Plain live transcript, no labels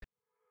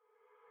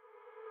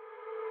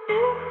Hey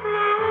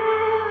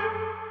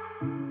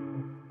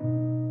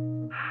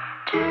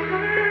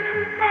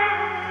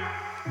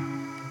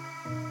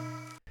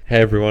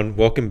everyone,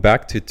 welcome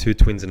back to Two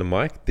Twins and a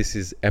Mic. This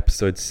is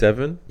episode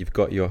 7. You've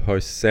got your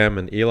hosts Sam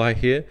and Eli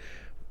here,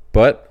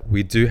 but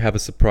we do have a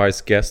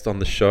surprise guest on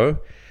the show.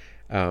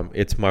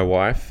 It's my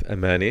wife,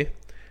 Amani.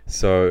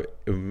 So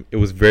it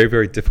was very,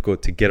 very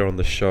difficult to get her on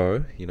the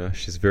show. You know,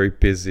 she's very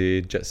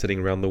busy, jet setting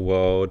around the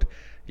world,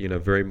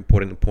 very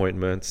important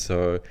appointments.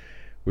 So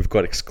we've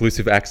got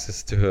exclusive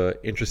access to her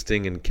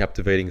interesting and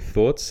captivating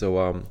thoughts.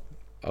 So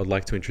I'd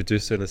like to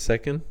introduce her in a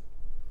second.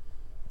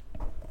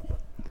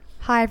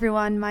 Hi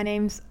everyone, my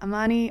name's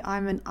Amani,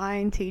 I'm an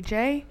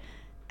INTJ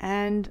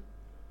and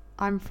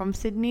I'm from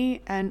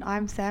Sydney and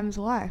I'm Sam's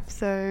wife,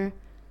 so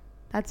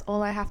that's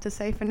all I have to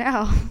say for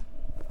now.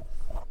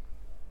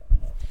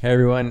 Hey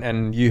everyone,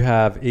 and you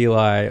have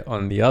Eli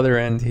on the other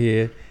end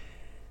here,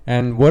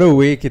 and what a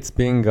week it's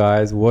been,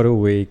 guys. What a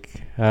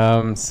week.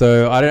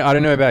 So I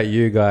don't know about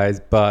you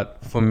guys,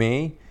 but for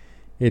me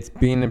it's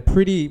been a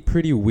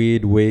pretty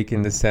weird week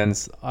in the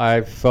sense I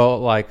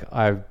felt like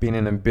I've been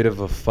in a bit of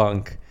a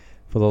funk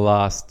for the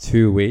last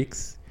 2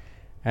 weeks,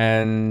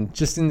 and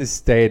just in this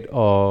state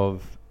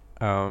of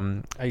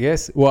I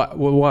guess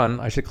one,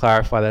 I should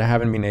clarify that I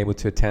haven't been able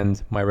to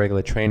attend my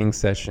regular training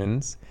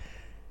sessions.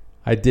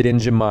 I did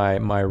injure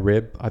my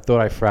rib. I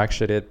thought I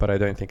fractured it, but I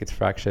don't think it's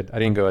fractured. I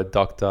didn't go to a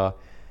doctor.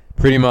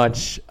 Pretty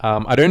much,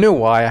 I don't know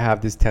why I have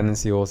this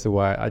tendency also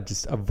why I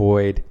just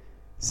avoid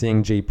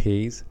seeing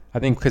GPs. I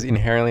think because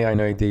inherently I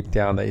know deep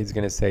down that he's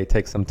going to say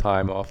take some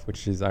time off,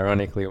 which is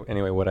ironically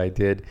anyway what I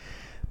did.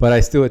 But I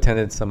still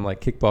attended some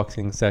like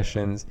kickboxing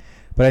sessions.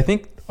 But I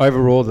think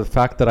overall the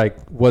fact that I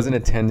wasn't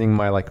attending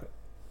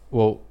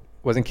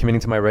wasn't committing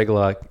to my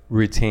regular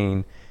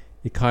routine,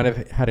 it kind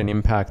of had an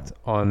impact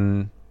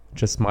on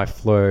just my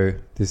flow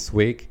this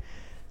week.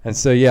 And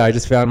so yeah, I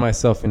just found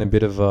myself in a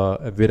bit of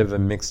a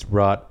mixed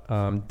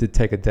rut. Did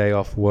take a day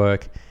off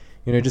work,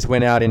 just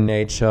went out in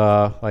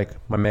nature. Like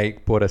my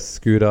mate bought a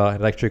scooter,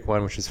 electric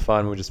one, which was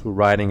fun. We were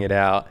riding it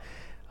out.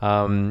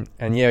 And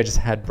yeah, I just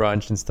had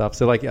brunch and stuff.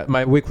 So like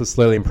my week was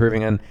slowly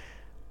improving. And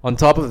on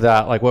top of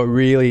that, like what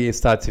really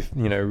started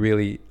to,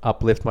 really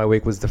uplift my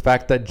week was the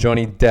fact that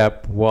Johnny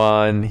Depp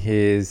won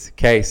his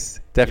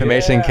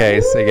defamation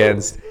case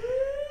against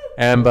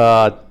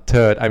Amber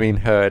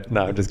Heard.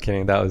 No, I'm just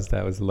kidding. That was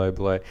a low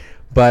blow.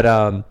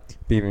 But,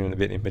 being a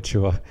bit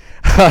immature.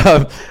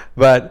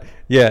 But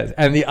yeah.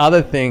 And the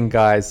other thing,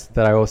 guys,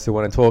 that I also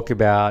want to talk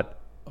about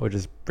or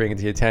just bring it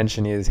to your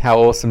attention is how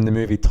awesome the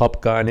movie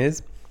Top Gun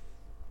is.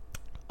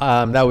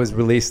 That was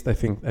released, I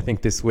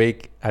think this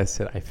week. I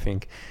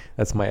think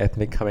that's my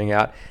ethnic coming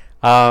out.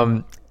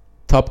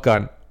 Top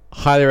Gun,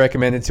 highly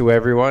recommended to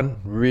everyone.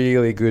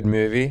 Really good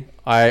movie.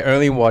 I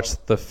only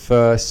watched the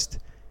first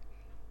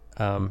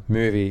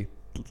movie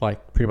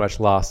like pretty much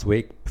last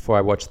week before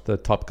I watched the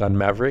Top Gun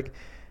Maverick,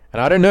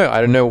 and I don't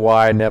know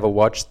why I never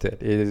watched it.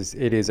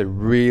 It is a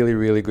really,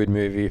 really good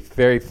movie.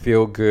 Very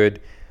feel good.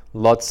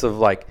 Lots of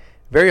like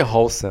very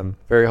wholesome.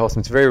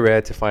 It's very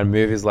rare to find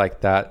movies like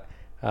that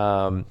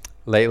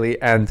lately.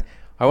 And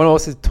I want to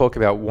also talk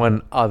about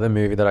one other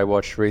movie that I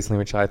watched recently,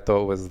 which I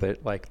thought was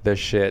the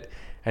shit,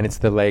 and it's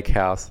The Lake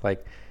House.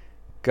 Like,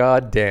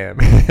 goddamn,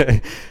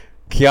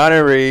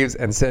 Keanu Reeves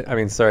and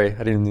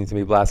I didn't need to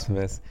be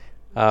blasphemous,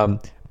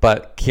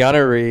 but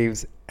Keanu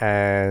Reeves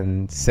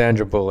and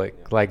Sandra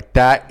Bullock, like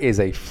that is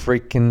a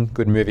freaking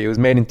good movie. It was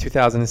made in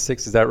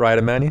 2006. Is that right,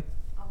 Amani?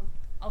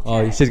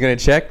 Oh, she's gonna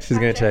check. She's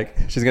gonna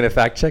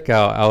fact check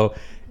our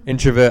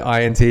introvert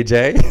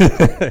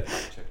INTJ.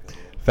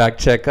 Fact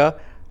checker.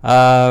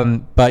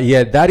 But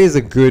yeah, that is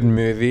a good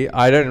movie.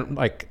 I'm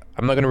not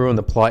going to ruin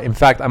the plot. In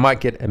fact, I might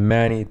get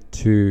Amani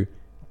to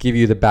give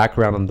you the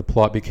background on the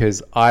plot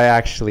because I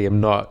actually am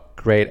not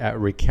great at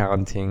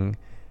recounting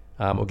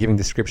or giving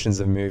descriptions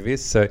of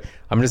movies. So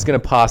I'm just going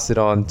to pass it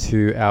on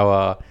to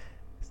our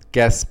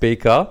guest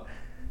speaker.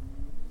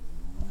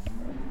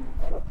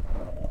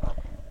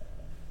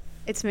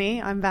 It's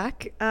me, I'm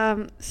back.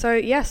 So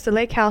yes, The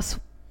Lake House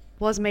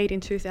was made in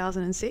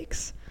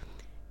 2006.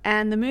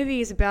 And the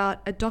movie is about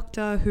a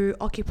doctor who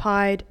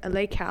occupied a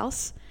lake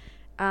house,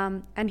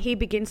 and he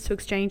begins to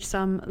exchange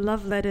some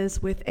love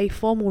letters with a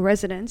former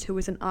resident who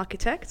is an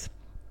architect.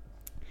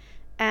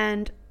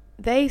 And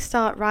they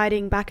start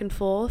writing back and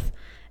forth,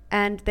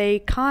 and they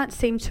can't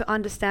seem to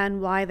understand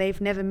why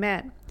they've never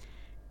met.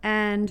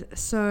 And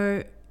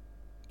so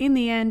in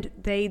the end,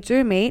 they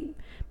do meet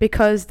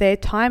because their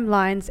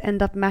timelines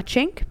end up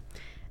matching.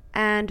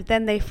 And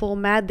then they fall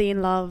madly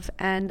in love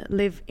and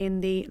live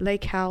in the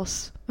lake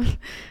house,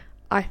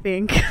 I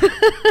think.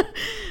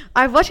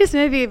 I've watched this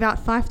movie about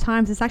 5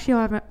 times. It's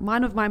actually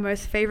one of my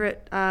most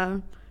favorite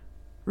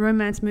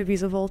romance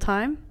movies of all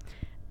time.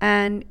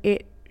 And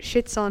it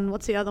shits on,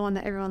 what's the other one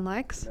that everyone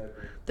likes?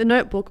 The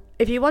Notebook.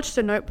 If you watch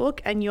The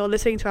Notebook and you're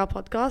listening to our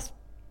podcast,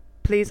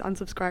 please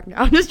unsubscribe now.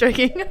 I'm just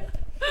joking.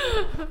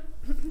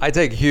 I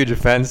take huge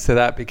offense to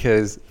that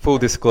because, full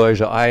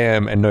disclosure, I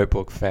am a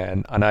Notebook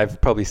fan and I've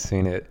probably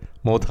seen it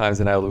more times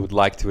than I would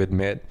like to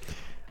admit.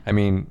 I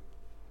mean,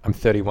 I'm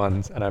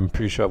 31 and I'm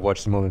pretty sure I've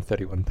watched it more than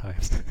 31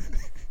 times.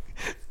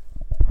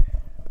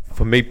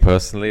 For me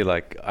personally,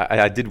 like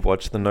I did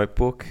watch The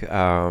Notebook.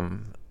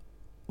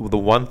 The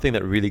one thing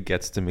that really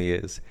gets to me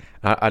is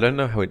I don't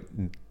know how it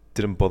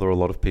didn't bother a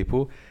lot of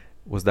people,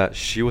 was that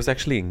she was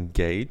actually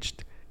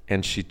engaged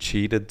and she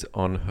cheated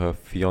on her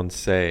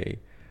fiance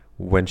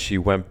when she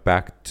went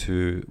back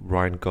to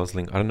Ryan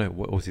Gosling. I don't know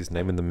what was his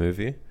name in the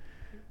movie.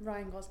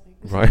 Ryan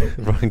Gosling.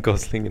 Ryan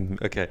Gosling.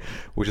 And okay,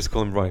 we'll just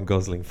call him Ryan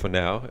Gosling for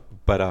now.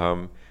 But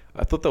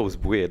I thought that was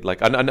weird.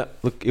 Like, I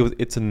look,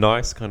 it's a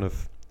nice kind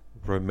of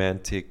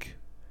romantic,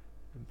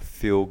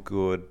 feel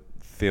good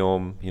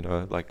film. You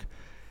know, like,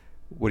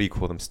 what do you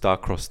call them?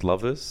 Star-crossed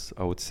lovers,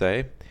 I would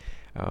say.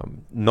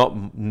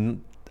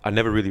 I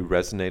never really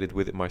resonated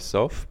with it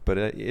myself, but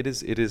it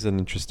is an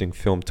interesting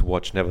film to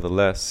watch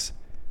nevertheless.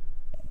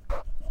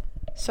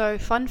 So,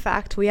 fun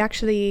fact, we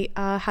actually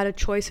had a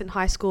choice in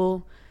high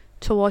school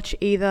to watch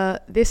either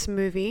this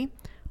movie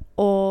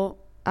or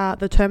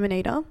The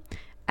Terminator.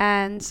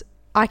 And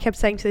I kept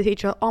saying to the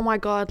teacher, oh my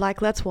God,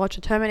 like, let's watch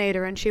The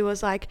Terminator. And she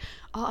was like,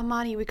 oh,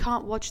 Amani, we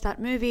can't watch that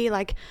movie.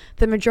 Like,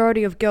 the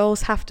majority of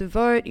girls have to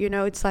vote. You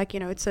know, it's like, you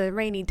know, it's a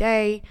rainy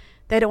day.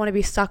 They don't want to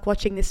be stuck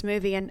watching this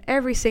movie. And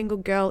every single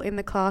girl in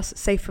the class,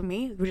 save for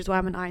me, which is why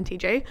I'm an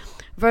INTJ,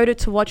 voted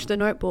to watch The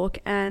Notebook.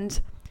 And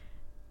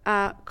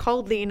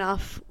coldly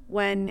enough,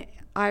 when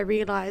I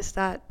realized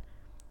that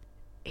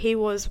he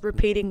was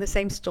repeating the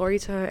same story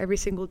to her every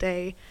single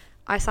day,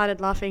 I started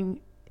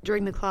laughing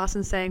during the class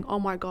and saying, oh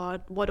my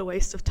God, what a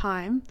waste of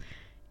time.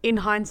 In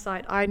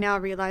hindsight, I now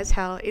realize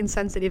how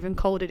insensitive and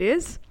cold it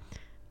is.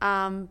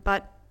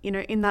 But, you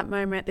know, in that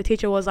moment, the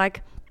teacher was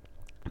like,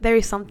 there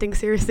is something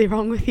seriously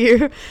wrong with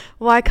you.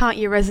 Why can't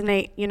you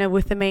resonate, you know,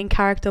 with the main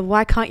character?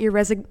 Why can't you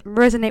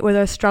resonate with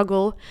her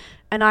struggle?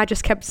 And I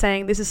just kept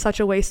saying, this is such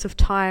a waste of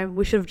time.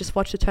 We should have just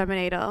watched The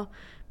Terminator.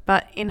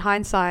 But in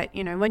hindsight,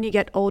 you know, when you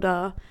get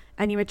older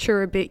and you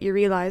mature a bit, you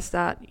realize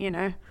that, you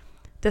know,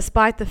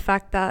 despite the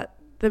fact that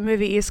the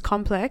movie is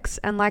complex,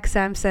 and like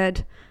Sam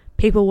said,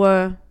 people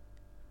were,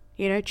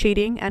 you know,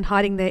 cheating and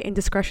hiding their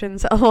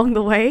indiscretions along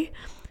the way.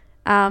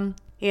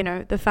 You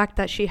know, the fact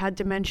that she had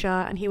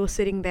dementia and he was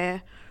sitting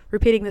there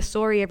repeating the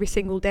story every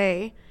single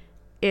day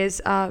is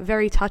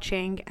very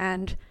touching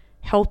and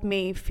helped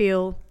me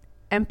feel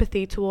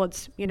empathy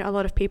towards, you know, a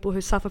lot of people who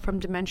suffer from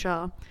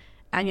dementia.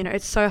 And, you know,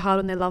 it's so hard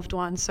on their loved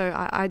ones. So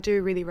I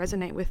do really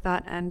resonate with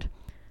that. And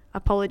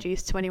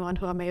apologies to anyone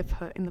who I may have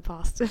hurt in the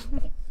past.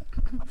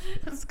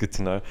 That's good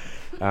to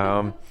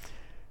know.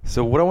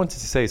 So what I wanted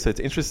to say, so it's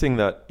interesting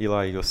that,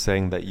 Eli, you're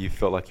saying that you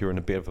felt like you were in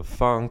a bit of a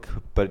funk,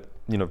 but,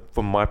 you know,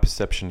 from my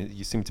perception,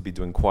 you seem to be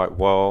doing quite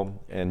well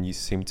and you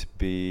seem to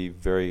be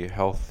very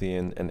healthy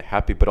and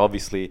happy. But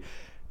obviously,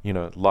 you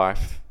know,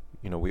 life,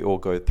 you know, we all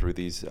go through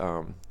these,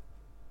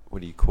 what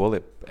do you call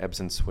it? Ebbs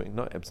and swings,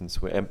 not ebbs and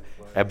swings,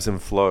 ebbs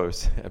and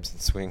flows, ebbs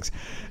and swings.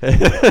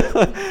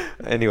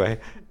 Anyway,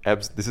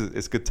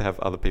 it's good to have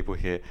other people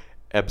here.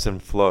 Ebbs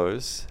and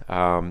flows.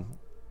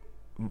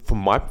 For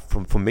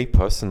me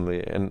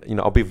personally, and you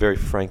know, I'll be very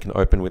frank and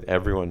open with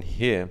everyone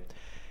here.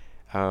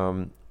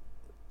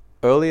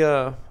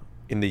 Earlier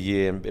in the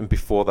year and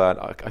before that,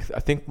 I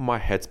think my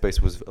headspace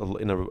was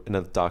in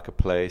a darker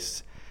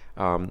place.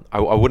 I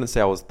wouldn't say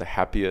I was the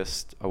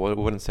happiest. I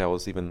wouldn't say I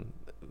was even,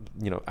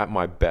 you know, at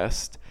my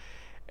best.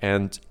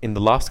 And in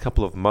the last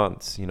couple of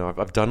months, you know,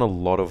 I've done a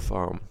lot of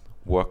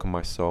work on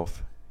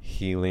myself,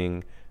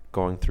 healing,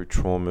 going through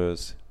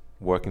traumas,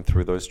 working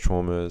through those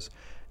traumas,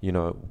 you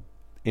know,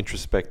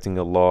 introspecting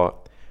a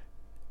lot,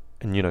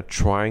 and, you know,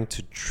 trying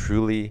to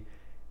truly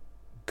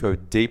go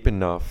deep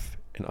enough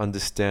and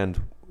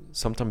understand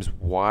sometimes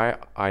why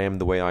I am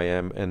the way I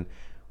am and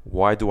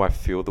why do I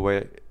feel the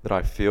way that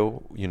I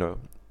feel, you know.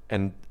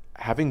 And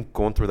having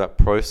gone through that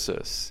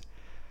process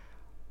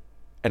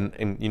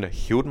and you know,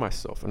 healed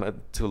myself,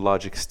 and to a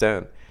large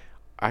extent,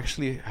 I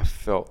actually have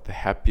felt the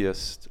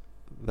happiest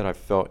that I've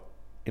felt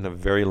in a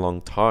very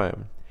long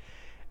time.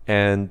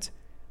 And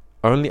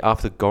only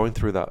after going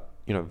through that,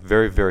 you know,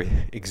 very,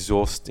 very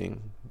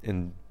exhausting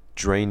and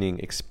draining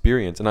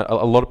experience, and a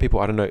lot of people,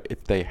 I don't know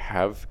if they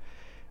have,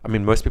 I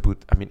mean, most people,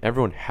 I mean,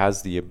 everyone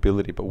has the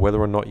ability, but whether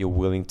or not you're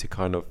willing to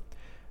kind of,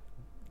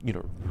 you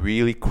know,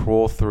 really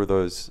crawl through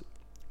those,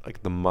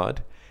 like the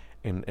mud,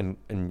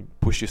 and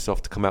push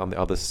yourself to come out on the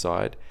other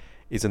side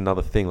is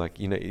another thing. Like,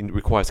 you know, it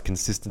requires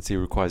consistency, it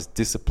requires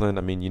discipline.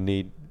 I mean, you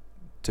need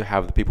to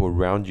have the people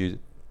around you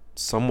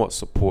somewhat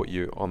support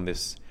you on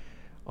this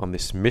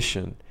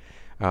mission.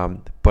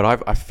 But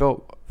I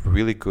felt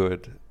really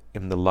good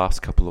in the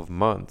last couple of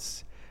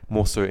months,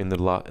 more so in the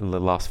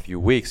last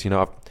few weeks. You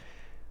know,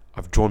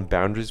 I've drawn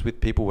boundaries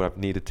with people where I've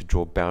needed to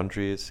draw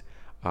boundaries.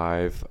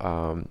 I've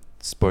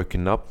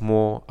spoken up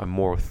more. I'm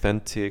more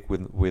authentic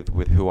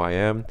with who I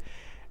am.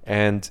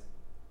 And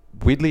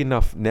weirdly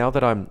enough, now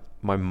that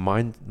my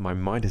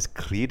mind is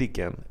cleared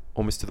again,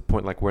 almost to the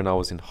point like when I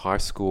was in high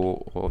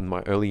school or in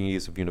my early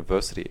years of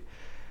university,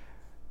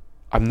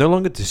 I'm no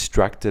longer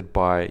distracted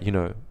by, you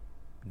know,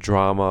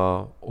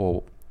 drama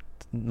or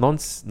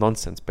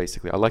nonsense,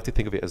 basically. I like to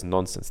think of it as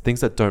nonsense,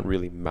 things that don't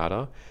really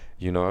matter,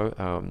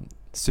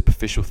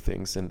 superficial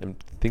things and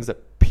things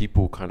that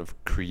people kind of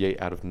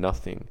create out of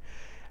nothing.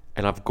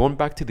 And I've gone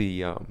back to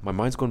my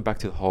mind's gone back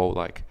to the whole,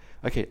 like,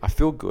 okay, I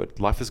feel good,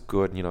 life is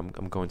good,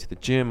 I'm going to the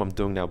gym, I'm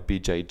doing now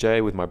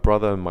BJJ with my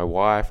brother and my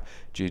wife,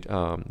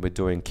 we're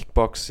doing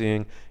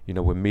kickboxing,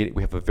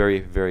 we have a very,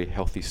 very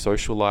healthy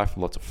social life, a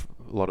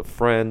lot of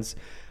friends,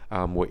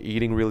 we're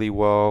eating really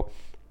well,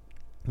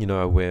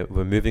 we're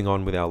moving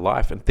on with our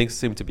life, and things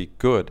seem to be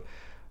good.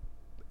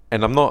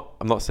 And I'm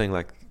not saying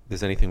like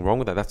there's anything wrong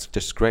with that, that's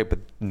just great. But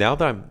now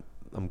that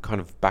I'm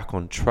kind of back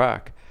on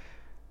track,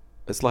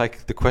 it's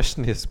like the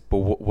question is, but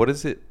what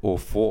is it all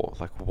for?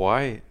 Like,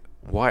 why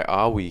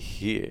are we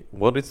here?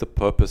 What is the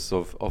purpose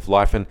of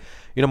life? And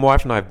my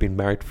wife and I have been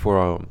married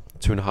for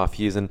 2.5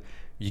 years, and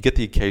you get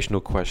the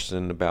occasional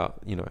question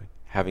about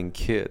having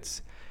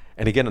kids.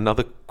 And again,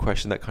 another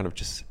question that kind of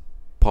just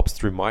pops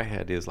through my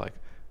head is like,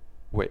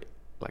 wait,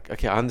 like,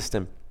 okay, I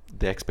understand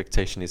the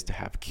expectation is to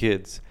have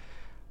kids,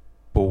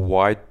 but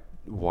why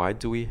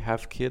do we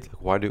have kids?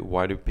 Like, why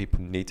do people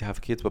need to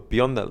have kids? But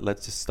beyond that,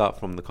 let's just start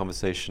from the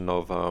conversation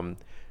of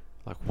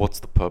like, what's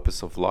the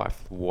purpose of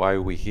life? Why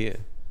are we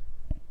here?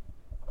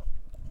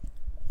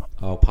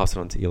 I'll pass it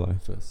on to Eli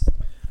first.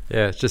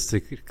 Yeah, just to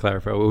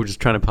clarify, we were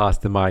just trying to pass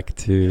the mic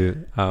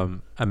to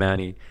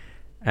Amani,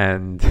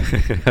 and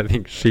I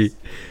think she's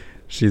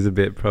a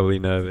bit probably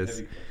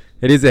nervous.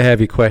 It is a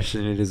heavy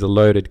question. It is a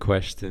loaded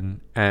question,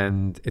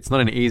 and it's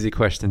not an easy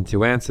question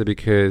to answer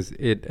because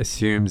it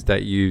assumes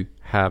that you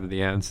have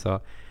the answer.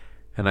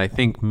 And I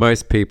think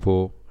most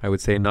people, I would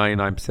say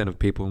 99% of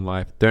people in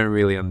life, don't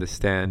really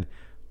understand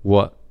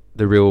what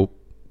the real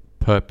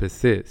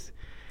purpose is.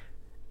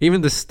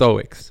 Even the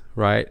Stoics,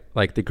 right?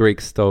 Like the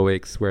Greek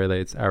Stoics, where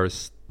it's I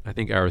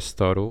think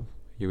Aristotle,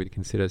 you would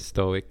consider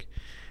Stoic,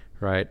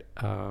 right?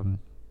 I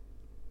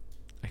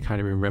can't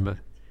even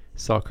remember.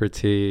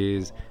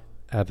 Socrates,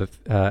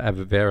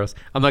 Averroes.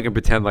 I'm not going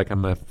to pretend like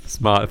I'm a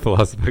smart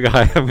philosopher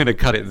guy. I'm going to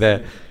cut it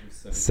there.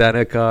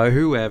 Seneca,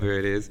 whoever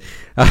it is.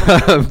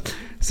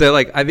 So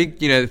like, I think,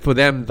 for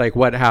them, like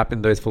what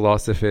happened, those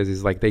philosophers,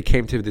 is like they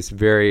came to this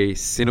very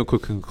cynical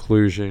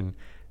conclusion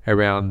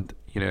around,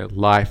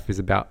 life is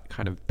about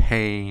kind of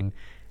pain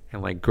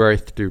and like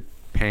growth through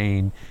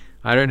pain.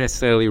 I don't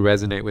necessarily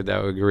resonate with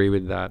that or agree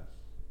with that.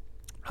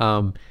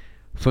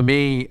 For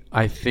me,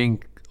 I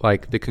think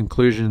like the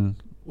conclusion,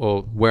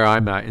 or where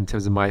I'm at in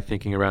terms of my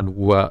thinking around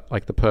what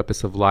like the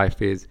purpose of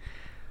life is,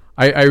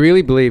 I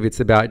really believe it's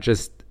about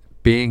just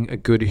being a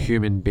good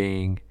human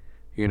being.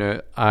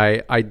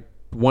 I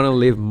want to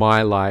live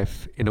my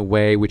life in a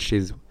way which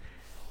is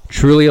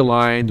truly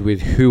aligned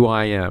with who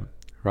I am,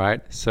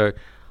 right? So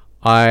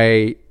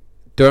I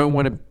don't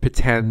want to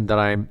pretend that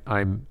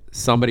I'm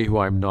somebody who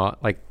I'm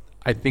not. Like,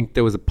 I think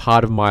there was a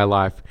part of my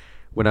life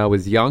when I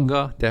was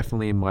younger,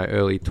 definitely in my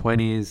early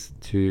 20s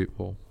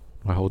to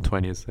my whole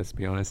 20s, let's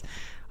be honest,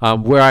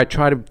 where I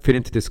try to fit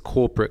into this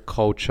corporate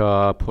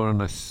culture, put on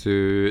a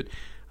suit,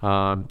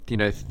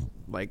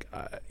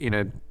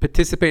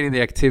 participating in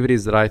the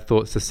activities that I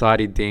thought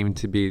society deemed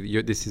to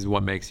be, this is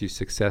what makes you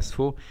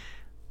successful.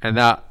 And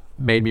that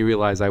made me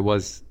realize I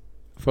was,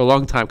 for a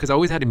long time, because I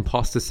always had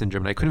imposter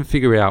syndrome and I couldn't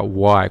figure out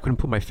why. I couldn't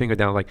put my finger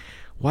down, like,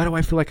 why do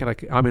I feel like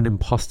I'm an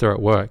imposter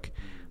at work?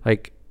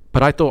 Like,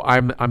 but I thought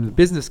I'm the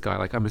business guy,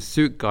 like I'm a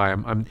suit guy,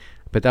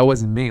 but that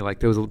wasn't me. Like,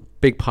 there was a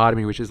big part of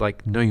me which is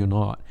like, no, you're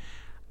not.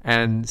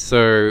 And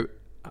so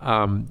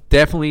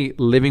definitely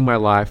living my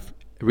life,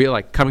 really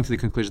like coming to the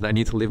conclusion that I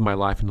need to live my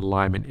life in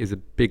alignment is a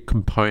big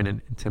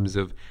component in terms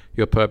of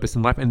your purpose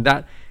in life. And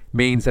that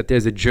means that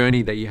there's a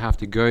journey that you have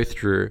to go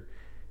through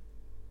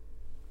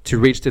to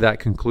reach to that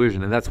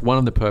conclusion. And that's one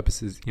of the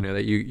purposes,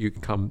 that you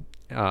can come,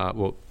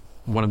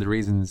 one of the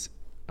reasons,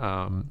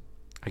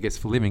 I guess,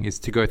 for living is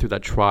to go through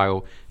that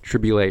trial,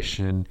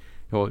 tribulation,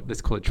 or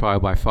let's call it trial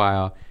by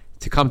fire,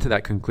 to come to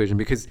that conclusion.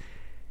 Because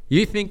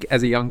you think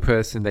as a young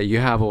person that you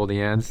have all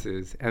the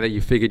answers and that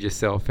you figured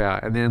yourself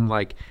out, and then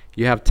like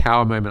you have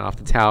tower moment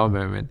after tower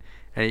moment,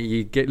 and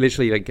you get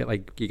literally you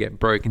get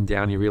broken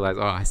down. You realize,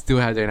 I still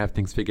don't have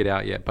things figured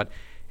out yet. But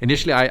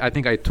initially, I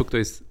think I took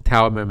those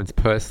tower moments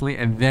personally,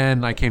 and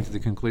then I came to the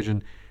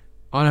conclusion,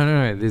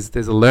 no,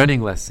 there's a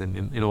learning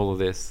lesson in all of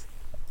this.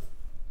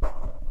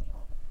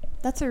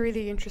 That's a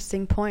really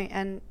interesting point.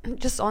 And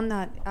just on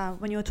that,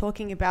 when you were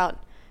talking about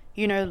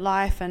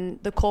life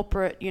and the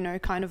corporate,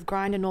 kind of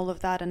grind and all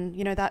of that, and,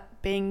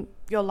 that being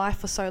your life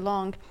for so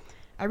long,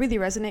 I really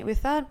resonate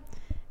with that.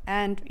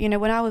 And,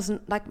 when I was,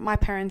 like, my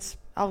parents,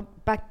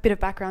 bit of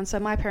background. So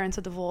my parents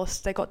are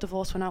divorced. They got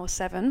divorced when I was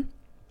 7.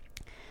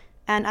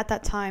 And at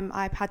that time,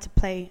 I had to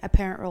play a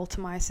parent role to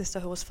my sister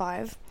who was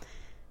 5.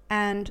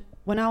 And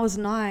when I was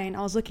 9,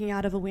 I was looking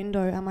out of a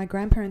window at my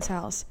grandparents'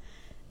 house.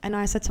 And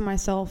I said to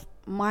myself,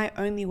 my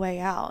only way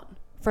out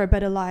for a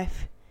better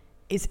life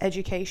is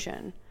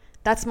education.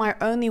 That's my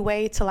only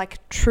way to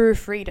like true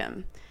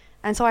freedom.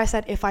 And so I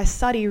said, if I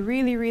study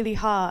really, really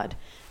hard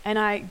and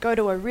I go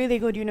to a really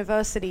good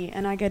university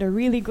and I get a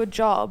really good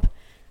job,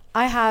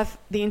 I have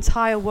the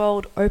entire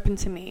world open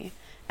to me.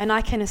 and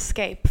I can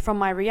escape from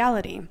my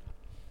reality.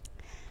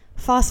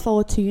 Fast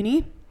forward to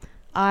uni.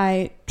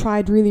 I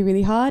tried really,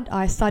 really hard.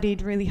 I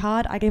studied really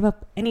hard. I gave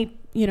up any,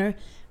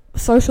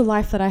 social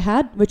life that I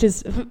had, which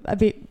is a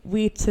bit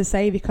weird to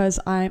say because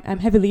I'm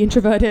heavily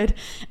introverted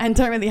and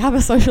don't really have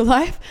a social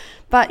life.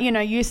 But,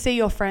 you see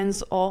your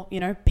friends or,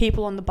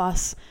 people on the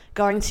bus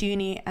going to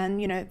uni and,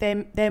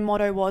 their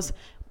motto was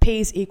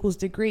P's equals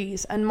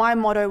degrees. And my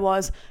motto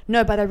was,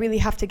 no, but I really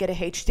have to get a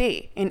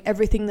HD in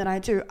everything that I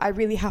do. I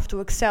really have to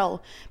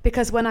excel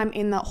because when I'm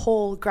in that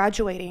hall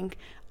graduating,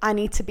 I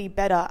need to be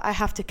better. I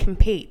have to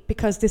compete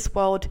because this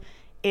world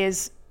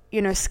is,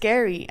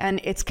 scary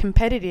and it's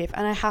competitive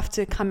and I have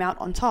to come out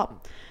on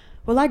top.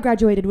 Well, I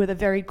graduated with a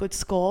very good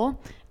score.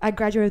 I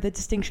graduated with a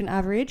distinction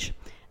average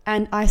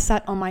and I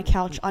sat on my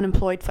couch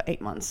unemployed for 8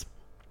 months.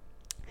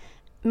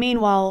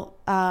 Meanwhile,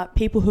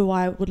 people who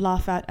I would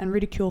laugh at and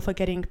ridicule for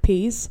getting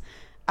P's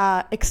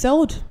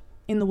excelled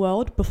in the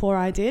world before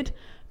I did,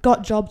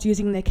 got jobs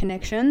using their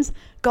connections,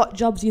 got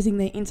jobs using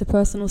their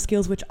interpersonal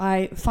skills, which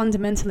I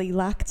fundamentally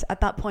lacked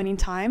at that point in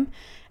time.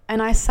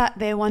 And I sat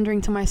there wondering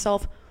to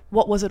myself,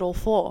 what was it all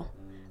for?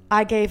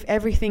 I gave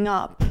everything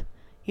up,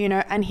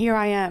 and here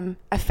I am,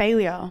 a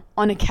failure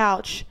on a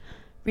couch,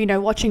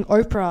 watching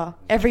Oprah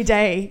every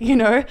day,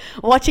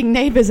 watching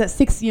Neighbours at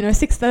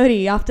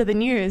 6:30 after the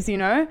news,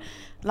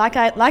 like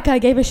I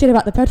gave a shit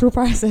about the petrol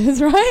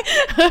prices, right?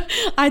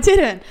 I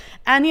didn't.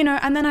 And,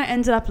 and then I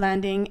ended up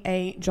landing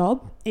a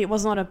job. It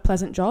was not a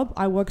pleasant job.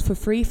 I worked for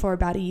free for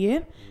about a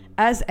year.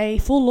 As a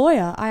full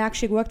lawyer, I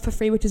actually worked for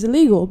free, which is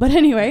illegal. But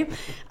anyway,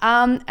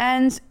 and,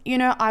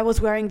 I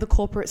was wearing the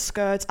corporate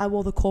skirts. I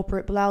wore the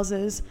corporate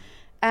blouses.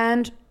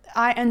 And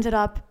I ended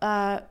up,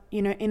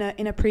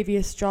 in a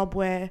previous job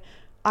where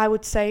I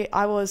would say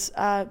I was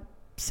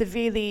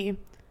severely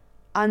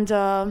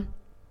undervalued.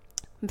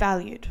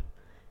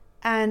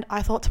 And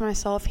I thought to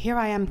myself, here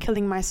I am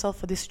killing myself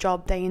for this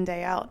job day in,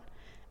 day out.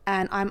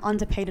 And I'm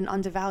underpaid and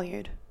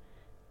undervalued.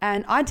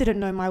 And I didn't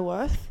know my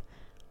worth.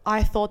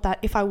 I thought that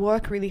if I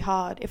work really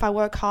hard, if I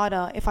work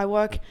harder, if I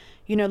work,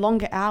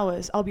 longer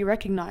hours, I'll be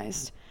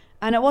recognized.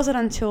 And it wasn't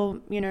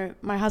until,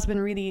 my husband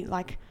really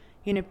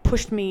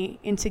pushed me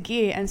into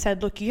gear and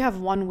said, look, you have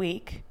 1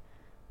 week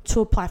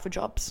to apply for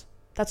jobs.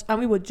 And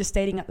we were just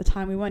dating at the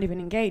time. We weren't even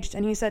engaged.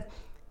 And he said,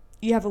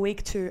 you have a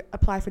week to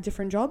apply for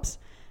different jobs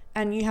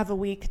and you have a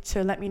week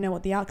to let me know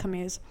what the outcome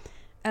is.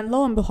 And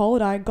lo and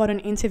behold, I got an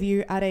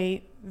interview at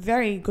a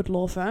very good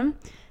law firm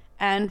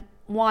and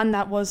one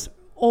that was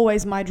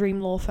always my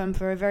dream law firm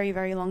for a very,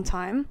 very long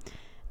time.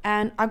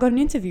 And I got an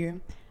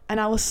interview and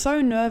I was so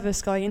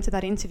nervous going into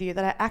that interview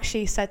that I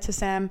actually said to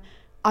Sam,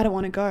 I don't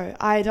want to go.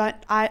 I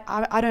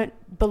don't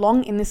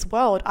belong in this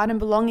world. I don't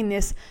belong in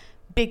this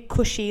big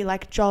cushy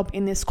job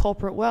in this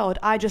corporate world.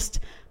 I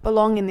just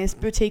belong in this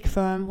boutique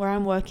firm where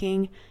I'm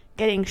working,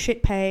 getting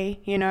shit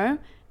pay,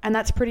 and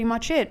that's pretty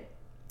much it.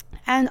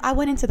 And I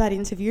went into that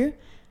interview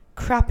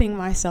crapping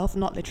myself,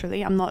 not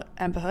literally, I'm not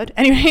Amber Heard.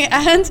 Anyway,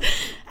 and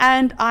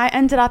I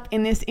ended up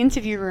in this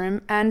interview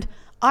room and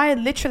I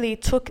literally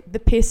took the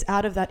piss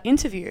out of that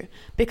interview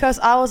because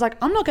I was like,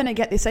 I'm not going to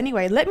get this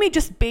anyway. Let me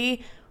just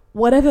be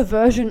whatever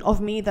version of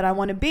me that I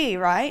want to be,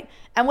 right?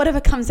 And whatever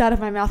comes out of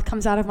my mouth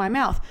comes out of my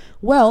mouth.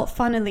 Well,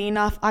 funnily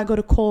enough, I got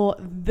a call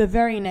the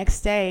very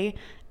next day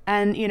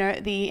and,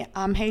 the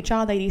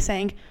HR lady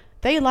saying,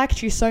 they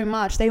liked you so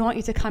much. They want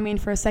you to come in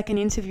for a second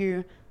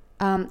interview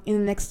in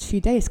the next few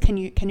days. Can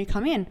you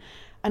come in?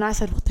 And I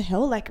said, what the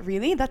hell?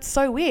 Really? That's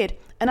so weird.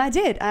 And I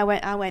did. I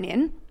went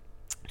in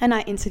and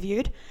I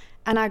interviewed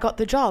and I got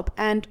the job.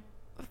 And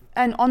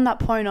on that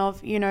point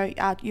of,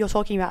 you're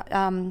talking about,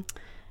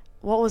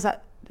 what was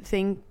that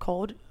thing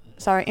called?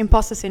 Sorry,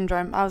 imposter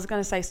syndrome. I was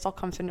going to say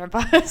Stockholm syndrome,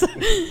 but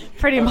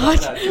pretty much.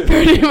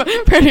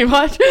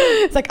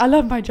 It's I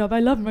love my job.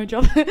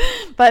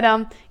 But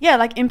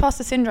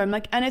imposter syndrome.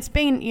 And it's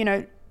been,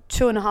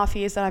 2.5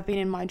 years that I've been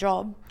in my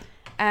job.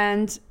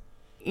 And,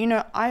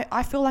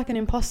 I feel like an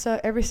imposter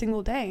every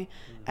single day.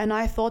 And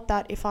I thought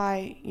that if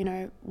I,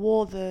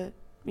 wore the,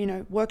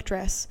 work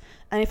dress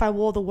and if I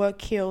wore the work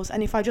heels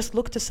and if I just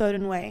looked a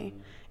certain way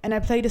and I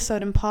played a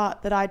certain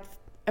part that I'd,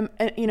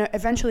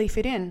 eventually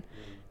fit in.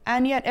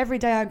 And yet every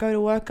day I go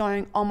to work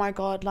going, oh my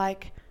God,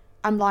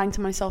 I'm lying to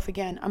myself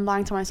again.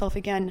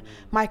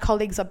 My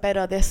colleagues are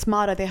better. They're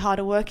smarter. They're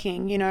harder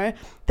working.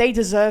 They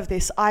deserve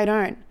this. I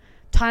don't.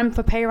 Time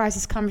for pay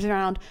rises comes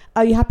around.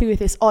 Are you happy with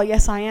this? Oh,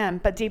 yes, I am.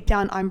 But deep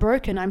down, I'm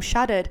broken. I'm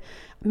shattered.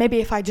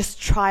 Maybe if I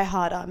just try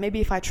harder.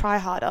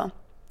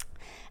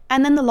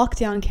 And then the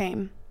lockdown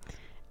came.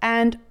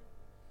 And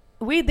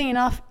weirdly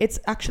enough, it's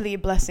actually a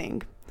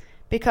blessing.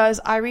 Because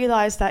I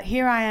realized that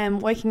here I am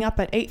waking up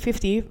at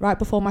 8:50, right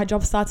before my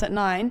job starts at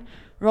 9,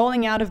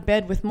 rolling out of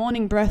bed with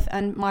morning breath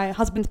and my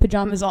husband's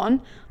pajamas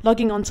on,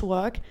 logging on to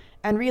work,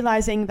 and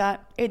realizing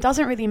that it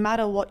doesn't really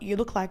matter what you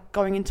look like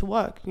going into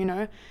work,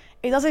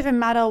 It doesn't even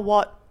matter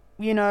what,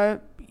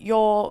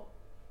 your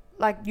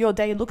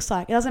day looks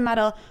like. It doesn't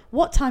matter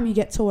what time you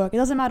get to work. It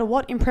doesn't matter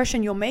what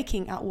impression you're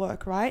making at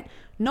work, right?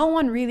 No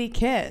one really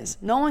cares.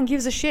 No one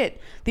gives a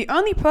shit. The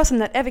only person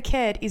that ever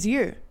cared is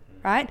you.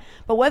 right?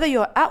 But whether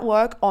you're at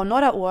work or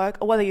not at work,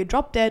 or whether you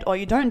drop dead or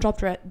you don't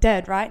drop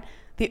dead, right?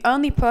 The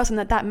only person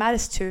that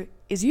matters to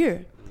is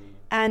you.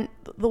 And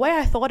the way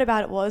I thought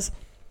about it was,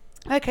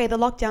 okay, the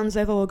lockdown's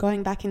over, we're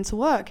going back into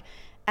work.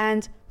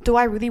 And do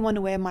I really want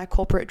to wear my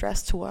corporate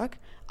dress to work?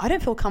 I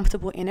don't feel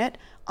comfortable in it.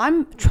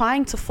 I'm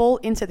trying to fall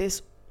into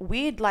this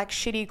weird, like,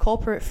 shitty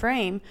corporate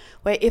frame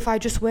where if I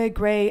just wear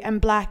grey and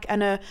black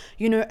and a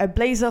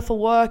blazer for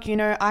work,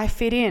 I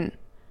fit in.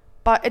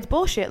 But it's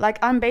bullshit. Like,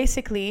 I'm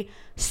basically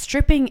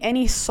stripping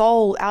any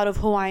soul out of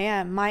who I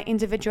am, my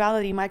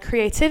individuality, my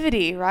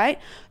creativity, right?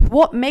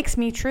 What makes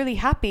me truly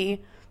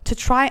happy to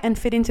try and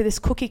fit into this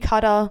cookie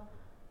cutter,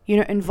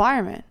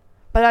 environment.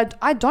 But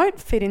I don't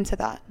fit into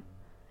that.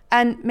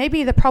 And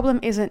maybe the problem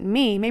isn't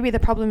me. Maybe the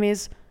problem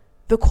is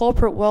the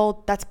corporate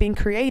world that's been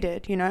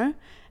created,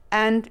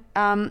 And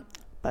and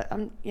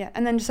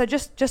then so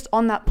just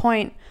on that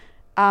point,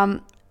 I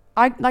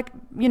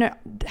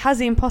has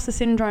the imposter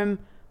syndrome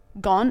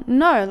gone?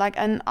 No,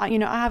 and I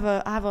have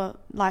a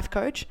life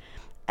coach,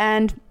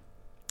 and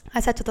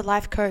I said to the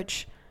life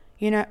coach,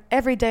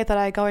 every day that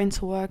I go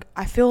into work,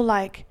 I feel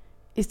like,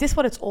 is this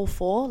what it's all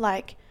for?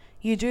 Like,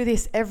 you do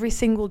this every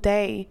single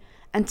day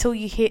until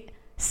you hit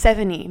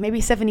 70,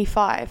 maybe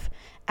 75.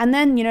 And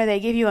then, they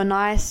give you a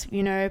nice,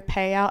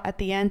 payout at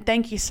the end.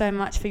 Thank you so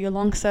much for your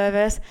long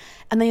service.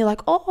 And then you're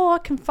like, oh, I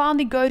can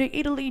finally go to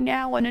Italy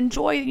now and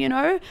enjoy,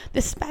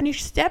 the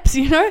Spanish steps,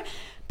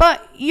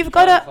 But you've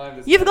got a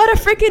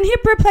freaking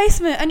hip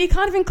replacement and you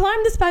can't even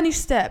climb the Spanish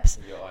steps.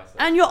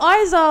 And your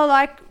eyes are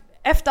like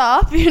effed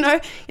up,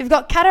 You've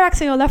got cataracts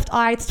in your left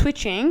eye, it's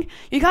twitching.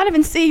 You can't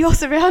even see your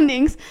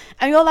surroundings.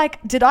 And you're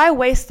like, did I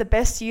waste the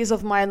best years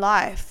of my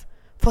life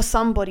for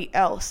somebody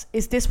else?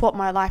 Is this what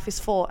my life is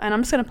for? And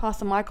I'm just going to pass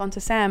the mic on to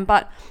Sam,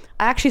 but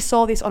I actually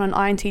saw this on an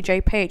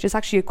INTJ page. It's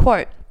actually a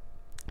quote.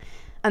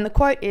 And the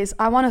quote is,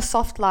 I want a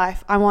soft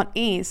life. I want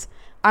ease.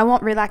 I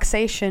want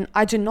relaxation.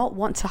 I do not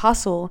want to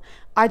hustle.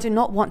 I do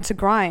not want to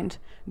grind.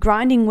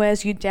 Grinding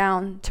wears you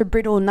down to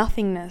brittle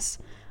nothingness.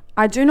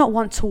 I do not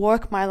want to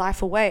work my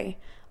life away.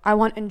 I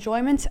want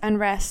enjoyment and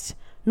rest,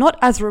 not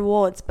as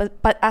rewards,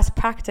 but as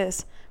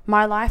practice.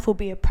 My life will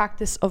be a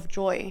practice of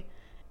joy.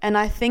 And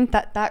I think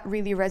that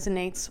really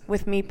resonates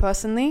with me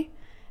personally.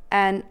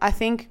 And I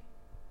think,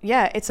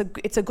 it's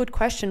a good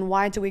question.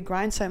 Why do we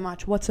grind so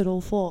much? What's it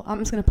all for? I'm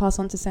just going to pass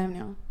on to Sam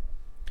now.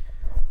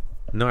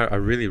 No, I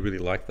really, really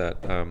like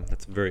that.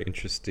 That's a very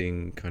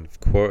interesting kind of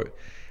quote.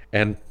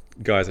 And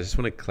guys, I just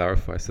want to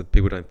clarify so that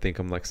people don't think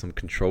I'm like some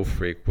control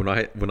freak. When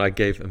I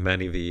gave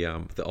Amani the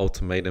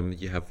ultimatum,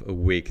 you have a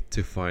week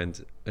to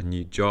find a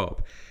new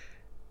job.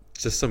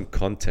 Just some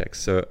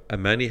context. So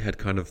Amani had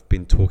kind of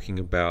been talking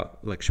about,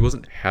 like, she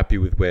wasn't happy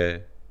with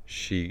where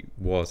she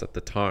was at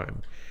the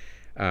time,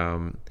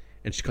 and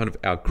she kind of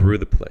outgrew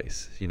the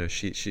place.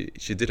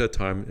 She did her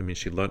time. I mean,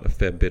 she learned a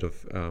fair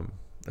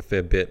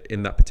bit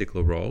in that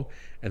particular role,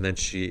 and then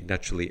she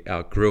naturally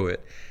outgrew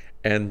it.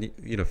 And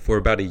for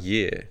about a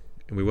year,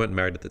 and we weren't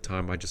married at the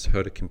time, I just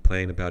heard her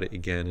complain about it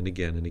again and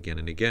again and again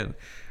and again.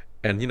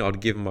 And I'd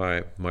give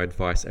my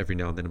advice every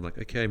now and then. I'm like,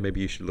 okay,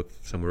 maybe you should look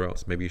somewhere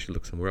else. Maybe you should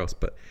look somewhere else.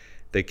 But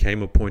there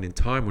came a point in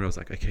time when I was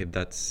like, okay,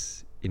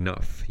 that's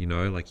enough.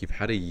 Like, you've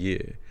had a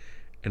year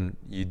and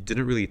you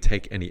didn't really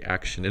take any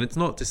action. And it's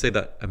not to say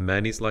that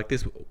Amani's like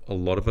this. A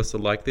lot of us are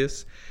like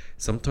this.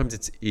 Sometimes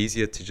it's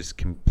easier to just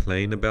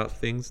complain about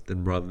things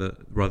than rather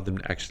than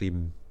actually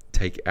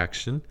take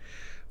action.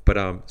 But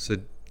so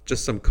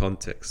just some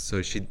context.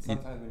 So sometimes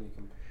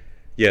when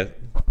you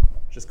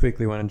just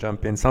quickly want to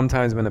jump in.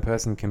 Sometimes when a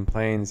person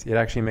complains, it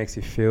actually makes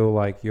you feel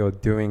like you're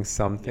doing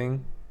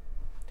something.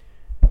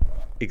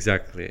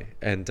 Exactly.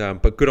 And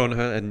but good on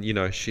her. And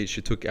she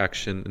took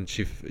action. And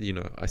she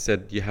I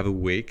said, you have a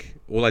week.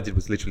 All I did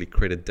was literally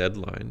create a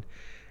deadline,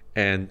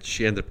 and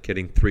she ended up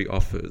getting 3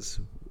 offers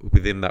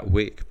within that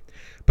week.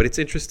 But it's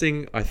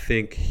interesting, I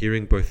think,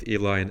 hearing both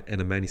Eli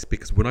and Amani speak,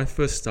 because when I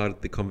first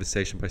started the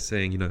conversation by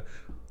saying,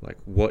 like,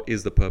 what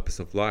is the purpose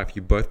of life,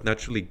 you both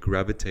naturally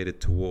gravitated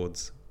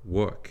towards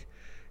work.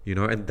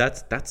 And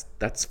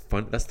that's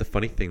fun. That's the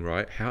funny thing,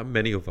 right? How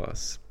many of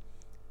us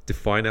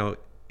define our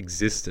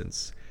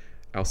existence,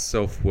 our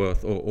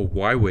self-worth, or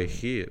why we're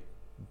here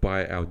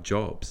by our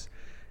jobs?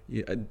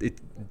 It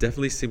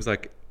definitely seems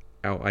like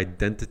our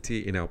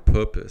identity and our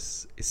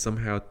purpose is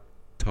somehow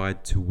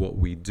tied to what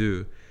we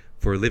do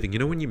for a living.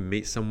 When you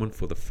meet someone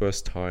for the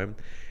first time,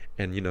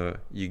 and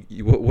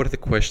what are the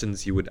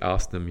questions you would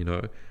ask them?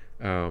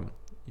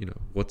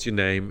 What's your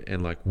name,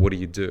 and like, what do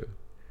you do?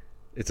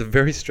 It's a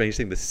very strange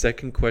thing. The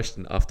second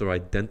question after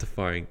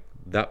identifying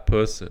that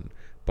person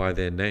by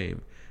their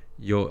name,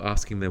 you're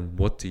asking them,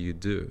 what do you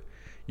do?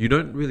 You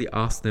don't really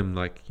ask them,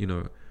 like,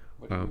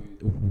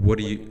 what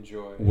do you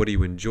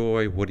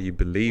enjoy? What do you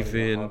believe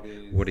in?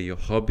 What are your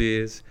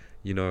hobbies?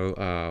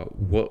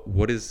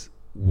 What is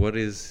what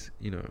is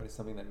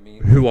something that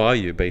means, who are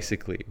you,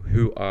 basically?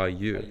 Who are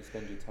you? how you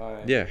spend your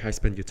time. Yeah, how you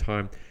spend your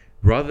time.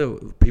 Rather,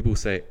 people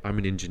say, I'm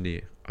an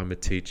engineer, I'm a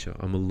teacher,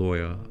 I'm a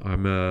lawyer,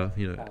 I'm a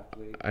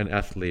Athlete. an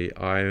athlete,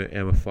 I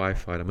am a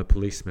firefighter, I'm a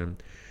policeman.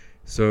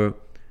 So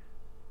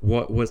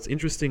what's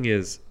interesting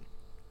is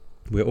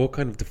we're all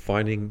kind of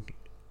defining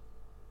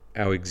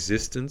our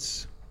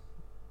existence.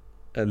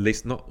 At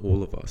least not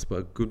all of us, but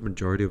a good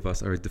majority of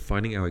us are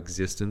defining our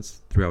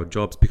existence through our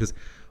jobs. Because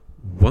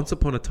once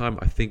upon a time,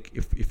 I think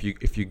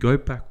if you go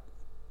back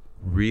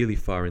really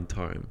far in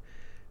time,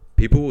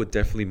 people were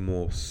definitely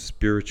more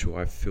spiritual.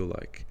 I feel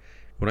like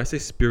when I say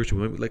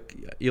spiritual, like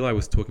Eli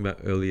was talking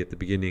about earlier at the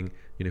beginning,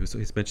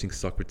 he's mentioning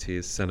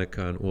Socrates,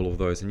 Seneca, and all of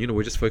those, and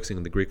we're just focusing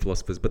on the Greek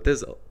philosophers, but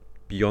there's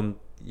beyond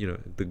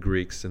the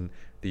Greeks and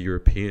the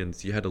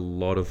Europeans, you had a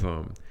lot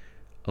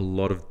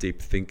of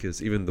deep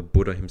thinkers, even the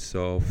Buddha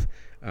himself.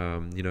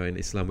 In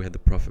Islam we had the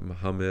Prophet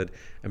Muhammad,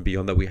 and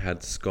beyond that we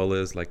had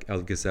scholars like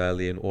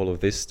Al-Ghazali and all of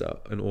this stuff,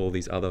 and all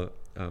these other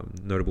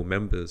notable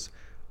members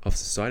of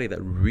society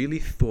that really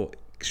thought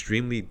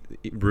extremely.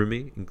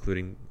 Rumi,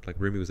 including, like,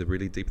 Rumi was a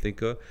really deep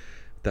thinker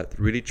that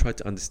really tried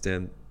to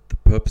understand the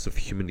purpose of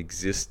human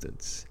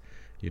existence.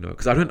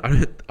 Because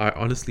I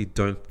honestly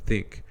don't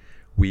think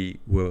we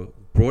were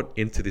brought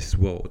into this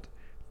world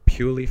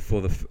purely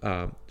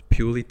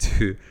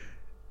to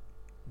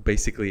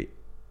basically,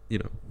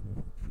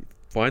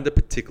 find a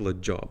particular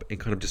job and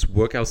kind of just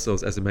work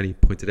ourselves, as Amani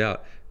pointed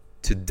out,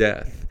 to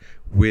death,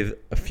 with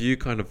a few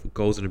kind of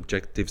goals and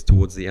objectives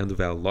towards the end of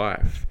our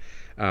life.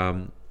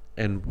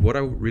 And what I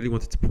really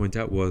wanted to point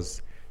out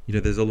was,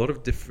 there's a lot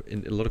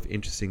of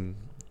interesting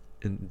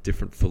and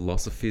different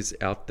philosophies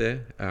out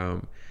there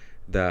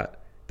that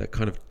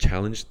kind of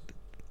challenge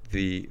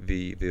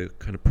the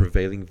kind of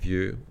prevailing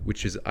view,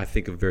 which is, I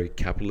think, a very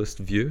capitalist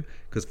view.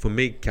 Because for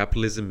me,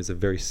 capitalism is a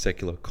very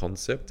secular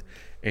concept,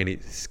 and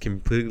it's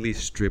completely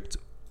stripped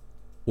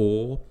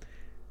all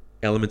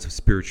elements of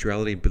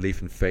spirituality,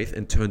 belief, and faith,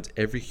 and turns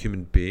every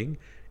human being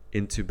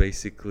into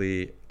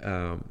basically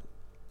an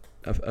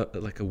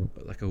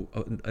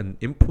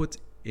input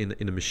in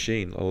a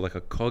machine, or like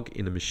a cog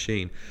in a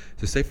machine.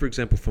 So, say for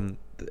example, from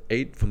the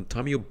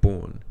time you're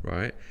born,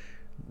 right?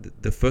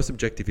 The first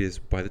objective is,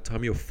 by the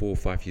time you're 4 or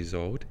 5 years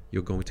old,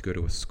 you're going to go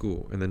to a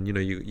school, and then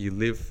you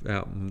live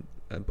out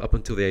up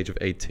until the age of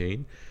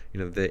 18.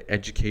 They're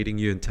educating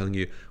you and telling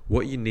you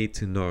what you need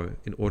to know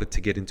in order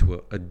to get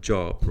into a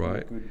job,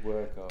 right?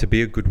 To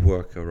be a good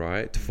worker,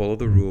 right? To follow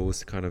the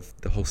rules, kind of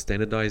the whole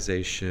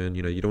standardization.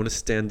 You don't want to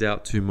stand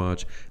out too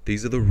much.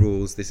 These are the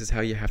rules. This is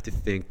how you have to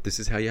think. This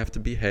is how you have to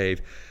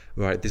behave,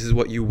 right? This is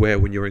what you wear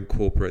when you're in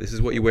corporate. This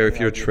is what you wear if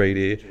you're a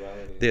tradie.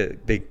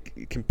 They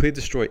completely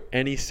destroy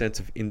any sense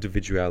of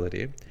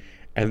individuality.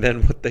 And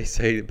then what they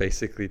say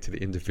basically to the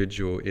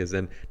individual is,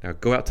 then now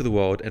go out to the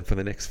world, and for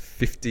the next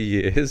 50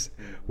 years,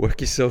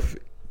 work yourself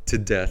to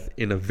death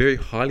in a very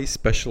highly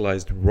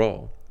specialized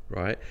role,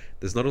 right?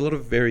 There's not a lot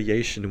of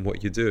variation in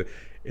what you do.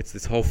 It's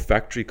this whole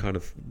factory kind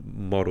of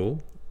model,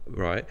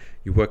 right?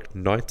 You work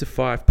 9 to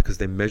 5 because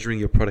they're measuring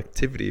your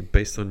productivity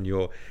based on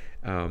your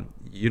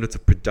units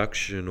of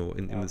production, or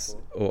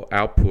or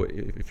output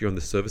if you're in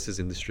the services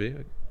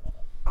industry.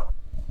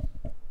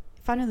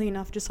 Funnily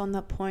enough, just on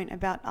that point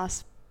about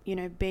us,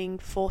 being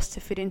forced to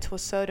fit into a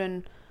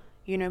certain,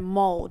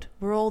 mold.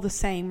 We're all the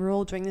same. We're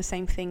all doing the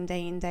same thing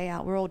day in, day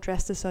out. We're all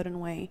dressed a certain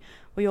way.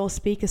 We all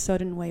speak a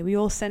certain way. We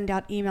all send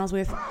out emails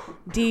with,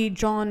 "Dear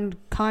John,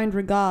 kind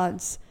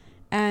regards."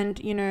 And,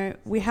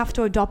 we have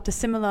to adopt a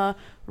similar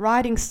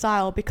writing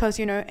style because,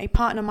 a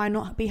partner might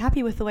not be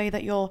happy with the way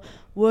that you're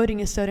wording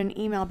a certain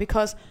email,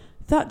 because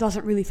that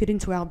doesn't really fit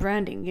into our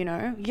branding.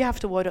 You have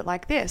to word it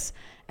like this.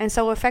 And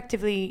so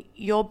effectively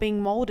you're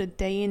being molded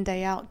day in,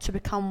 day out to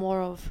become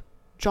more of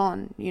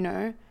John,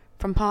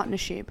 from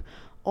Partnership,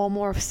 or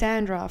more of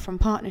Sandra from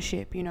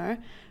Partnership,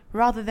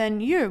 rather than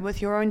you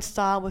with your own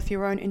style, with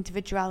your own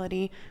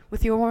individuality,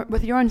 with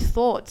your own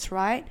thoughts,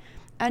 right?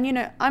 And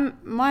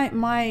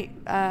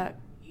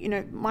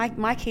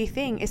my key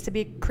thing is to be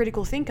a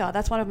critical thinker.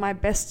 That's one of my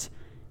best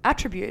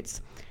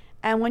attributes.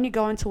 And when you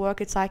go into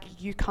work, it's like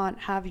you can't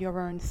have your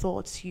own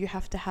thoughts. You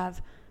have to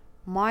have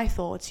my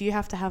thoughts. You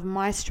have to have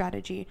my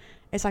strategy.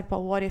 It's like, but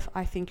what if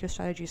I think your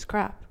strategy is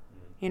crap?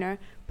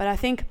 But I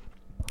think,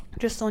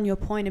 just on your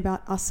point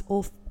about us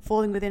all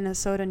falling within a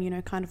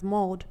certain, kind of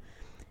mold,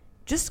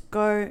 just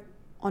go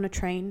on a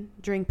train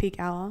during peak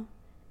hour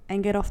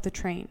and get off the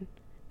train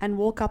and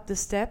walk up the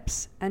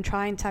steps and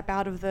try and tap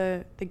out of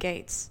the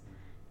gates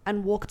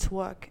and walk to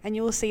work. And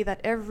you will see that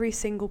every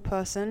single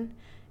person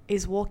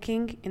is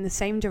walking in the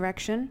same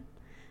direction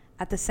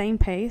at the same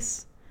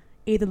pace,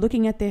 either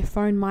looking at their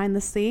phone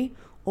mindlessly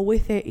or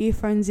with their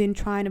earphones in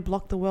trying to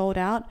block the world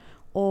out,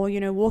 or,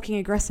 walking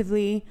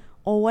aggressively,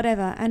 or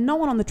whatever. And no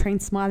one on the train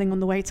smiling on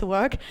the way to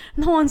work.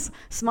 No one's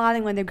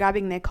smiling when they're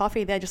grabbing their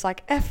coffee. They're just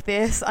like, F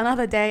this,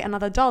 another day,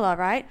 another dollar,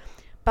 right?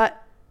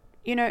 But,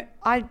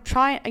 I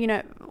try,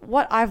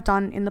 what I've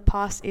done in the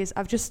past is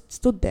I've just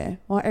stood there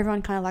while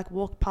everyone kind of like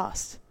walked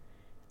past.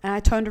 And I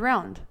turned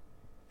around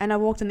and I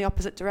walked in the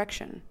opposite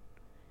direction.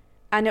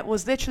 And it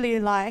was literally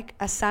like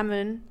a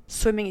salmon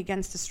swimming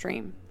against a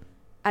stream.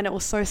 And it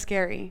was so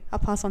scary. I'll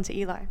pass on to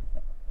Eli.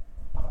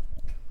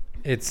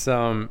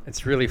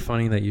 It's really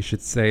funny that you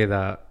should say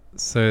that.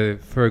 So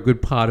for a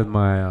good part of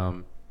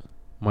my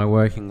my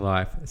working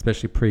life,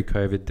 especially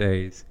pre-COVID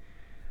days,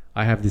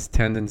 I have this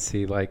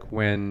tendency, like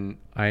when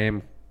I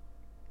am,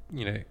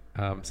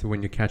 so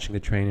when you're catching the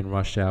train in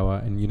rush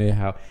hour, and you know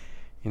how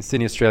in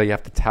Sydney, Australia, you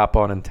have to tap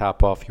on and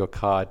tap off your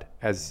card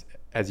as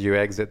you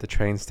exit the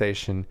train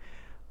station.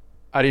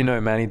 I didn't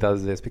know Manny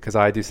does this because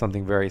I do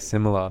something very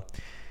similar.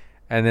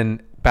 And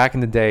then back in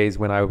the days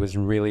when I was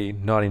really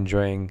not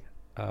enjoying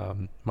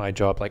my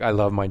job, like I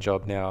love my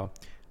job now.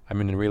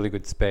 I'm in a really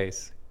good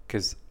space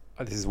because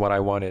this is what I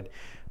wanted.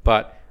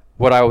 But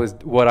what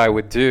I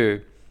would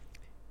do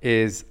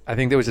is, I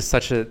think there was just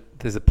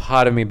there's a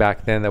part of me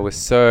back then that was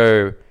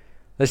so,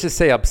 let's just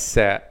say,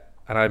 upset.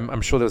 And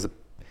I'm sure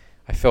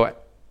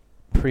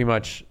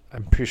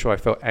I'm pretty sure I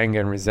felt anger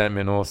and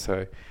resentment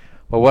also.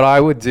 But what I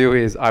would do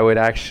is I would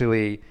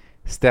actually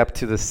step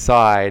to the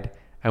side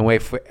and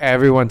wait for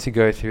everyone to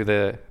go through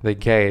the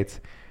gate,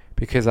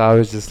 because I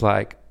was just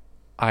like,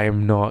 I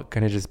am not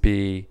going to just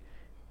be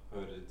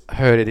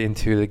herded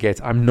into the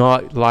gates. I'm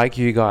not like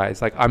you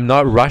guys. Like, I'm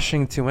not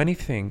rushing to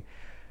anything,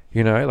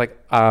 like,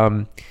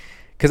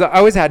 because I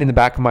always had in the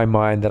back of my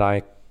mind that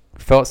I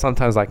felt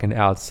sometimes like an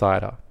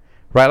outsider,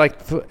 right? Like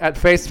at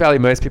face value,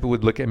 most people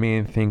would look at me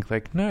and think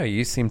like, no,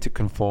 you seem to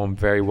conform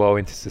very well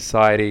into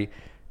society.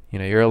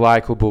 You're a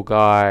likable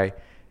guy,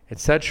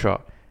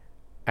 etc.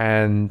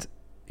 And,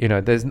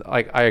 there's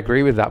like, I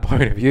agree with that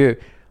point of view,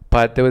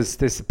 but there was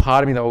this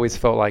part of me that always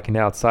felt like an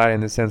outsider,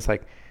 in the sense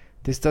like,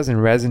 this doesn't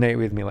resonate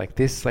with me. Like,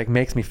 this like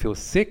makes me feel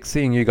sick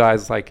seeing you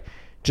guys like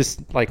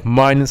just like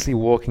mindlessly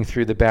walking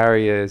through the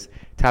barriers,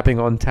 tapping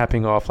on,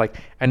 tapping off, like,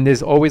 and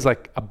there's always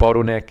like a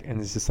bottleneck,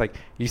 and it's just like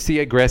you see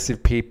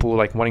aggressive people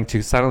like wanting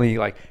to suddenly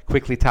like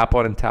quickly tap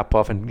on and tap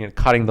off, and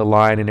cutting the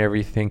line and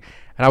everything.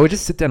 And I would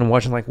just sit down and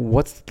watch, and like,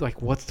 what's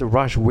the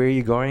rush? Where are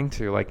you going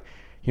to? Like,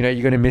 you're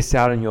going to miss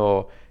out on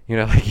your,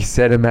 like you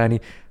said,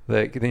 Manny,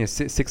 like,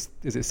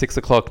 6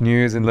 o'clock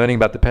news and learning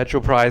about the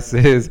petrol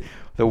prices,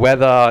 the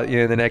weather,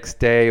 the next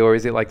day, or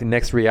is it like the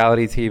next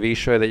reality TV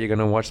show that you're going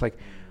to watch? Like,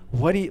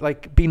 what do you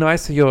like? Be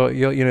nice to your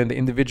the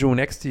individual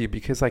next to you,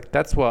 because like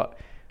that's what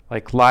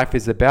like life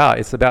is about.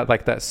 It's about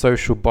like that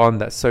social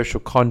bond, that social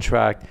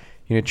contract,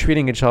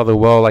 treating each other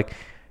well. Like,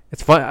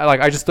 it's fun.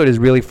 Like, I just thought it was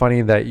really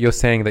funny that you're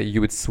saying that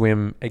you would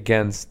swim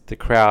against the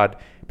crowd,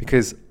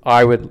 because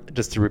I would,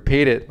 just to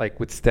repeat it, like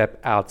would step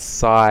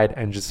outside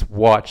and just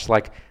watch.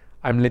 Like,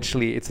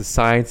 it's a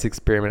science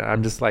experiment.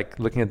 I'm just like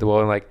looking at the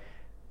world and like,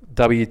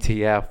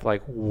 WTF,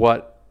 like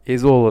what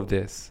is all of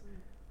this?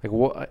 Like,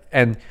 what?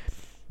 And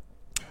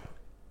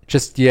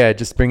just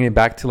bringing it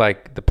back to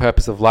like the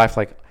purpose of life.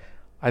 Like,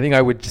 I think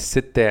I would just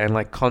sit there and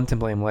like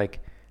contemplate. I'm like,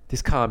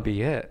 this can't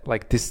be it.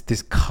 Like, this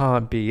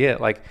can't be it.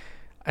 Like,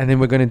 and then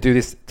we're going to do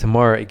this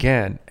tomorrow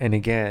again and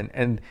again.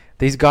 And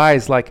these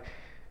guys, like,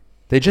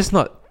 they're just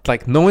not,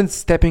 like, no one's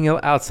stepping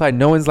outside.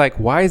 No one's like,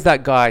 why is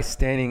that guy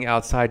standing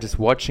outside just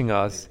watching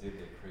us?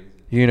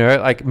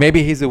 Like,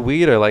 maybe he's a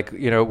weirdo. Like,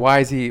 why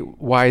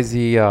is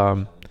he,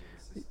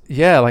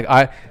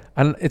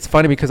 and it's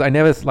funny because I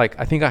never, like,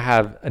 I think I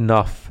have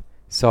enough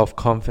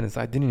self-confidence.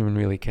 I didn't even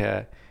really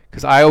care,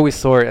 because I always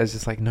saw it as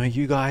just like, no,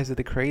 you guys are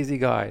the crazy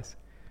guys.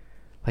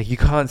 Like, you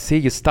can't see,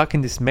 you're stuck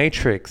in this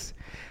matrix.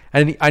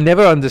 And I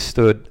never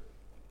understood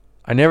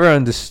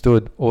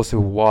also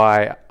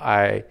why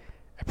I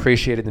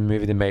appreciated the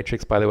movie The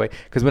Matrix, by the way.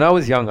 Because when I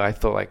was younger, I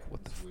thought like,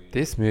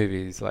 this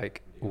movie is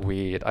like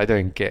weird. I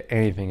don't get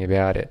anything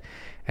about it.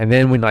 And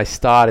then when I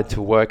started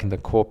to work in the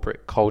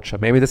corporate culture,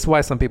 maybe that's why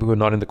some people who are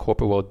not in the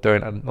corporate world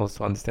don't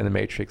also understand The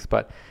Matrix,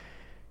 but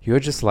you're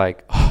just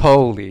like,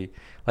 holy,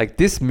 like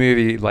this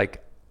movie,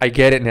 like I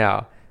get it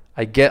now.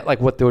 I get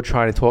like what they were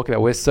trying to talk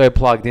about. We're so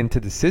plugged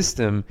into the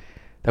system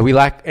that we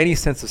lack any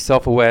sense of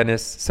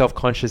self-awareness,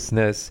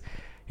 self-consciousness.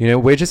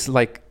 We're just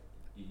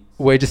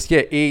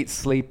eat,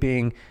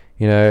 sleeping,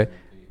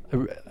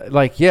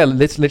 like,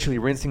 literally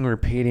rinsing and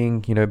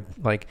repeating,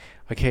 like,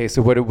 okay,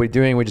 so what are we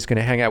doing? We're just going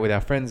to hang out with our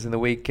friends in the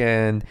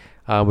weekend.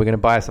 We're going to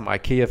buy some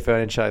IKEA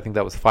furniture. I think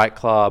that was Fight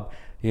Club,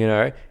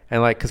 and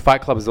like, because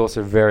Fight Club is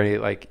also a very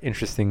like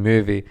interesting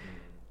movie.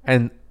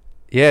 And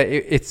yeah,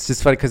 it's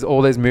just funny because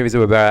all those movies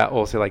are about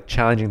also like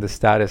challenging the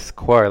status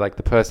quo, like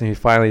the person who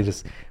finally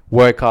just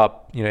woke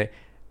up,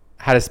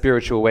 had a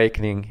spiritual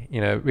awakening,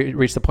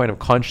 reached the point of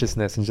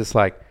consciousness and just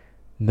like,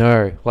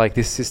 no, like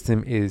this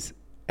system is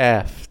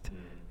effed,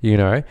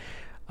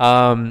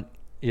 I'm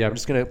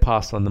just going to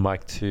pass on the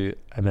mic to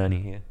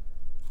Amani here.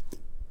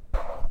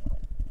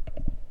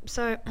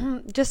 So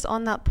just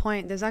on that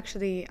point, there's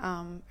actually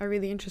a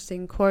really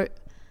interesting quote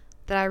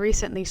that I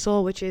recently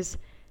saw, which is,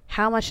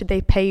 how much did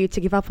they pay you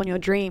to give up on your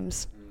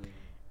dreams?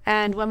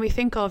 And when we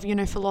think of,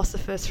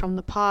 philosophers from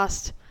the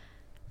past,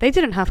 they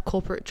didn't have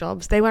corporate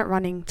jobs. They weren't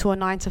running to a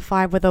 9 to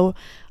 5 with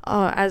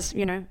as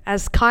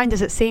kind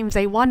as it seems,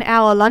 a 1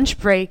 hour lunch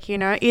break,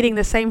 eating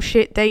the same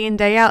shit day in,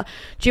 day out.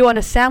 Do you want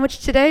a sandwich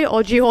today?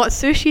 Or do you want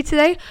sushi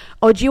today?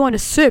 Or do you want a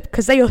soup?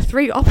 Because they are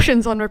 3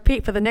 options on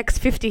repeat for the next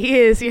 50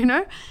 years,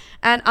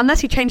 And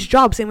unless you change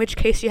jobs, in which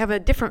case you have a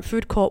different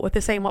food court with the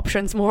same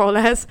options, more or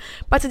less.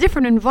 But it's a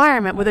different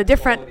environment with a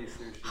different,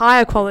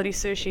 higher quality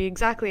sushi,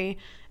 exactly.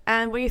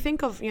 And when you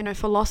think of,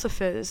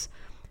 philosophers,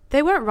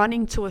 they weren't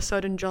running to a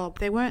certain job.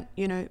 They weren't,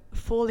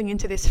 falling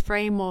into this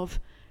frame of,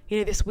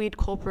 this weird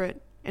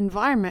corporate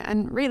environment.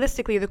 And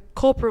realistically, the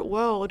corporate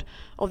world,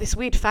 or this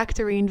weird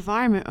factory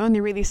environment, only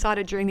really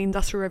started during the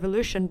Industrial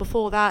Revolution.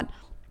 Before that,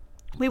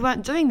 we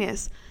weren't doing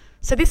this.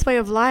 So this way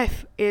of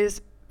life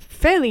is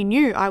fairly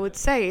new, I would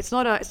say. It's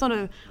not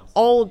a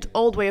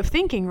old way of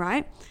thinking,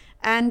 right?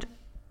 And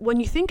when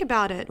you think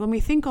about it, when we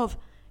think of,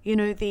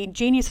 the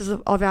geniuses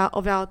of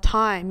our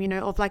time,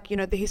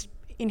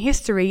 in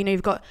history,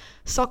 you've got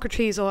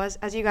Socrates, or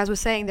as you guys were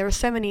saying, there are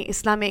so many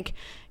Islamic,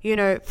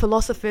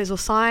 philosophers or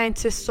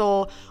scientists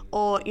or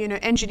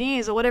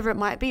engineers or whatever it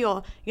might be,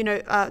 or,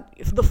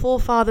 the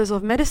forefathers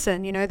of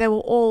medicine, they were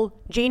all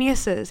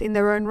geniuses in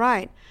their own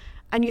right.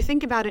 And you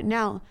think about it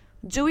now,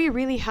 do we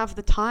really have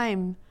the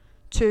time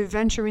to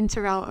venture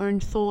into our own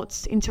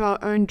thoughts, into our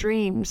own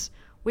dreams?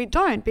 We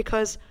don't,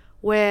 because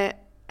we're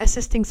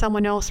assisting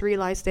someone else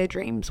realize their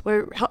dreams.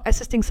 We're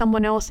assisting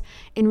someone else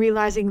in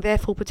realizing their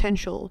full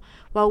potential,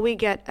 while we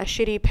get a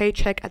shitty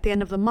paycheck at the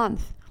end of the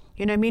month.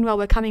 Meanwhile,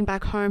 we're coming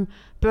back home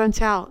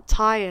burnt out,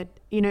 tired.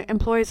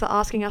 Employers are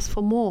asking us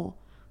for more.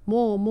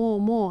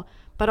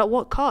 But at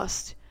what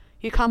cost?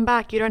 You come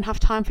back, you don't have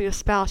time for your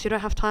spouse, you don't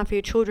have time for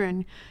your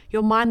children.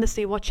 You're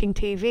mindlessly watching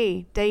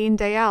TV day in,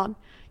 day out.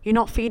 You're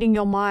not feeding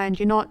your mind.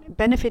 You're not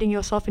benefiting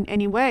yourself in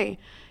any way.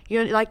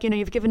 You're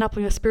you've given up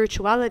on your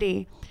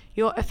spirituality.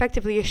 You're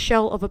effectively a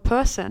shell of a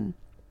person.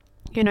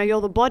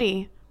 You're the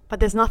body, but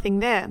there's nothing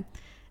there.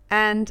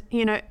 And,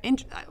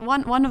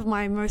 one of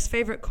my most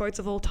favorite quotes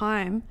of all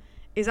time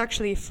is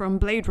actually from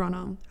Blade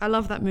Runner. I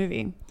love that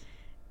movie.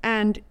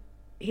 And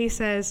he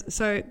says,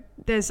 so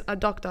there's a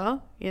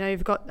doctor,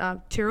 you've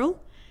got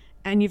Tyrrell,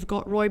 and you've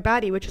got Roy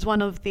Batty, which is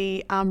one of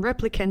the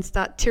replicants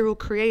that Tyrrell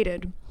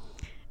created.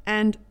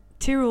 And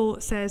Tyrrell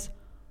says,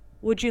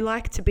 would you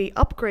like to be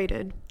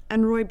upgraded?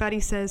 And Roy Batty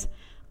says,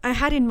 I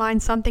had in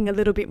mind something a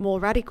little bit more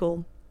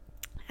radical.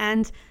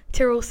 And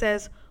Tyrrell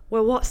says,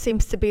 well, what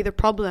seems to be the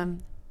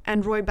problem?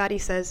 And Roy Batty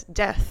says,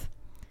 death.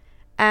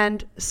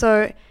 And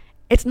so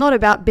it's not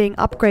about being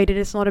upgraded.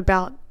 It's not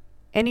about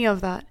any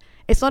of that.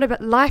 It's not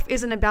about, life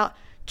isn't about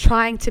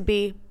trying to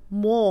be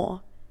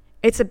more.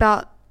 It's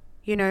about,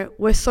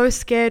 we're so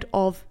scared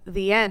of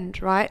the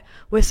end, right?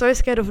 We're so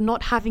scared of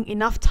not having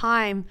enough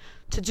time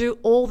to do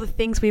all the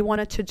things we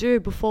wanted to do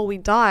before we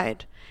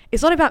died.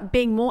 It's not about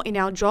being more in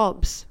our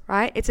jobs,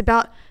 right? It's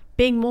about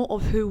being more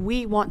of who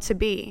we want to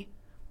be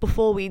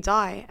before we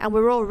die. And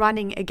we're all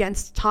running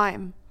against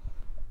time.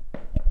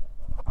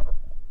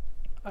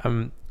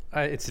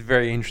 It's a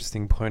very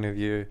interesting point of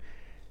view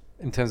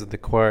in terms of the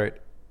quote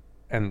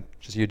and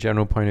just your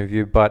general point of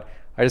view. But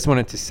I just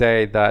wanted to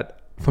say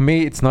that for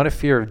me, it's not a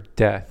fear of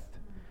death.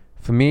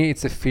 For me,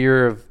 it's a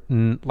fear of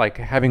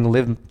having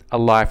lived a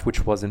life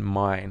which wasn't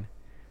mine.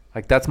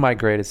 That's my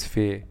greatest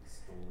fear.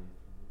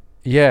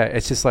 Yeah,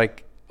 it's just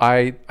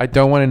I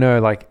don't want to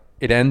know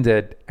it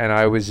ended and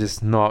I was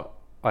just not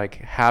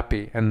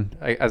happy. And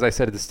as I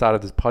said at the start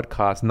of this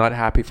podcast, not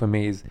happy for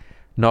me is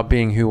not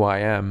being who I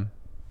am.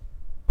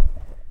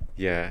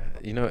 Yeah,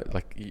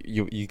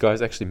 you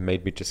guys actually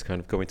made me just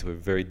kind of go into a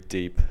very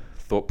deep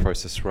thought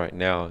process right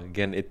now.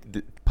 Again,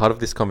 part of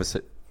this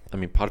conversation,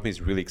 part of me is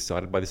really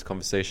excited by this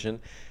conversation,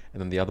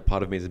 and then the other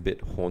part of me is a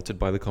bit haunted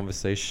by the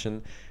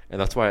conversation.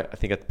 And that's why I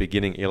think at the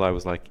beginning, Eli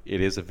was like,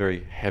 it is a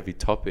very heavy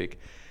topic.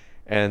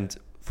 And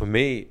for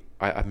me,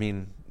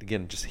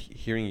 again, just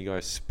hearing you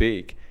guys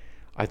speak,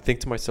 I think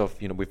to myself,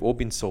 we've all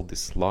been sold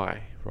this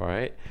lie,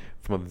 right?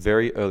 From a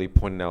very early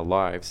point in our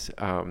lives.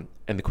 And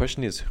the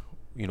question is,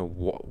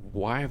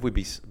 why have we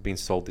been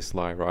sold this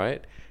lie,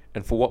 right?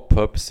 And for what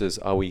purposes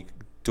are we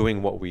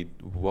doing what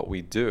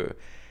we do?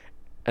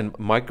 And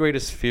my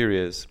greatest fear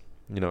is,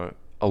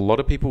 a lot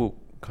of people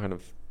kind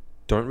of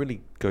don't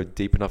really go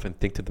deep enough and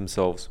think to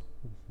themselves,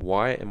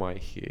 why am I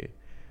here?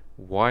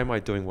 Why am I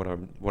doing what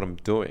I'm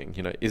doing?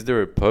 Is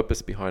there a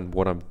purpose behind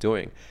what I'm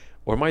doing?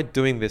 Or am I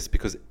doing this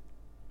because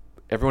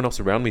everyone else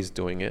around me is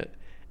doing it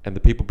and the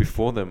people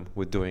before them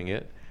were doing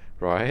it,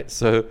 right?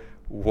 So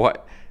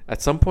what,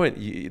 at some point,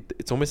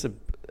 it's almost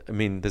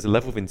there's a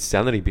level of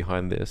insanity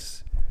behind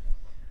this.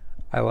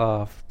 I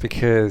laugh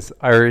because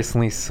I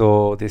recently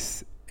saw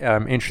this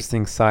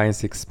interesting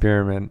science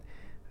experiment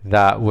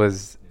that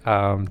was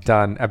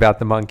done about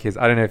the monkeys.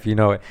 I don't know if you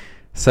know it.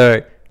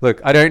 So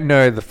look, I don't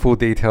know the full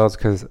details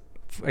because,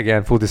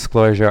 again, full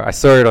disclosure, I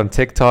saw it on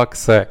TikTok.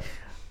 So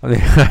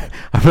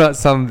I'm not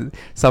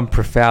some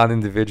profound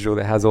individual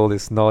that has all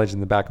this knowledge in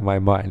the back of my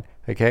mind.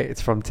 Okay,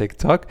 it's from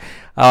TikTok.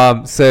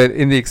 So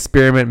in the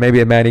experiment, maybe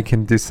Amanda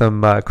can do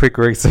some quick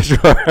research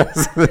for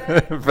us,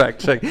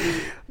 fact check.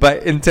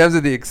 But in terms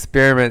of the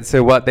experiment,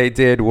 so what they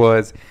did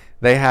was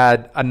they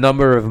had a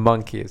number of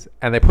monkeys,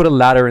 and they put a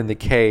ladder in the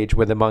cage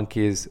where the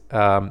monkeys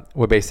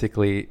were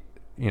basically,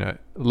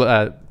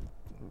 what's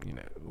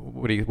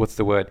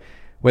the word?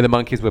 Where the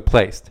monkeys were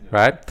placed,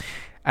 right?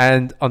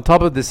 And on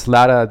top of this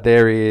ladder,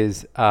 there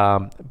is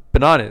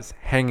bananas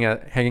hanging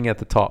at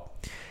the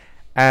top.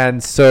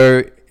 And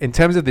so in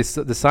terms of the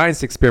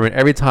science experiment,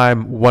 every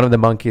time one of the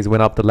monkeys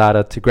went up the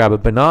ladder to grab a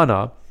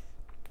banana,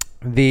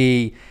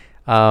 the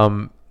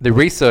the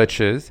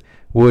researchers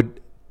would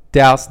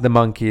douse the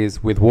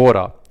monkeys with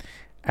water,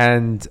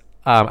 and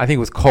I think it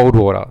was cold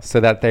water, so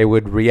that they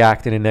would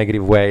react in a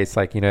negative way. It's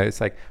like,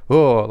 it's like,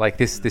 oh, like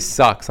this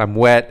sucks. I'm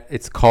wet.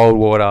 It's cold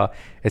water,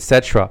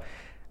 etc.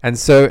 And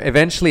so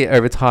eventually,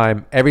 over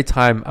time, every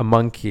time a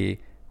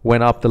monkey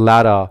went up the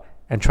ladder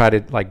and tried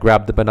to like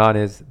grab the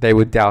bananas, they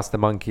would douse the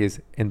monkeys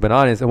in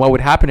bananas. And what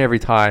would happen every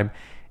time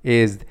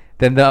is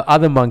then the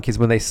other monkeys,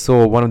 when they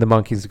saw one of the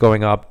monkeys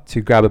going up to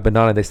grab a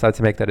banana, they started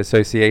to make that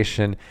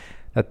association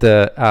that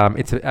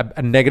it's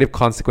a negative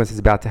consequence is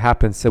about to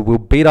happen. So we'll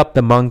beat up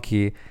the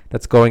monkey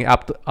that's going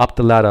up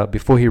the ladder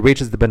before he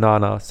reaches the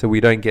banana, so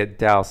we don't get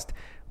doused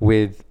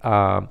with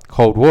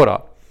cold water.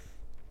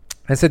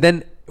 And so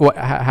then what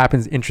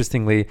happens,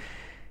 interestingly,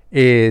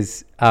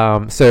 is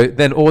so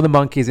then all the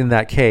monkeys in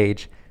that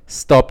cage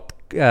stopped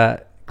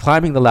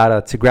climbing the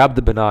ladder to grab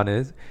the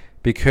bananas,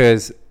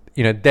 because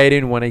they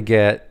didn't want to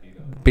get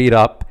beat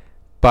up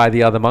by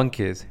the other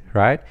monkeys,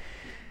 right?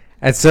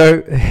 And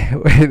so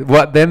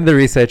what then the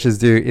researchers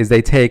do is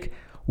they take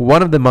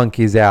one of the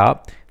monkeys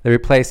out, they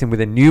replace him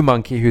with a new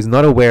monkey who's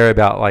not aware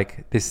about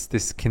like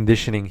this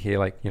conditioning here,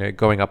 like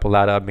going up a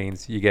ladder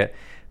means the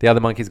other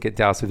monkeys get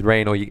doused with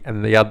rain,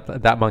 and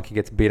that monkey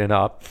gets beaten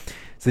up.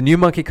 So the new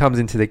monkey comes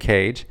into the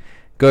cage,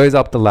 goes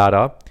up the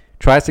ladder,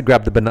 tries to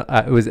grab the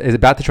banana, is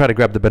about to try to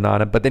grab the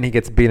banana, but then he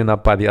gets beaten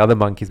up by the other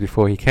monkeys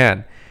before he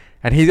can.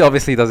 And he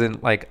obviously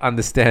doesn't like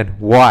understand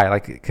why,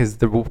 like, because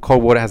the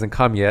cold water hasn't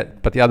come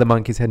yet, but the other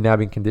monkeys had now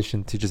been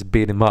conditioned to just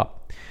beat him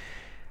up.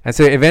 And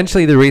so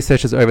eventually the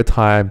researchers over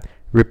time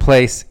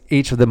replace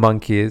each of the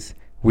monkeys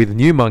with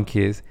new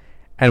monkeys.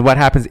 And what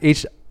happens,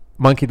 each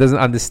monkey doesn't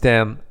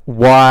understand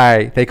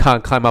why they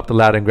can't climb up the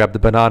ladder and grab the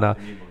banana.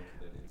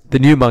 The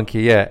new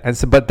monkey, yeah. And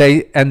so, but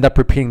they end up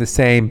repeating the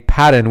same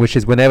pattern, which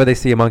is whenever they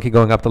see a monkey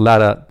going up the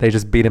ladder, they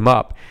just beat him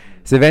up.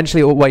 So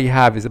eventually what you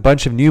have is a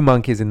bunch of new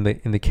monkeys in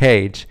the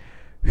cage,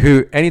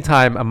 who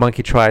anytime a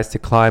monkey tries to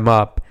climb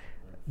up,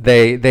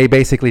 they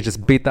basically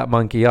just beat that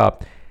monkey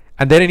up,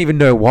 and they didn't even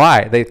know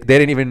why. They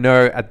didn't even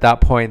know at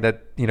that point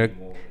that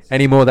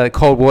anymore that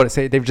cold water.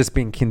 Say they've just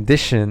been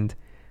conditioned,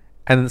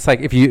 and it's like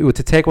if you were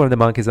to take one of the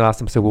monkeys and ask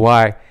them, so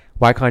why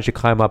can't you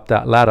climb up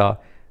that ladder?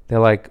 They're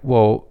like,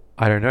 well,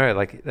 I don't know.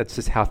 Like that's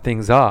just how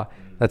things are.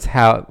 That's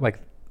how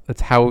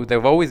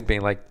they've always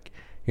been. Like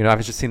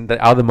I've just seen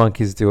the other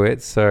monkeys do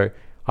it, so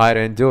I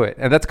don't do it,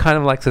 and that's kind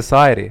of like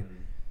society.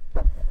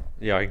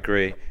 Yeah, I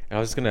agree. And I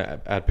was going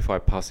to add before I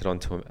pass it on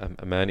to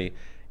Amani,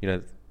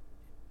 it's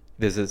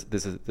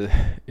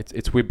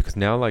weird because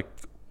now like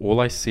all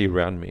I see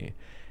around me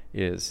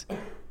is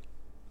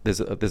there's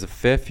a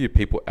fair few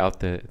people out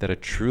there that are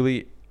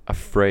truly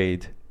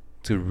afraid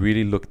to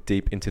really look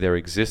deep into their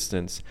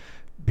existence,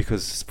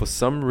 because for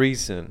some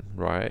reason,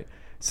 right,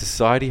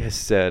 society has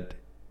said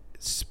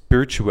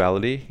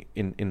spirituality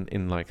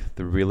in like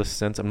the realest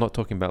sense. I'm not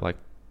talking about like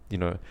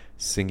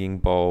singing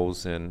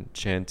bowls and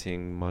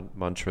chanting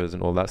mantras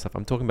and all that stuff.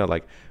 I'm talking about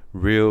like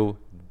real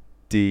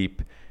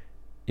deep,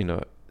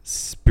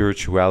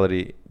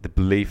 spirituality, the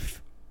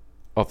belief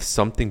of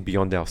something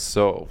beyond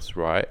ourselves,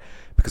 right?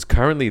 Because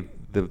currently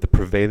the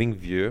prevailing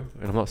view,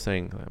 and I'm not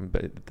saying,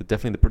 but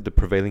definitely the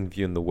prevailing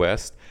view in the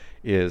West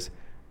is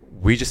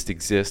we just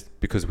exist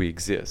because we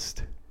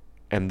exist.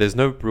 And there's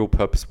no real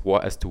purpose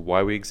as to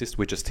why we exist.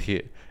 We're just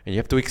here. And you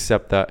have to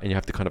accept that, and you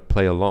have to kind of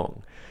play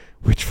along.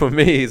 Which for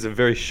me is a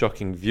very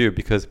shocking view,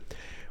 because,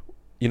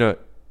 the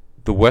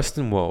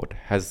Western world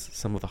has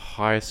some of the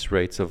highest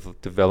rates of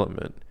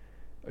development,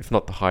 if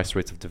not the highest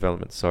rates of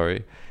development,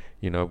 sorry.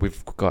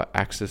 We've got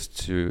access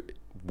to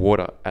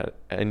water at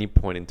any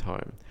point in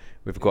time.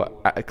 We've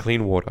got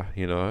clean water,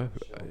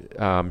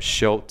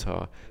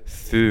 shelter,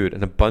 food,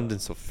 an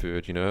abundance of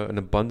food, an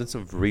abundance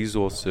of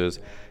resources,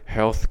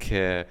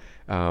 healthcare,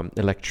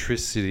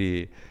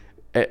 electricity,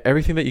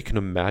 everything that you can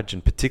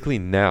imagine, particularly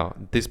now,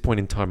 at this point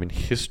in time in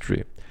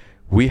history.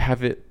 We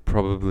have it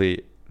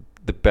probably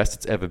the best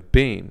it's ever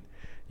been,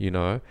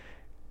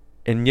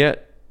 and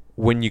yet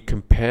when you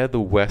compare the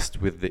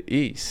West with the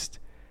East,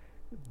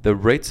 the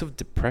rates of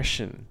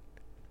depression,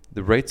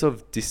 the rates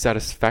of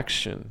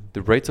dissatisfaction,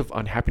 the rates of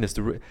unhappiness,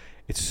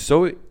 it's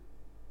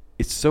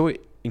so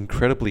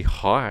incredibly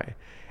high.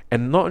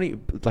 And not only,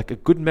 like, a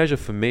good measure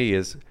for me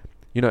is,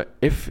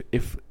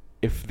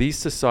 if these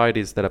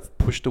societies that have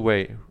pushed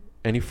away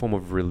any form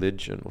of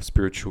religion or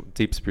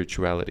deep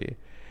spirituality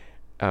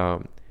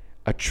are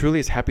truly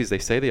as happy as they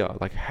say they are,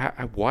 like,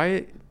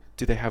 why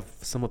do they have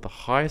some of the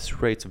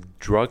highest rates of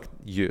drug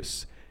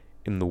use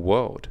in the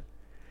world?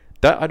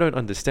 That I don't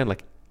understand.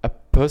 Like, a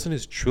person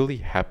who's truly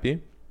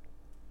happy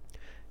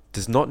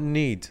does not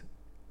need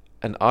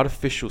an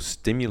artificial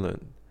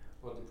stimulant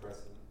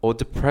or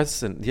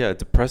depressant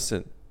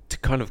to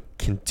kind of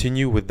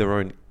continue with their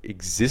own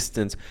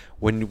existence.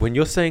 When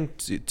you're saying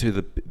to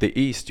the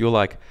East, you're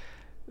like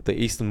the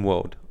Eastern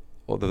world,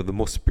 or the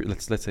more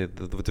let's say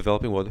the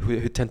developing world,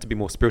 who tend to be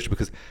more spiritual,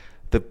 because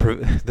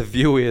the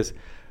view is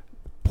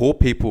poor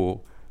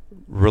people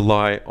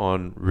rely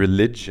on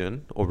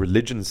religion or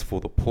religions for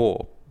the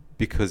poor,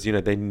 because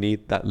they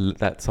need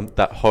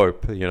that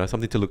hope,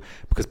 something to look,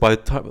 because by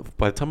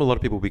the time a lot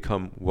of people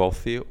become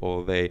wealthy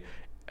or they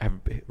have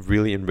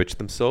really enriched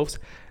themselves,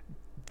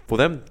 for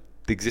them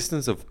the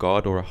existence of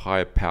God or a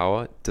higher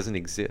power doesn't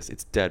exist.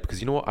 It's dead,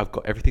 because I've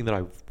got everything that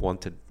I've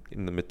wanted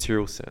in the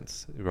material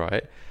sense,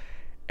 right?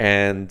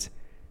 And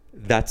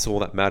that's all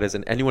that matters,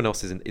 and anyone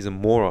else is a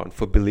moron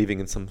for believing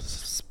in some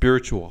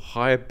spiritual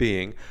higher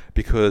being,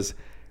 because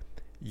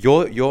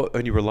you're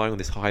only relying on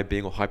this higher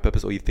being or high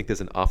purpose, or you think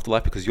there's an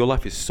afterlife, because your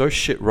life is so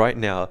shit right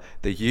now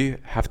that you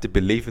have to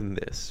believe in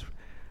this.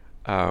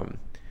 I'm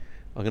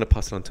gonna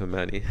pass it on to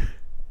Manny.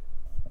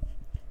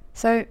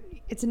 So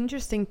it's an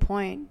interesting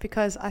point,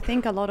 because I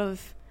think a lot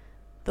of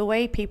the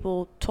way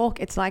people talk,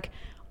 it's like,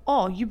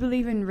 oh, you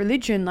believe in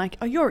religion, like,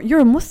 oh, you're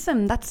a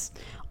Muslim, that's,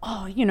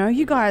 oh,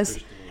 you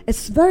guys,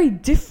 it's very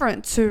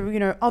different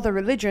to other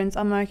religions.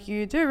 I'm like,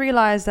 you do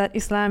realize that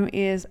Islam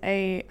is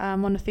a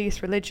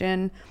monotheist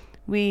religion.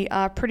 We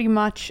are pretty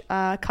much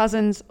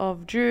cousins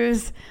of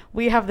Jews.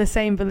 We have the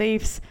same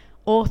beliefs.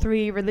 All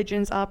three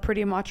religions are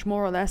pretty much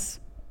more or less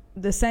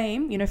the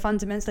same,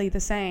 fundamentally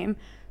the same.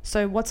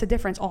 So what's the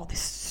difference? Oh, this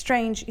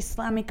strange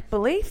Islamic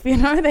belief,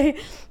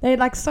 they're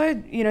like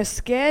so,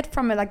 scared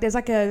from it. Like there's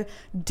like a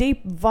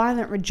deep,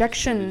 violent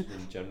rejection.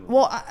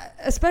 Well,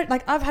 especially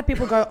like I've had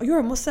people go, oh, you're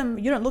a Muslim,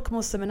 you don't look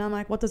Muslim. And I'm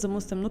like, what does a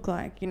Muslim look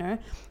like?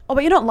 Oh,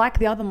 but you don't like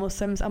the other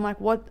Muslims. I'm like,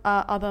 what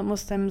are other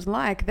Muslims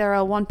like? There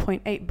are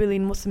 1.8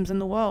 billion Muslims in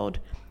the world.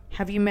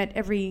 Have you met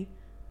every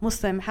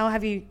Muslim? How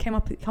have you come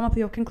up with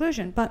your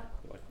conclusion? But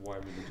like, why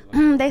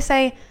religion? They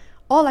say,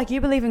 oh, like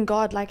you believe in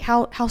God, like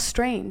how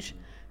strange.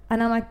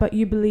 And I'm like, but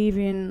you believe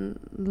in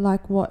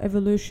like what,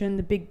 evolution,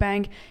 the Big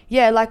Bang?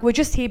 Yeah, like we're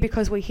just here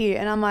because we're here.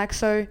 And I'm like,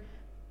 so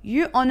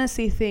you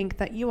honestly think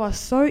that you are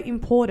so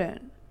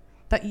important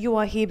that you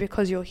are here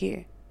because you're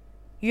here?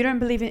 You don't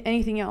believe in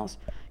anything else?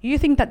 You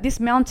think that this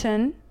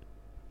mountain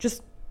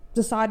just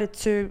decided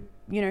to,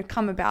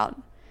 come about?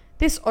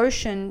 This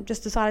ocean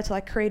just decided to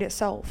like create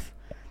itself?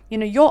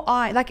 Your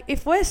eye, like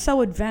if we're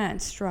so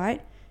advanced,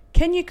 right?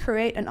 Can you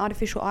create an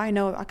artificial eye?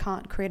 No, I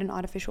can't create an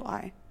artificial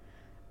eye.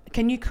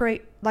 Can you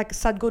create, like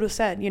Sadhguru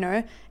said,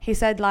 he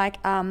said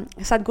like,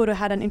 Sadhguru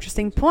had an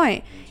interesting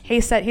point.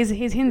 He said he's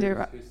Hindu.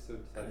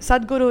 Right?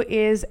 Sadhguru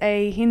is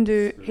a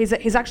Hindu,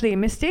 he's actually a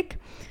mystic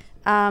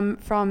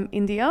from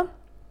India,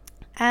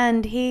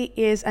 and he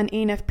is an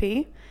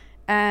ENFP,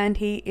 and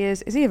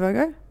is he a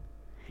Virgo?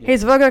 Yeah.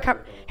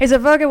 He's a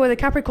Virgo with a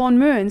Capricorn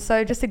moon,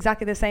 so just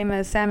exactly the same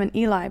as Sam and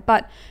Eli.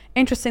 But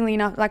interestingly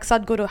enough, like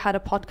Sadhguru had a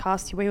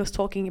podcast where he was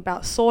talking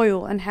about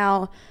soil and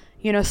how,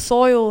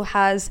 soil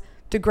has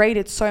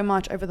degraded so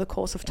much over the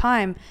course of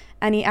time.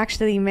 And he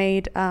actually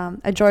made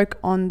a joke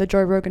on the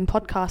Joe Rogan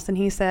podcast, and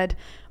he said,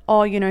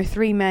 oh,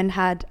 3 men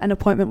had an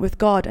appointment with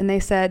God, and they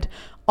said,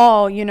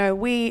 oh,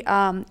 we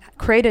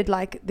created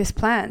like this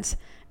plant.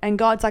 And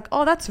God's like,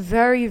 oh, that's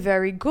very,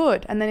 very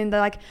good. And then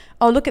they're like,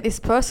 oh, look at this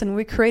person,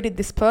 we created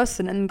this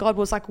person. And God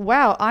was like,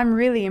 wow, I'm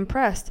really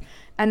impressed.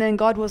 And then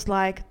God was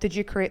like, did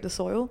you create the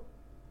soil?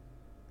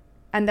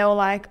 And they were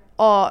like,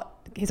 oh,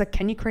 he's like,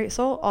 can you create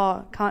soil?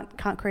 Oh,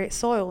 can't create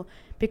soil,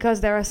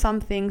 because there are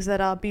some things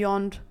that are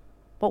beyond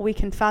what we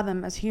can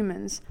fathom as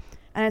humans.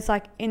 And it's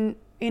like in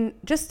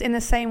just in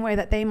the same way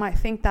that they might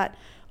think that,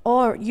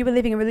 oh, you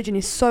believing in religion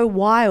is so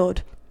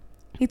wild,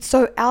 it's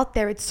so out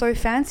there, it's so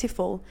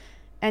fanciful,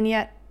 and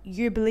yet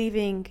you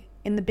believing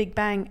in the Big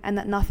Bang and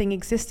that nothing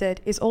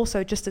existed is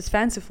also just as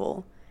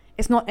fanciful.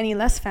 It's not any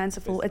less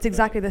fanciful, it's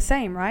exactly the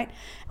same, right?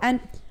 And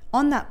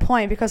on that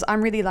point, because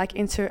I'm really like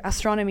into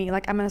astronomy,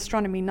 like I'm an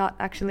astronomy nut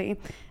actually,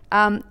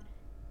 there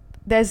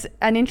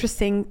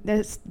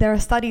are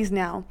studies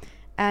now,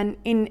 and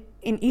in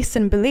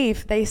Eastern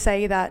belief, they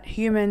say that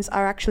humans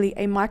are actually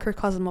a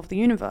microcosm of the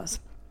universe.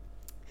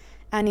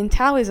 And in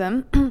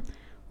Taoism,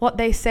 what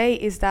they say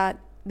is that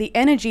the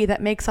energy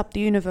that makes up the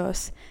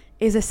universe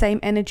is the same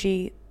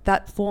energy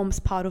that forms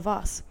part of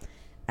us.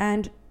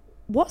 And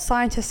what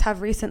scientists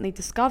have recently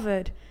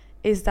discovered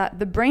is that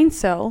the brain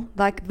cell,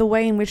 like the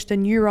way in which the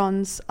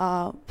neurons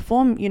are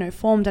formed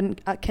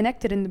and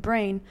connected in the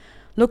brain,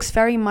 looks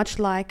very much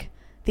like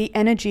the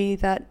energy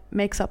that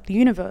makes up the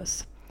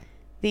universe.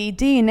 The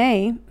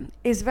DNA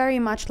is very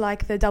much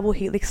like the double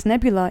helix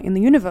nebula in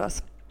the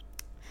universe.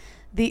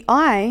 The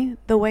eye,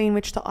 the way in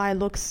which the eye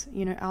looks,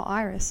 our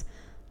iris,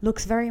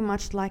 looks very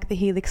much like the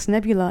helix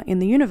nebula in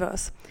the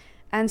universe.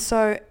 And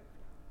so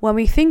when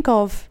we think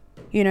of,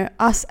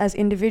 us as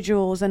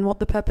individuals and what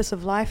the purpose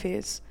of life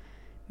is,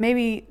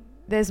 maybe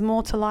there's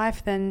more to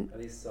life than... Are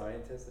these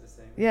scientists that are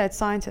saying? Yeah, it's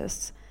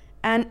scientists.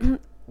 And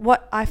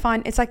what I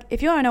find, it's like,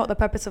 if you don't know what the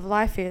purpose of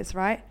life is,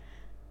 right?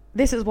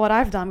 This is what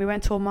I've done. We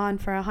went to Oman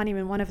for our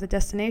honeymoon, one of the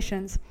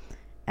destinations.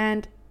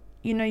 And,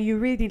 you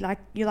really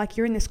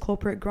you're in this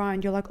corporate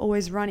grind. You're like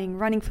always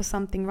running for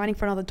something, running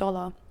for another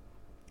dollar.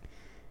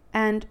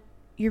 And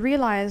you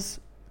realize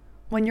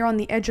when you're on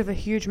the edge of a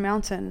huge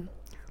mountain,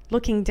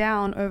 looking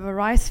down over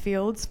rice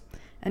fields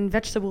and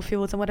vegetable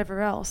fields and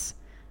whatever else,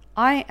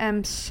 I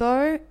am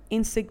so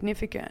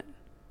insignificant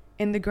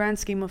in the grand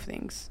scheme of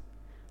things.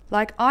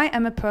 Like, I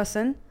am a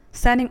person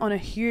standing on a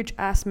huge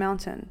ass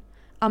mountain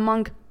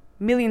among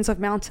millions of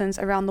mountains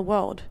around the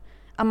world,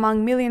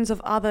 among millions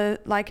of other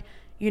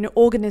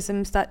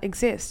organisms that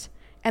exist.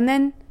 And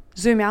then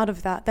zoom out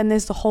of that, then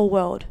there's the whole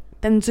world.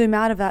 Then zoom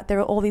out of that, there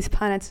are all these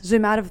planets.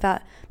 Zoom out of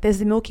that, there's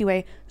the Milky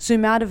Way.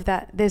 Zoom out of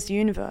that, there's the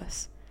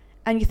universe.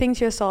 And you think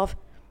to yourself,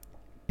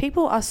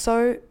 people are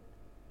so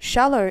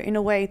shallow in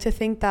a way to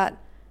think that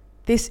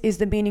this is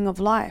the meaning of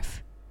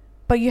life.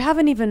 But you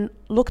haven't even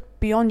looked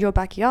beyond your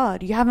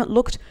backyard. You haven't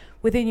looked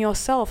within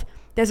yourself.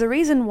 There's a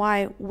reason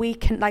why we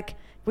can,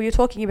 when you're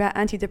talking about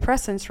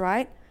antidepressants,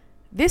 right?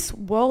 This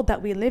world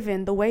that we live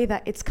in, the way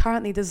that it's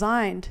currently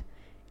designed,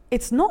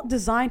 it's not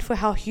designed for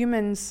how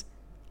humans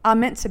are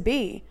meant to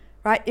be,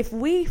 right? If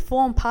we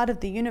form part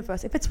of the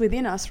universe, if it's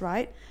within us,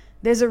 right?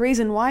 There's a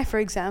reason why, for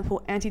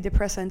example,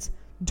 antidepressants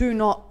do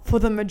not, for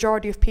the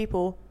majority of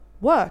people,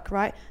 work,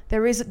 right?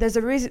 There's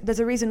a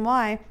reason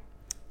why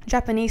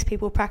Japanese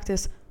people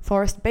practice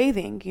forest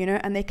bathing,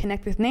 and they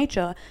connect with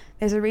nature.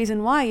 There's a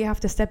reason why you have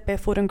to step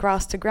barefoot in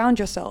grass to ground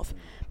yourself.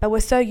 But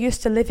we're so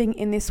used to living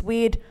in this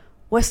weird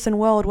Western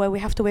world where we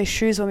have to wear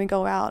shoes when we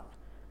go out.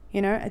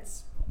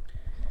 It's...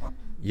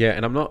 Yeah,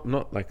 and I'm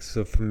not like,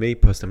 so for me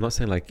personally, I'm not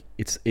saying like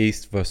it's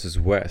East versus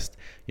West,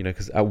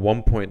 because at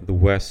one point the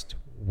West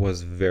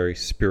was very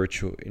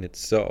spiritual in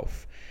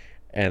itself.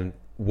 And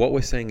what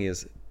we're saying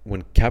is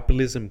when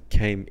capitalism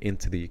came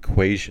into the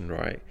equation,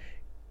 right,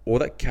 all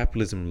that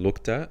capitalism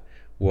looked at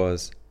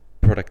was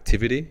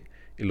productivity.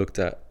 It looked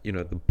at,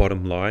 the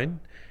bottom line.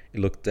 It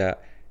looked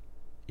at,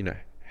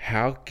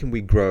 how can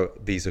we grow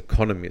these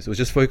economies? It was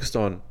just focused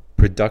on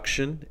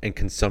production and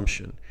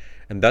consumption.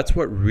 And that's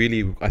what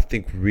really, I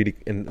think,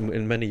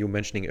 and many you were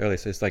mentioning earlier.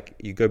 So it's like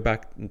you go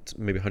back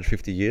maybe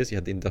 150 years, you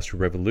had the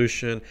Industrial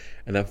Revolution.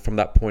 And then from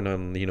that point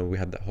on, we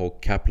had that whole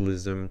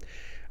capitalism.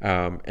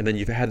 And then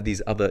you've had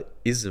these other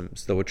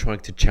isms that were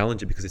trying to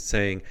challenge it because it's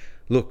saying,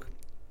 look,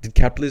 did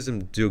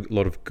capitalism do a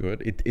lot of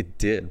good? It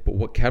did. But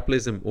what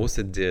capitalism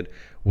also did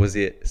was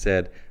it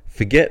said,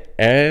 forget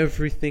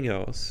everything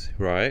else,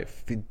 right?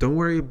 Don't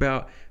worry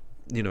about,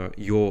 your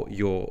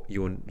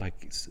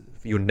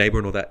neighbor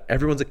and all that.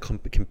 Everyone's a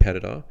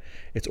competitor.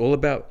 It's all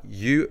about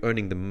you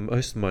earning the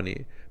most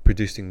money,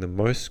 producing the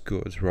most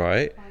goods,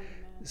 right?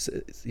 So,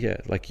 yeah,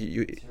 like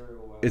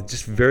it's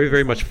just very,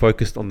 very much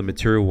focused on the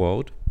material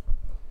world.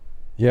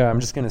 Yeah,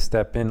 I'm just going to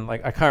step in. I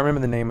can't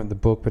remember the name of the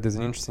book, but there's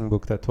an interesting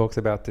book that talks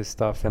about this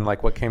stuff. And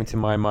what came to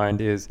my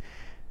mind is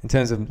in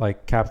terms of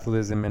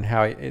capitalism and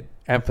how it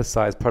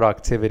emphasized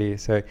productivity.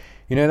 So,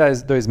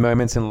 those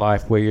moments in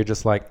life where you're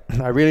just like,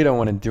 I really don't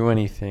want to do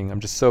anything. I'm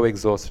just so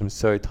exhausted. I'm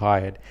so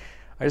tired.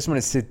 I just want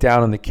to sit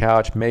down on the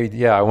couch.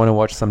 Maybe, I want to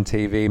watch some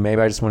TV.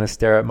 Maybe I just want to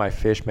stare at my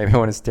fish. Maybe I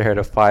want to stare at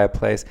a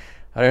fireplace.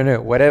 I don't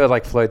know, whatever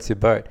floats your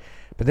boat.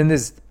 But then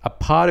there's a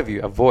part of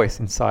you, a voice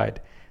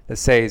inside that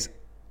says,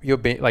 you're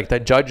being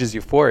that judges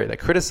you for it, that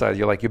criticizes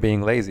you, you're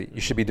being lazy.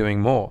 You should be doing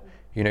more.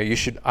 You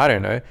should, I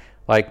don't know,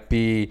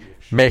 be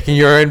making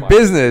your own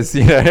business.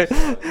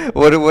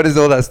 What is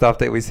all that stuff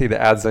that we see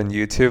the ads on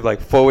YouTube,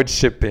 forward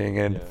shipping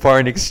and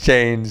foreign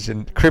exchange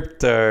and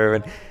crypto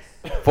and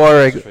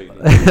forex.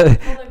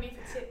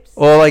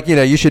 Or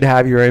you should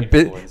have your own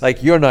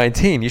business. You're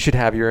 19, you should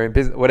have your own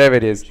business, whatever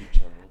it is.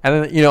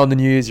 And then on the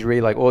news you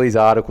read all these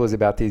articles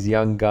about these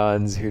young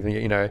guns who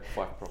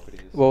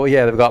well,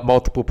 yeah, they've got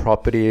multiple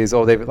properties,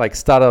 or they've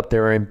started up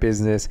their own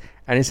business,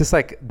 and it's just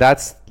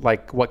that's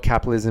what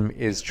capitalism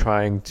is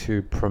trying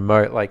to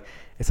promote.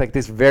 It's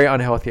this very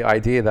unhealthy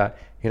idea that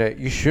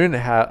you shouldn't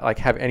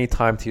have any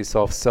time to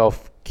yourself,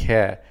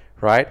 self-care,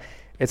 right?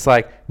 It's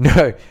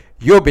no,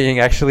 you're being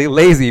actually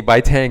lazy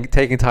by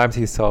taking time to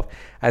yourself,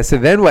 and so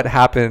then what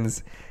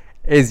happens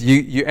is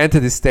you enter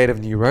this state of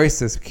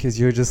neurosis because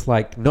you're just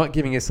not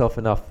giving yourself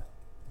enough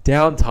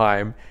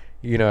downtime,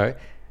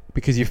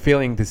 because you're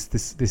feeling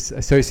this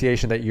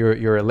association that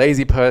you're a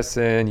lazy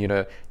person. You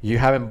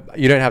don't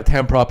have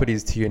 10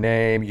 properties to your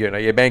name.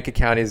 Your bank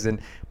account isn't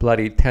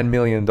bloody $10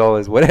 million,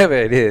 whatever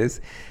it is,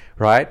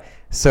 right?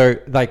 So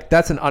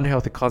that's an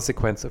unhealthy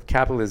consequence of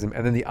capitalism.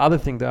 And then the other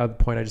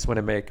point I just want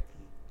to make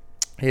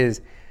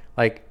is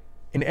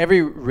in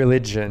every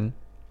religion,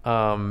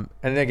 and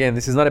again,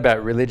 this is not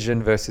about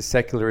religion versus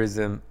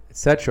secularism,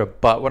 etc.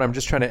 But what I'm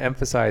just trying to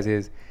emphasize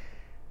is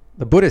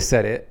the Buddha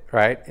said it,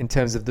 right? In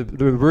terms of the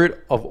root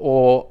of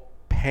all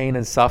pain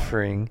and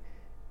suffering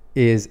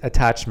is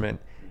attachment.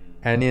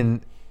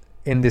 And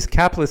in this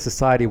capitalist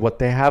society, what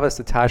they have us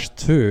attached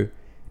to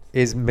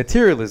is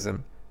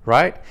materialism,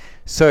 right?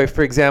 So,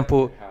 for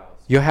example,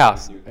 your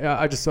house.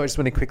 I just want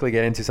to quickly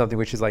get into something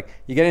which is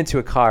you get into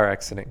a car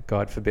accident,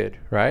 God forbid,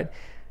 right?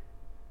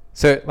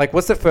 So,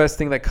 what's the first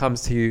thing that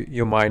comes to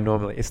your mind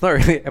normally? It's not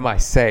really, am I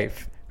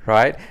safe,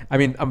 right? I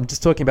mean, I'm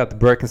just talking about the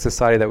broken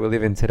society that we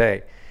live in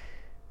today.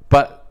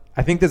 But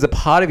I think there's a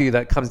part of you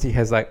that comes to your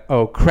head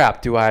oh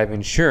crap, do I have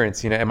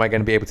insurance? Am I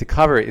going to be able to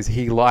cover it? Is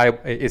he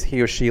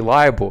or she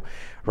liable?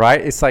 Right?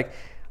 It's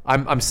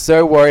I'm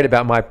so worried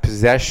about my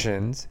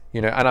possessions,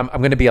 and I'm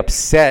going to be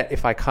upset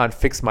if I can't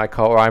fix my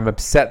car, or I'm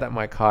upset that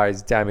my car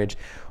is damaged,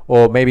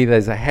 or maybe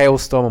there's a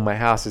hailstorm and my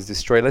house is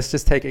destroyed. Let's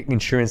just take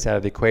insurance out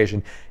of the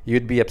equation.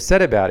 You'd be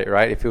upset about it,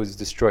 right? If it was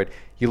destroyed.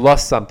 You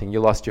lost something. You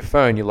lost your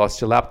phone. You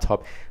lost your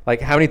laptop.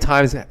 Like, how many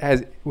times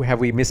have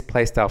we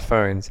misplaced our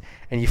phones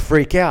and you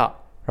freak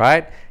out,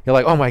 right? You're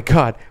like, oh my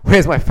God,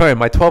 where's my phone?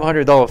 My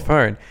 $1,200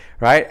 phone,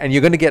 right? And you're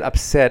going to get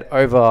upset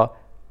over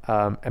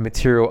a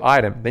material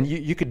item. Then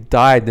you could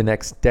die the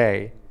next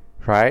day,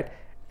 right?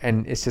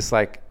 And it's just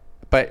like,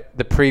 but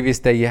the previous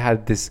day you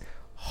had this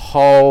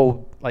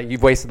whole, like,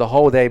 you've wasted the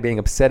whole day being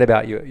upset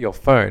about your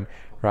phone,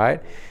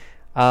 right?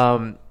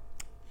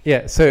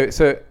 Yeah,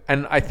 so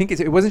and I think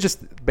it wasn't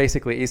just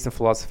basically Eastern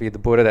philosophy, the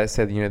Buddha, that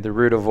said, the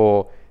root of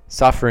all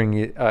suffering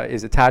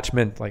is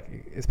attachment, like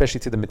especially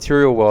to the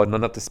material world,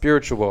 not the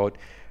spiritual world,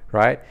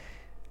 right?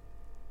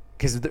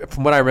 Because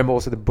from what I remember,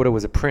 also the Buddha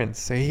was a prince,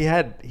 so he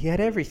had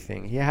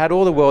everything. He had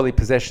all the worldly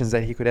possessions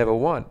that he could ever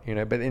want,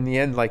 But in the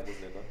end, like,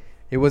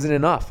 it wasn't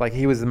enough. Like,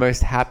 he was the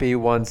most happy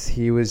once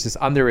he was just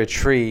under a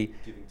tree,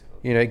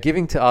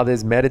 giving to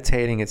others,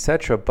 meditating,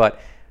 etc. But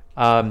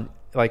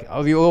like,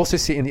 you also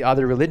see in the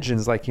other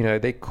religions, like,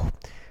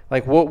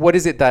 what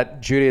is it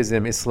that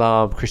Judaism,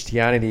 Islam,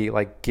 Christianity,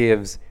 like,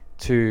 gives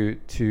to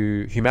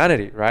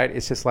humanity, right?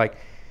 It's just like,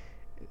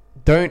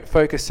 don't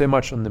focus so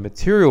much on the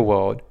material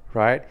world,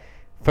 right?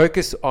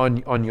 Focus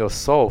on your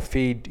soul,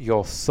 feed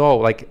your soul.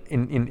 Like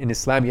in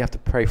Islam, you have to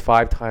pray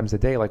 5 times a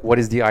day. Like, what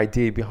is the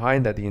idea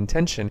behind that, the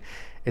intention?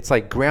 It's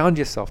like, ground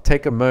yourself,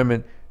 take a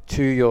moment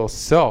to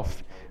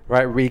yourself,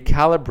 right?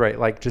 Recalibrate,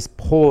 like, just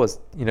pause,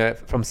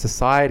 from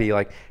society.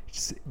 Like,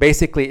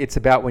 basically, it's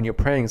about, when you're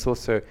praying, it's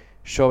also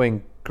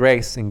showing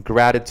grace and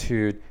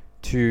gratitude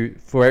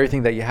for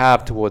everything that you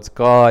have towards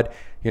God,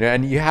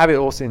 and you have it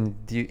also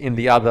in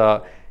the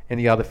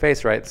other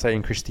faiths, right? So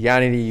in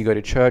Christianity, you go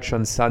to church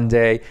on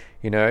Sunday,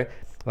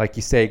 like,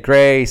 you say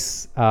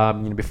grace,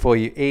 before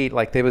you eat.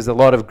 Like, there was a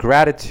lot of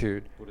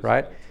gratitude,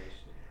 right?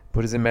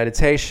 Buddhism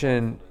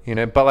meditation,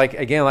 but, like,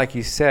 again, like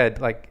you said,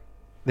 like,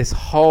 this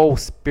whole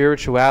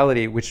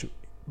spirituality, which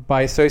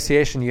by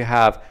association you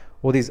have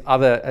all these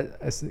other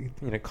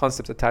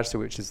concepts attached to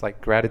it, which is like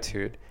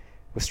gratitude,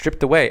 was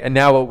stripped away. And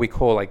now what we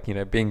call, like,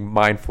 being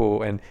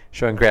mindful and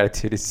showing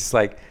gratitude is just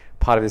like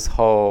part of this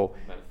whole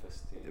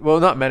well,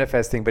 not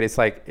manifesting, but it's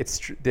like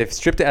they've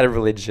stripped it out of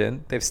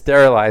religion, they've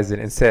sterilized it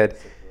and said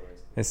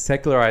and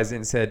secularized it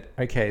and said,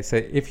 okay, so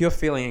if you're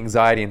feeling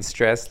anxiety and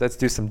stress, let's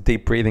do some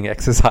deep breathing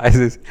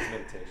exercises,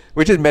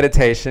 which is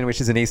meditation,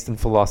 which is an Eastern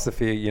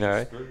philosophy,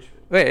 Yeah,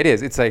 it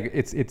is. It's like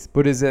it's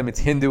Buddhism, it's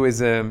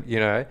Hinduism,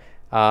 Yeah,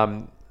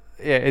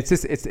 it's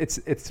just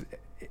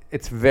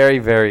it's very,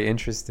 very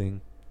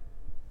interesting.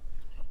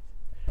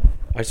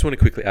 I just want to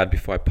quickly add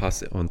before I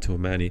pass it on to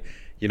Amani.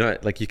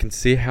 Like, you can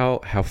see how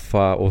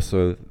far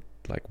also,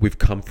 like, we've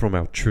come from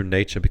our true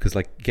nature, because,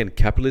 like, again,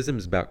 capitalism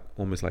is about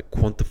almost like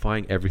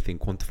quantifying everything,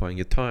 quantifying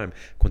your time,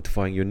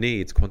 quantifying your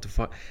needs,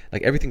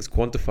 like, everything's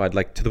quantified,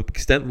 like, to the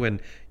extent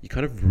when you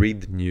kind of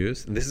read the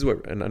news, and this is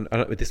what, and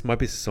this might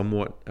be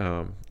somewhat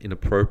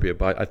inappropriate,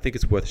 but I think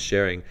it's worth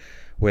sharing,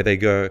 where they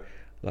go,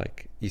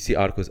 like, you see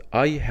articles,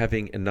 are you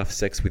having enough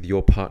sex with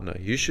your partner?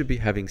 You should be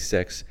having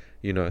sex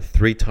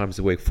 3 times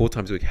a week, 4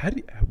 times a week. How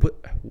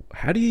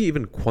do you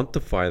even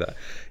quantify that?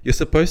 You're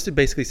supposed to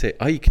basically say,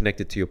 are you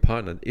connected to your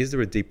partner? Is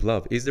there a deep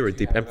love? Is there a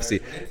deep empathy?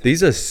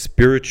 These are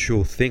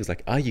spiritual things.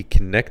 Like, are you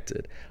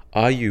connected?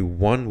 Are you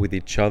one with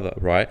each other,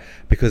 right?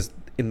 Because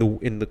in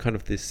the kind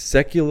of this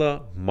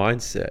secular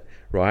mindset,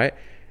 right,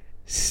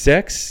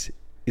 sex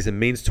is a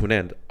means to an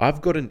end.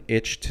 I've got an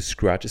itch to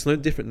scratch. It's no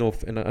different,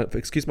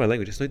 excuse my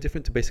language, it's no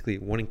different to basically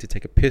wanting to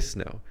take a piss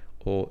now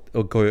or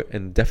go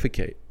and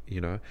defecate.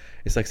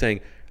 It's like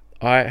saying,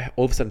 I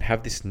all of a sudden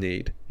have this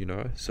need,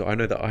 so I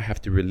know that I have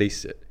to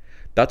release it.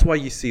 That's why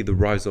you see the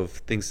rise of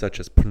things such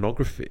as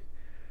pornography,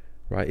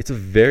 right? It's a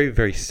very,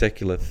 very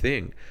secular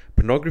thing.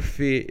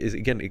 Pornography is,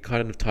 again, it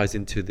kind of ties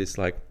into this,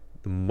 like,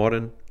 the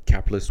modern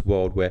capitalist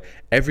world where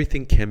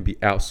everything can be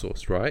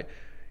outsourced, right?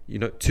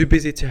 Too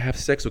busy to have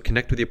sex or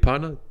connect with your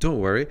partner? Don't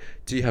worry.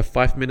 Do you have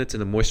 5 minutes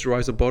in a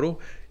moisturizer bottle?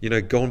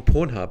 Go on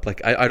Pornhub.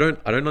 Like, I don't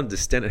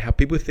understand it, how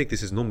people think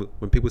this is normal,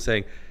 when people are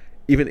saying,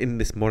 even in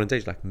this modern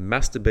age, like,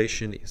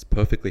 masturbation is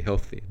perfectly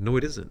healthy. No,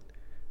 it isn't.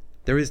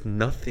 There is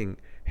nothing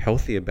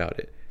healthy about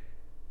it.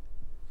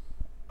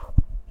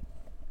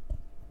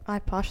 I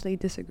partially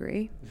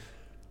disagree.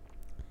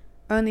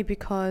 Only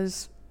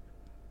because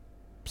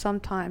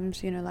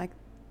sometimes, like,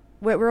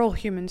 we're all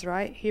humans,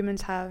 right?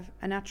 Humans have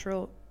a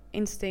natural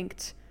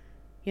instinct,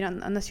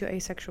 unless you're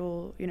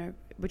asexual,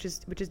 which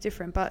is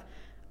different. But,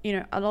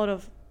 a lot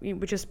of,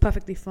 which is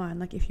perfectly fine,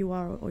 like, if you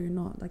are or you're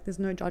not, like, there's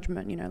no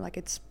judgment, like,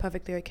 it's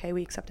perfectly okay,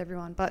 we accept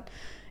everyone. But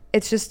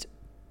it's just,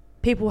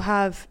 people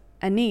have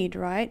a need,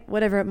 right?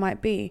 Whatever it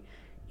might be.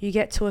 You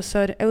get to a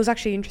certain, it was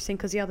actually interesting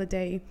because the other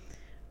day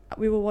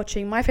we were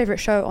watching, my favorite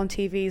show on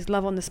TV is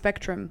Love on the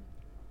Spectrum,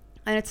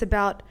 and it's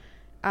about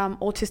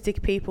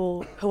autistic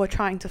people who are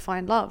trying to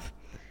find love.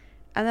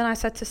 And then I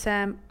said to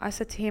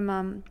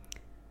him,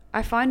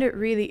 I find it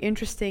really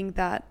interesting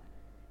that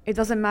it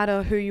doesn't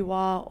matter who you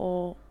are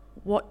or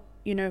what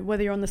you know,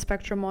 whether you're on the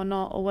spectrum or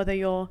not, or whether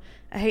you're,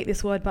 I hate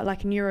this word, but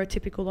like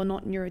neurotypical or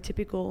not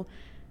neurotypical,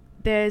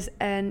 there's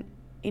an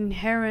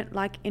inherent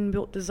like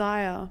inbuilt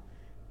desire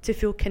to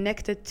feel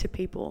connected to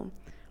people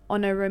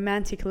on a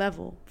romantic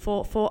level.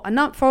 For a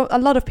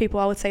lot of people,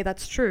 I would say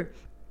that's true.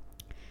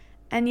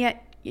 And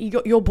yet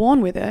you're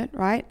born with it,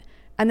 right?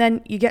 And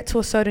then you get to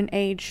a certain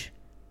age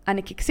and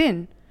it kicks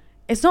in.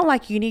 It's not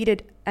like you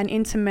needed an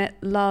intimate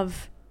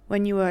love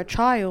when you were a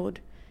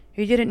child.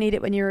 You didn't need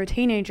it when you were a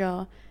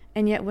teenager.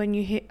 And yet when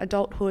you hit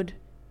adulthood,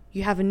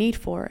 you have a need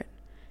for it.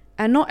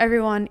 And not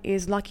everyone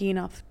is lucky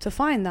enough to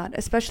find that,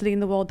 especially in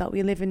the world that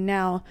we live in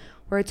now,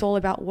 where it's all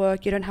about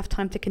work. You don't have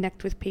time to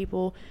connect with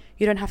people.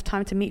 You don't have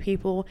time to meet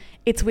people.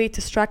 It's weird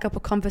to strike up a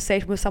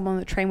conversation with someone on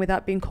the train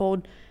without being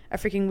called a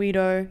freaking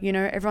weirdo. You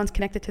know, everyone's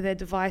connected to their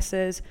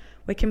devices.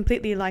 We're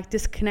completely like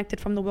disconnected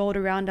from the world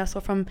around us,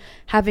 or from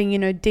having, you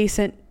know,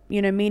 decent,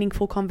 you know,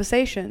 meaningful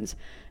conversations.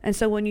 And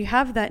so when you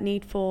have that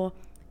need for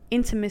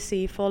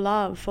intimacy, for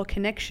love, for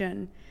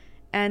connection,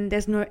 and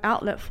there's no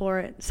outlet for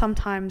it,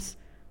 sometimes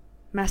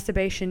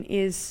masturbation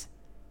is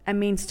a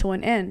means to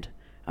an end.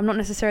 I'm not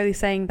necessarily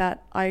saying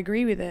that I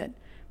agree with it,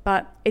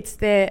 but it's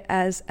there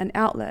as an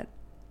outlet.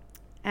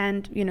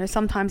 And, you know,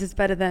 sometimes it's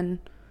better than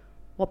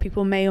what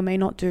people may or may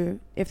not do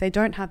if they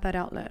don't have that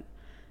outlet.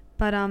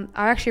 But I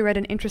actually read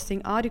an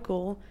interesting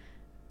article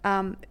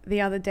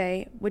the other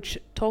day which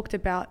talked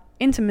about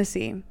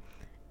intimacy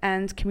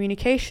and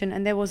communication,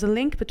 and there was a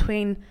link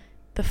between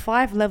the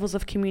 5 levels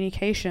of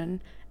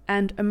communication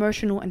and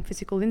emotional and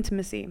physical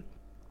intimacy.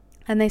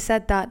 And they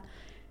said that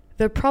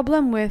the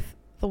problem with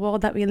the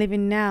world that we live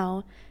in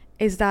now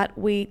is that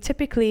we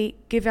typically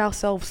give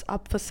ourselves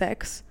up for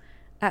sex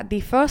at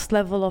the first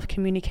level of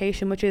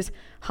communication, which is,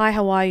 hi,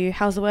 how are you?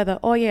 How's the weather?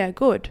 Oh yeah,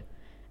 good.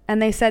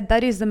 And they said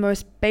that is the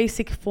most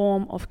basic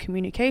form of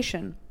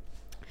communication.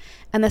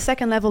 And the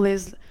second level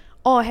is,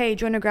 oh, hey,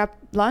 do you want to grab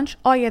lunch?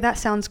 Oh yeah, that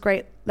sounds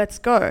great. Let's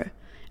go.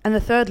 And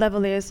the third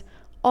level is,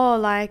 oh,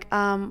 like,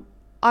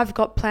 I've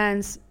got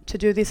plans to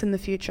do this in the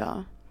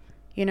future.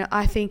 You know,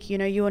 I think, you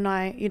know, you and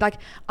I, you're like,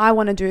 I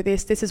want to do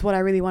this. This is what I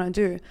really want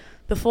to do.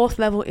 The fourth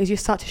level is you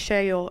start to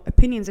share your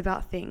opinions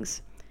about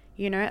things.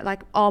 You know,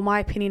 like, oh, my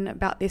opinion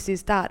about this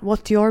is that.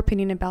 What's your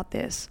opinion about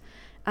this?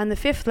 And the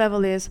fifth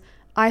level is,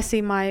 I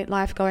see my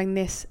life going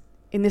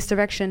in this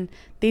direction.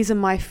 These are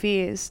my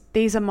fears.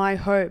 These are my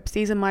hopes.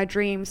 These are my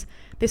dreams.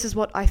 This is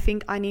what I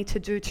think I need to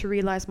do to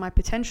realize my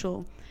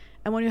potential.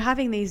 And when you're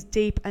having these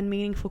deep and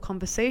meaningful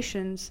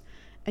conversations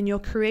and you're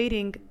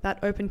creating that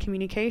open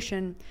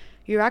communication,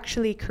 you're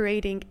actually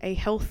creating a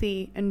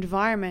healthy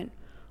environment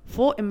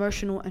for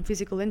emotional and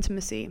physical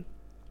intimacy.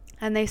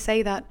 And they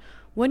say that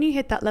when you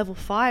hit that level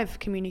 5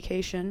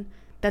 communication,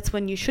 that's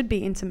when you should be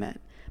intimate.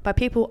 But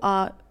people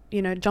are,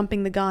 you know,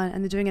 jumping the gun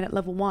and they're doing it at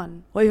level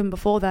 1, or even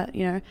before that,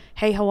 you know,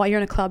 hey, how are you? You're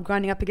in a club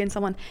grinding up against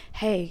someone,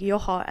 hey, you're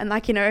hot. And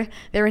like, you know,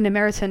 they're in a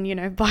marathon, you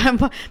know,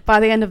 by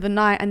the end of the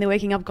night, and they're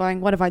waking up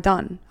going, what have I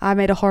done? I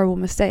made a horrible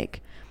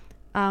mistake.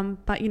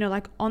 But, you know,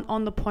 like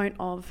on the point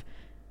of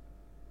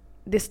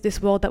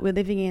this world that we're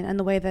living in and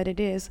the way that it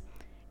is,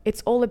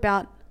 it's all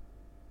about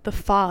the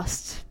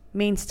fast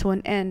means to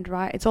an end,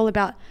 right? It's all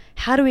about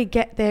how do we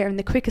get there in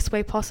the quickest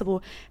way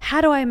possible? How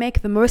do I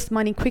make the most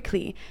money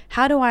quickly?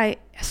 How do I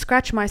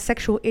scratch my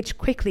sexual itch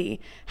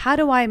quickly? How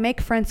do I make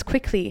friends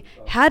quickly?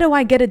 How do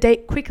I get a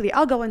date quickly?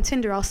 I'll go on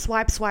Tinder, I'll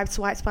swipe.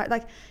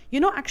 Like,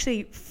 you're not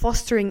actually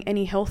fostering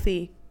any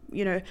healthy,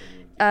 you know,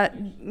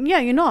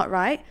 you're not,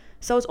 right?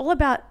 So it's all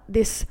about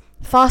this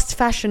fast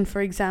fashion, for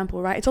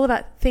example, right? It's all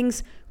about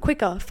things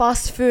quicker,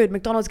 fast food.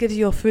 McDonald's gives you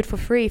your food for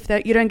free if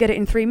you don't get it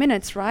in 3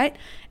 minutes, right?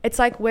 It's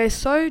like we're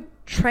so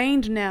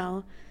trained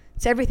now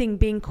to everything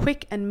being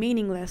quick and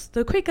meaningless.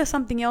 The quicker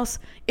something else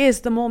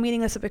is, the more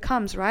meaningless it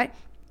becomes, right?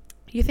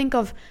 You think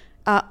of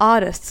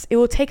artists, it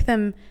will take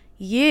them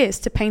years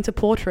to paint a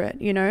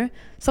portrait, you know?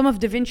 Some of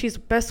Da Vinci's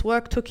best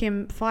work took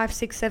him 5,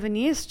 6, 7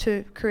 years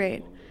to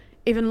create.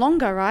 Even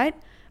longer, right?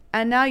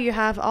 And now you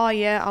have, oh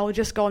yeah, I'll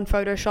just go on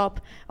Photoshop,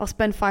 I'll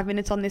spend 5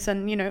 minutes on this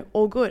and, you know,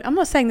 all good. I'm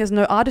not saying there's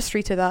no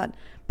artistry to that,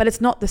 but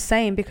it's not the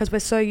same because we're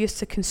so used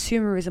to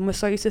consumerism. We're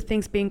so used to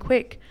things being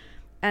quick.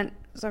 And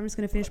so I'm just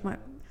going to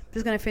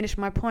finish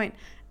my point.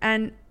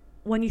 And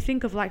when you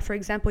think of, like, for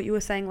example, you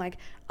were saying, like,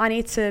 I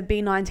need to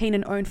be 19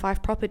 and own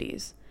 5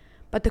 properties.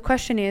 But the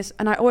question is,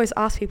 and I always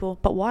ask people,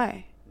 but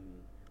why?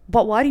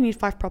 But why do you need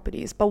 5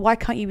 properties? But why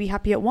can't you be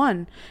happy at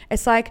one?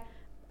 It's like,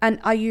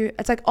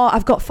 it's like, oh,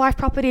 I've got 5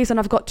 properties and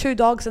I've got 2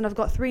 dogs and I've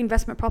got 3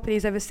 investment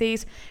properties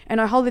overseas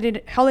and I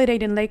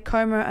holidayed in Lake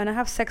Como and I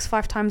have sex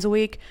 5 times a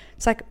week.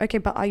 It's like, okay,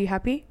 but are you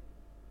happy?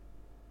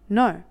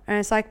 No. And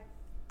it's like,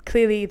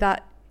 clearly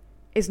that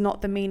is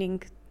not the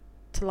meaning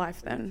to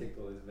life then. Tick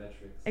all those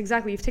metrics.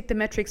 Exactly. You've ticked the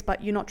metrics,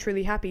 but you're not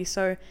truly happy.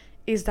 So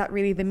is that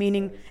really the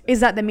meaning? Is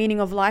that the meaning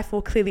of life?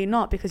 Well, clearly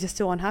not, because you're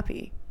still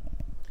unhappy.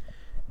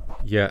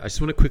 Yeah, I just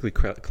want to quickly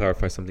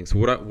clarify something. So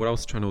what I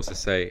was trying to also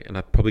say, and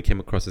I probably came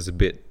across as a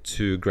bit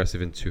too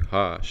aggressive and too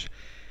harsh,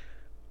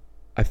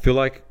 I feel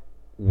like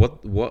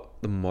what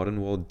the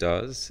modern world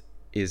does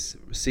is,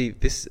 see,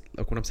 this,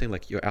 like when I'm saying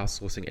like you're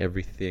outsourcing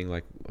everything,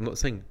 like I'm not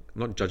saying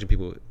I'm not judging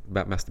people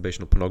about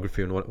masturbation or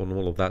pornography and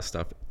all of that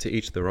stuff. To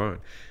each their own.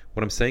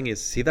 What I'm saying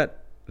is, see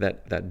that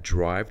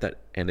drive, that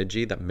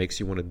energy that makes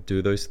you want to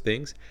do those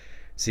things.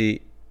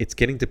 See, it's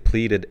getting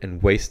depleted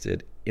and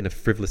wasted in a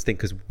frivolous thing,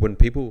 because when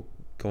people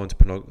go into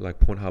like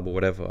Pornhub or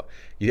whatever,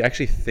 you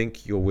actually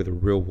think you're with a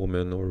real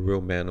woman or a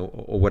real man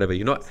or whatever.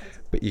 You're not,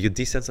 but you're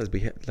desensitized.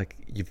 But like,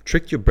 you've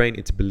tricked your brain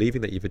into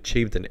believing that you've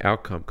achieved an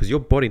outcome, because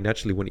your body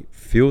naturally, when it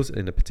feels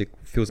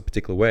a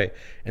particular way,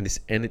 and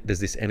there's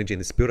this energy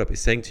and this build up, is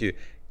saying to you,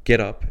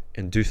 get up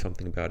and do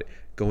something about it.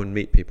 Go and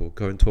meet people.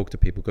 Go and talk to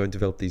people. Go and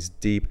develop these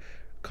deep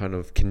kind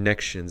of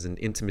connections and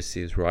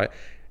intimacies, right?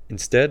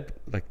 Instead,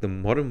 like, the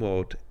modern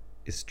world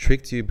is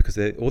tricked you, because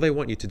all they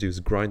want you to do is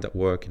grind at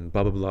work and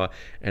blah blah blah,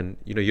 and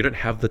you don't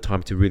have the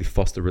time to really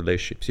foster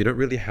relationships. You don't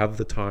really have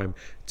the time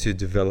to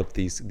develop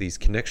these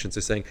connections.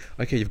 They're saying,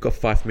 okay, you've got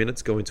 5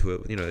 minutes, go into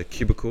a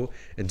cubicle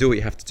and do what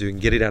you have to do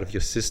and get it out of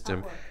your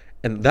system.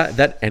 And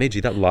that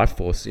energy, that life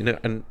force,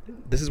 and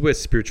this is where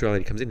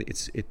spirituality comes in.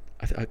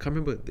 I can't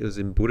remember, it was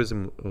in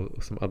Buddhism or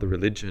some other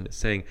religion. It's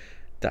saying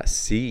that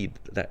seed,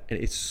 and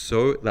it's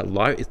so, that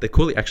life, they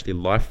call it actually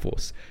life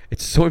force.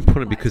 It's so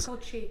important because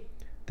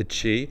the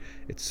chi,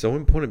 it's so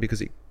important because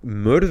it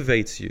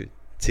motivates you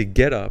to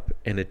get up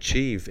and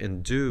achieve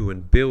and do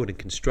and build and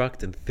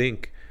construct and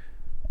think.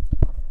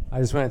 I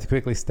just wanted to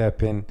quickly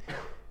step in.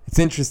 It's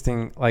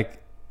interesting,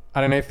 like,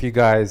 I don't know if you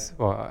guys,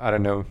 well, I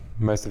don't know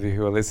most of you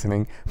who are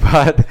listening,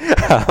 but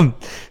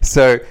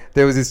so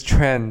there was this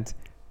trend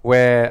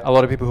where a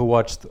lot of people who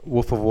watched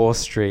Wolf of Wall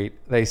Street,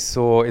 they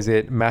saw, is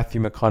it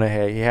Matthew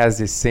McConaughey? He has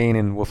this scene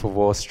in Wolf of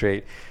Wall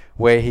Street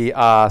where he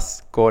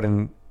asks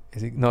Gordon,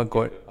 is it not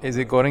Gordon? Is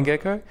it Gordon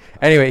Gekko?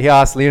 Anyway, he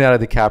asked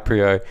Leonardo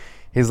DiCaprio.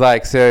 He's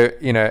like, so,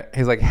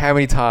 he's like, how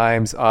many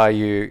times are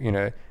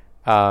you,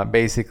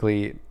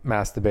 basically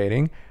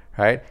masturbating,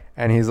 right?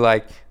 And he's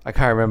like, I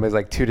can't remember. It's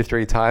like 2 to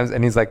 3 times.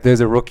 And he's like,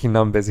 those are rookie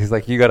numbers. He's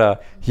like, you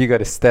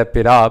gotta step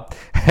it up.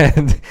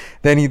 And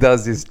then he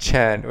does this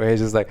chant where he's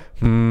just like,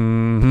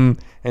 and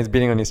he's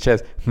beating on his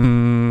chest,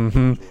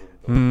 and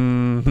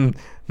then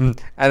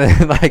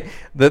like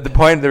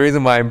the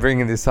reason why I'm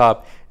bringing this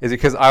up is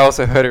because I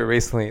also heard it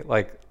recently,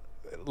 like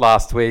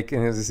last week,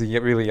 and it was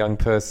this really young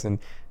person,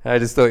 and I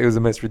just thought it was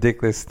the most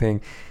ridiculous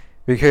thing,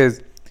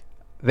 because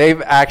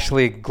they've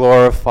actually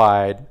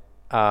glorified,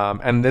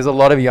 and there's a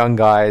lot of young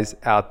guys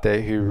out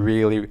there who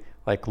really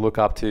like look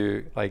up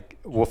to like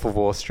Wolf of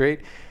Wall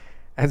Street.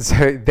 And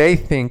so they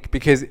think,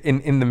 because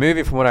in the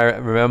movie, from what I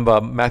remember,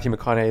 Matthew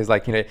McConaughey is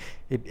like,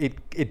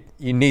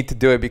 you need to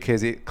do it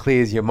because it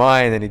clears your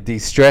mind and it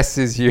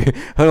de-stresses you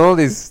and all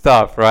this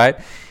stuff, right?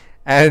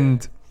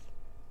 And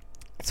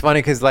it's funny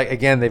because, like,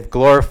 again, they've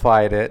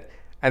glorified it,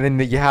 and then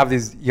you have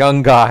these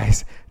young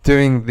guys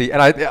doing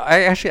and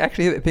I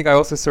actually think I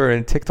also saw it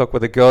in TikTok where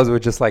the girls were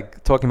just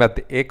like talking about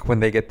the ick when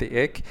they get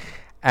the ick.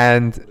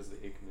 And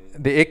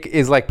the ick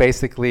is like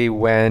basically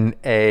when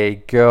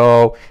a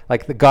girl,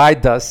 like the guy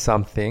does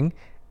something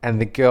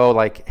and the girl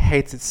like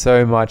hates it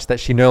so much that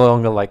she no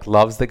longer like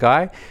loves the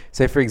guy.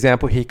 So for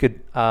example, he could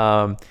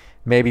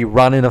maybe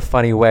run in a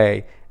funny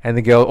way, and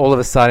the girl all of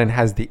a sudden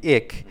has the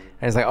ick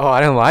and it's like, oh, I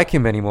don't like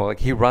him anymore.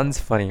 Like, he runs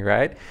funny,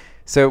 right?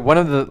 So on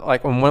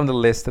one of the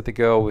lists that the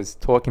girl was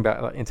talking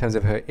about, like, in terms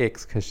of her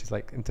icks, because she's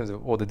like, in terms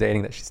of all the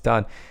dating that she's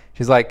done,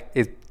 she's like,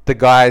 the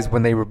guys,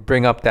 when they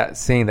bring up that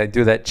scene, they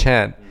do that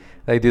chant.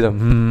 They do the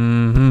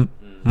and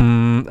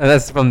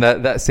that's from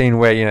that scene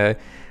where,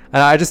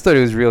 and I just thought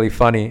it was really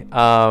funny.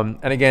 And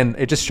again,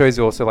 it just shows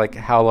you also like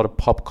how a lot of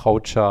pop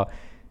culture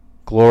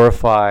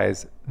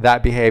glorifies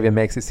that behavior,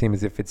 makes it seem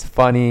as if it's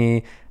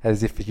funny,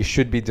 as if you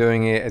should be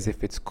doing it, as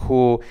if it's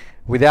cool,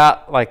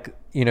 without like,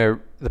 the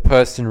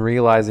person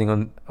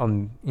realizing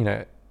on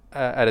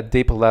at a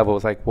deeper level,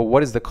 it's like, well,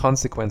 what is the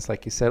consequence,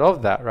 like you said,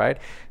 of that, right?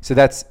 So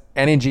that's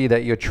energy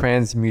that you're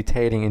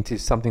transmutating into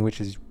something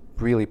which is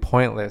really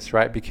pointless,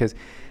 right? Because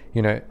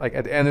like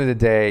at the end of the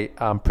day,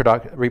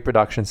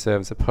 reproduction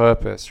serves a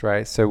purpose,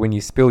 right? So when you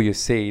spill your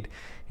seed,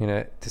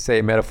 to say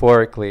it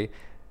metaphorically,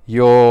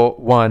 you're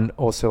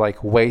also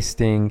like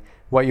wasting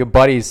what your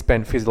body has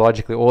spent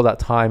physiologically all that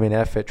time and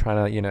effort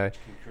trying to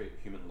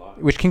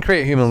which can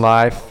create human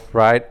life,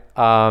 right?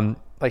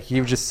 Like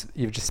you've just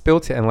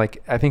spilt it. And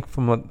like, I think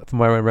from what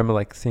I remember,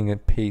 like seeing a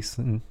piece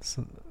and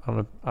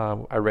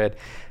I read,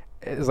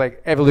 it's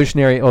like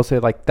evolutionary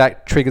also, like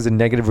that triggers a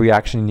negative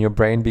reaction in your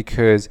brain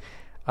because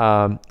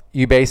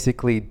you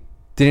basically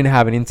didn't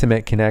have an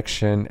intimate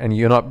connection and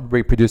you're not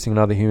reproducing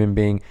another human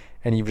being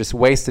and you've just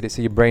wasted it.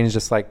 So your brain is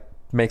just like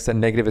makes that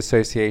negative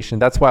association.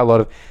 That's why a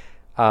lot of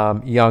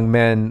young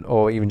men,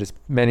 or even just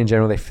men in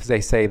general,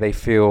 they say they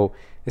feel,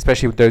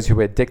 especially with those who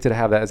are addicted to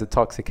have that as a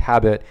toxic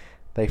habit,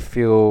 they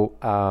feel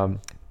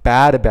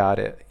bad about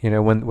it,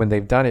 when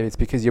they've done it. It's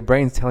because your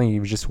brain's telling you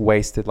you've just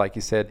wasted, like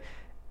you said,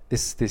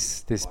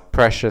 this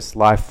precious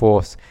life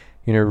force,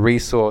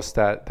 resource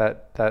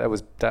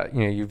that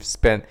you've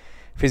spent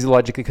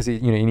physiologically, because you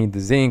need the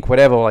zinc,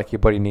 whatever, like your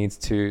body needs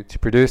to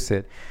produce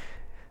it.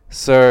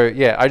 So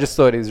yeah, I just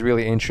thought it was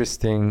really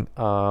interesting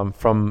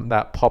from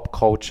that pop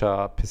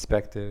culture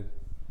perspective.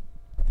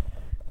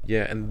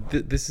 Yeah, and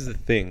this is the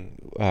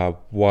thing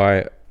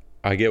why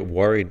I get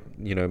worried,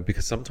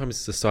 because sometimes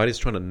society is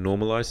trying to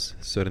normalize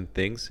certain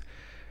things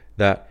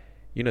that,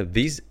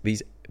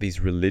 these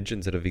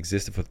religions that have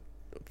existed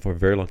for a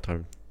very long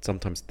time,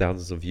 sometimes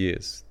thousands of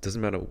years.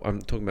 Doesn't matter.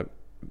 I'm talking about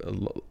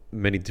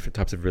many different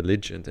types of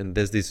religions, and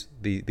there's these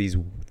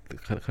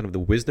kind of the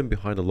wisdom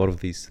behind a lot of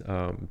these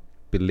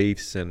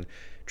beliefs and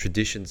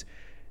traditions.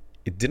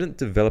 It didn't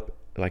develop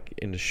like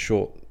in a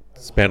short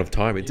span of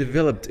time. It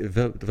developed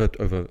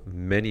over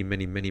many,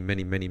 many, many,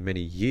 many, many,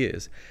 many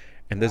years,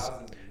 and there's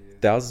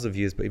thousands of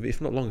years, but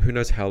if not long, who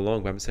knows how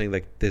long. But I'm saying,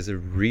 like, there's a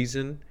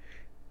reason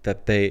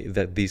that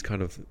these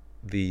kind of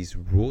these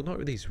rules,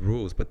 not these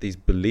rules, but these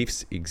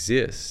beliefs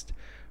exist,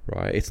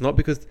 right? It's not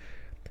because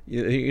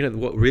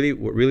what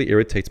really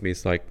irritates me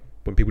is like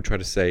when people try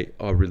to say,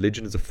 oh,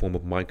 religion is a form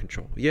of mind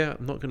control. Yeah,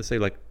 I'm not going to say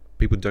like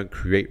people don't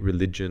create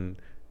religion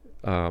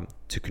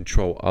to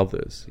control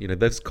others.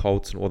 There's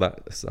cults and all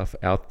that stuff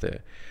out there,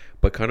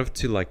 but kind of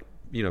to like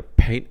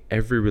paint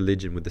every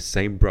religion with the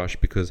same brush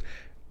because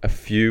a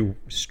few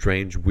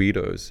strange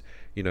weirdos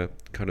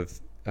kind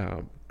of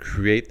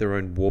create their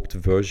own warped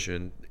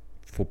version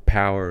for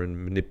power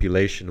and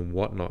manipulation and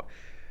whatnot.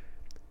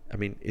 I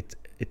mean,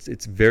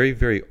 it's very,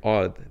 very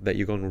odd that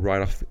you're going to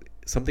write off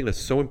something that's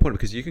so important,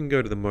 because you can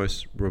go to the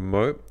most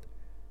remote,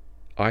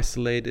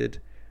 isolated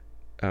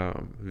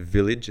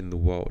village in the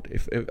world.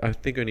 If I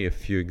think only a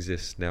few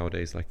exist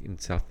nowadays, like in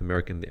South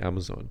America and the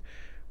Amazon,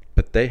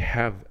 but they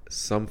have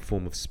some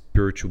form of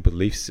spiritual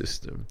belief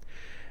system.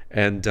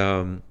 And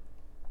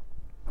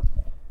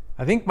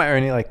I think my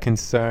only like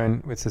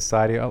concern with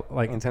society,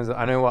 like in terms of,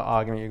 I know what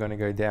argument you're going to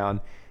go down,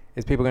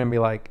 is people going to be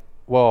like,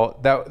 well,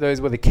 those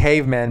were the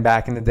cavemen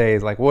back in the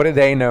days. Like, what do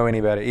they know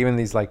any better? Even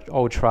these like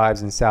old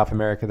tribes in South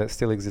America that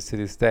still exist to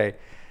this day,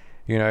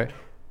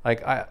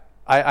 like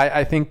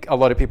I think a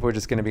lot of people are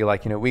just going to be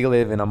like, we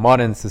live in a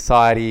modern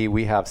society.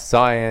 We have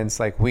science.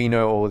 Like, we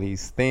know all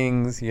these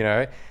things, we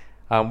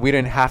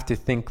don't have to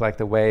think like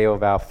the way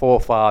of our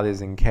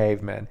forefathers and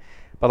cavemen.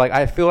 But like,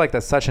 I feel like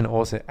that's such an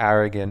also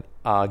arrogant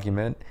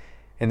argument,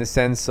 in the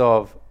sense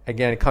of,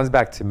 again, it comes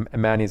back to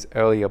Manny's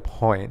earlier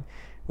point,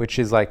 which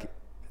is like,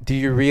 do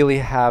you really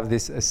have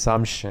this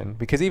assumption?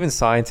 Because even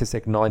scientists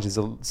acknowledge there's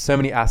so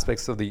many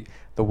aspects of the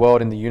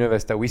world and the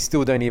universe that we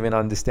still don't even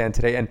understand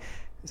today. And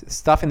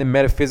stuff in the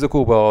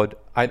metaphysical world,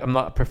 I'm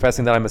not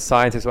professing that I'm a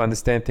scientist who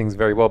understand things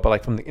very well, but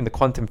like in the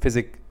quantum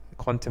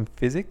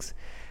physics,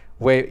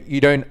 where they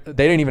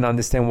don't even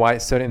understand why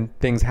certain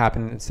things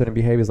happen and certain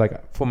behaviors.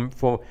 Like from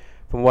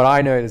what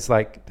I know, it's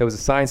like there was a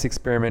science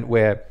experiment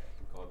where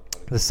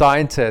the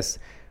scientists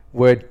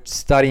were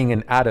studying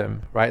an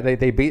atom, right?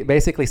 They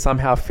basically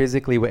somehow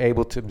physically were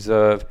able to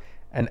observe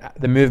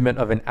the movement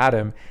of an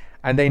atom.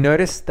 And they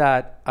noticed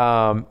that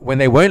when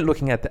they weren't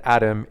looking at the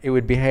atom, it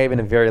would behave in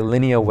a very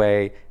linear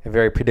way, a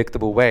very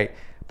predictable way.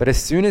 But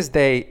as soon as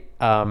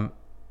I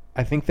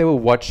think they were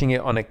watching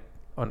it on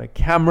a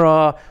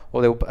camera,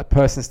 or a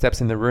person steps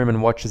in the room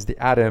and watches the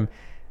atom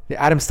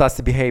starts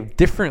to behave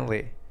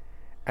differently.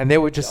 And they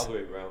were just... The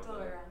other way around.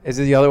 Is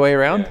it the other way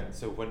around? Yeah.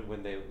 So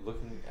when they're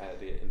looking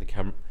at it in the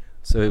camera...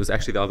 So it was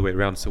actually the other way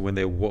around. So when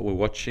they were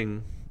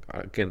watching...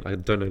 Again, I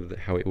don't know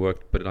how it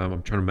worked, but I'm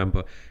trying to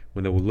remember.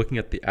 When they were looking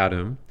at the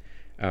atom...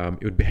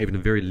 it would behave in a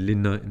very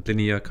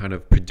linear kind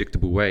of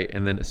predictable way.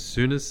 And then as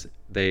soon as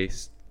they,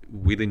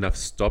 weirdly enough,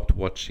 stopped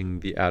watching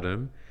the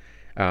atom,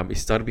 it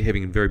started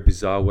behaving in very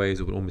bizarre ways.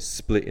 It would almost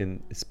split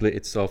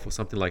itself or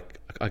something like...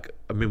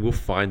 I mean, we'll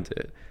find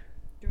it.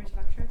 Do you want me to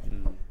fact check?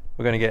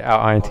 We're going to get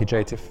our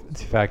INTJ to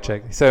fact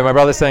check. So my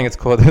brother's saying it's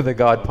called the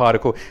God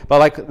particle. But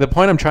like the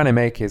point I'm trying to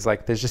make is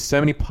like there's just so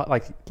many...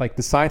 Like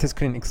the scientists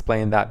couldn't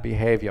explain that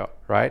behavior,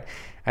 right?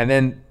 And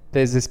then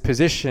there's this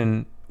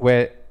position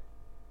where...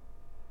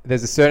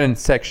 there's a certain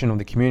section of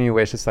the community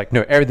where it's just like,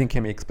 no, everything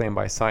can be explained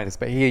by scientists.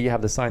 But here you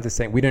have the scientists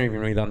saying, we don't even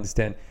really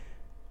understand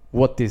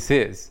what this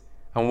is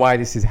and why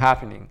this is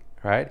happening,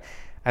 right?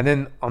 And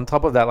then on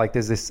top of that, like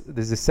there's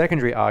this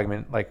secondary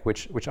argument, like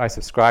which I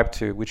subscribe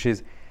to, which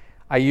is,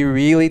 are you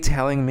really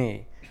telling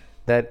me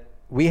that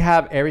we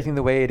have everything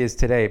the way it is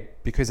today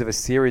because of a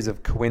series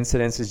of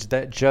coincidences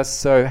that just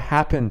so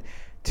happen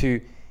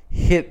to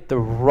hit the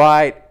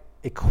right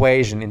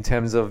equation in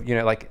terms of,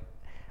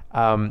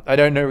 I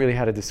don't know really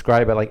how to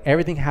describe it. Like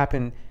everything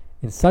happened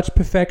in such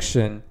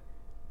perfection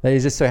that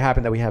it just so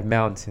happened that we have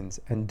mountains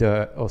and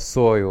dirt or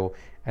soil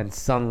and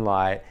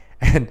sunlight,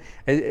 and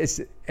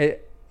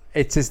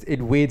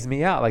it weirds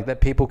me out like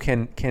that people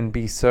can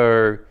be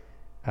so.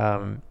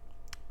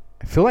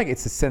 I feel like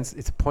it's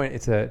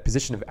a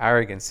position of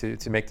arrogance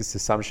to make this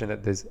assumption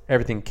that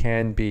everything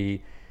can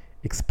be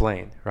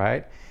explained,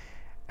 right?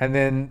 And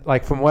then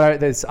like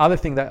there's other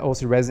thing that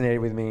also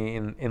resonated with me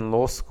in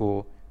law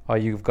school. Oh,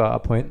 you've got a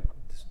point?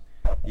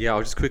 Yeah,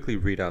 I'll just quickly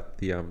read out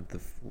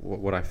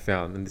what I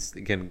found, and this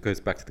again goes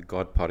back to the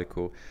God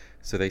particle.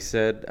 So they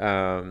said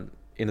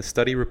in a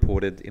study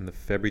reported in the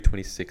February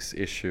 26th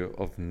issue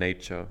of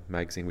Nature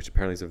magazine, which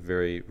apparently is a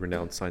very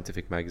renowned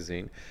scientific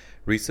magazine,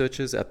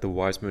 researchers at the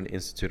Weizmann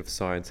Institute of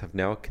Science have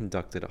now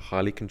conducted a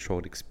highly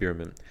controlled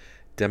experiment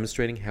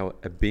demonstrating how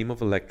a beam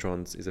of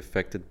electrons is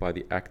affected by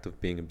the act of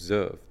being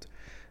observed.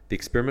 The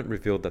experiment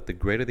revealed that the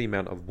greater the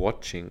amount of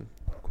watching,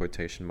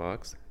 quotation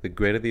marks, the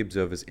greater the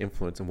observer's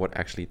influence on what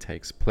actually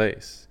takes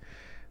place.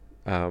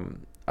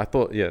 I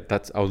thought,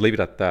 I'll leave it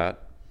at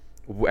that.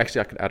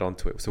 Actually, I could add on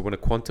to it. So when a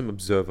quantum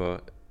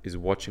observer is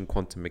watching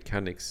quantum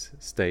mechanics,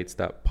 states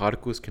that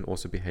particles can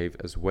also behave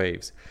as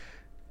waves.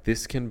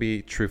 This can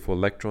be true for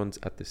electrons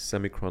at the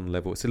semicron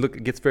level. So look,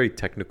 it gets very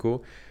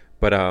technical,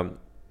 but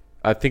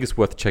I think it's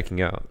worth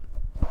checking out.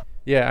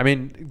 Yeah, I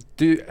mean,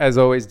 as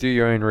always, do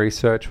your own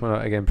research. We're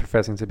not, again,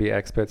 professing to be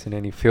experts in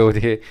any field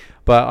here.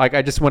 But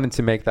I just wanted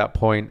to make that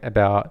point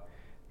about,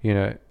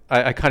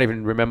 I can't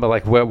even remember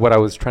what I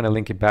was trying to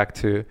link it back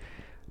to.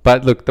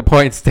 But look, the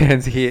point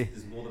stands here.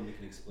 There's more than we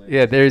can explain.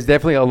 Yeah, there is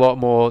definitely a lot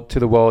more to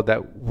the world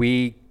that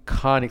we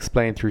can't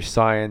explain through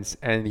science.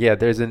 And yeah,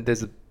 there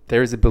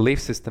is a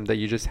belief system that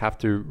you just have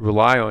to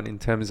rely on in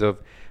terms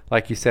of,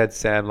 like you said,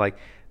 Sam,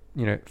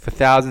 for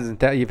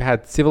thousands you've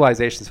had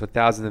civilizations for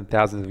thousands and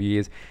thousands of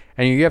years,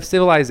 and you have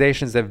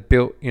civilizations that have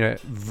built,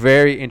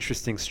 very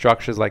interesting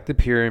structures like the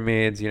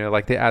pyramids,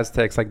 like the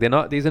Aztecs.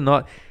 These are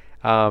not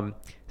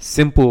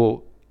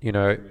simple,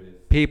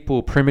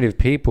 primitive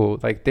people.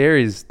 Like there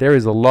is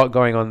a lot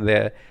going on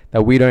there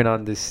that we don't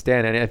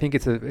understand, and I think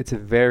it's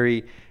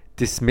very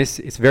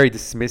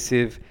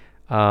dismissive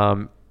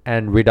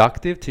and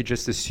reductive to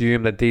just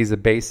assume that these are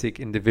basic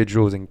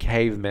individuals and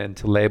cavemen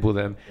to label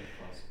them.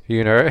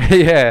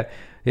 Yeah.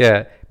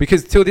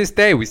 Because till this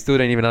day, we still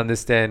don't even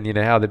understand,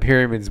 how the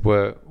pyramids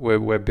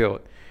were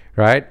built,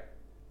 right?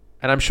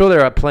 And I'm sure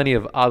there are plenty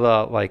of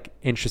other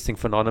interesting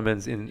phenomena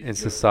in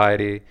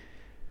society.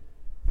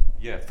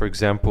 Yeah, for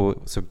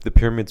example, so the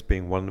pyramids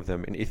being one of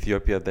them. In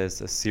Ethiopia,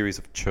 there's a series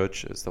of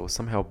churches that were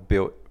somehow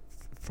built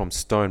from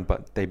stone,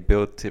 but they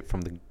built it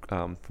from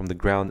the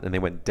ground and they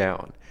went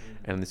down.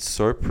 And it's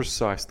so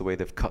precise the way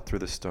they've cut through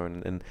the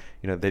stone, and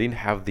they didn't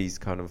have these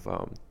kind of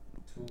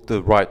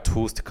the right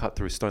tools to cut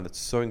through stone. That's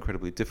so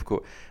incredibly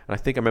difficult. And I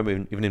think I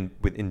remember even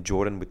in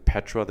Jordan with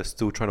Petra, they're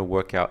still trying to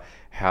work out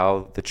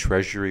how the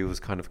treasury was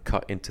kind of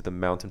cut into the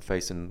mountain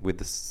face, and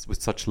with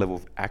such level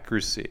of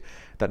accuracy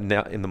that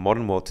now in the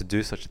modern world, to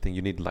do such a thing,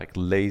 you need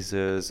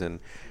lasers and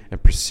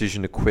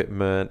precision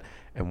equipment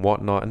and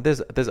whatnot. And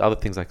there's other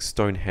things like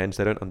Stonehenge.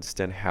 They don't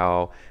understand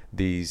how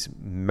these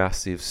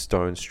massive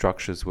stone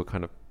structures were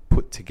kind of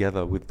put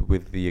together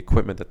with the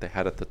equipment that they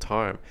had at the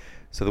time.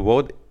 So the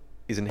world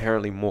is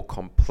inherently more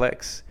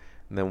complex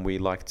than we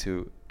like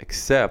to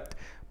accept.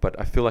 But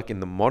I feel like in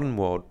the modern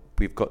world,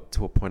 we've got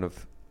to a point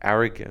of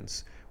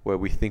arrogance where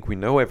we think we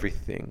know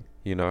everything,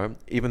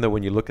 even though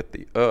when you look at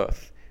the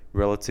earth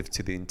relative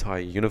to the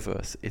entire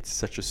universe,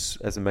 it's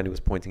as Amanda was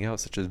pointing out,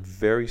 such a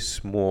very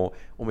small,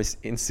 almost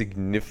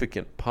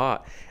insignificant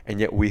part. And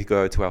yet we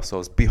go to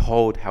ourselves,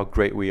 behold how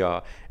great we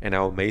are and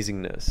our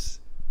amazingness.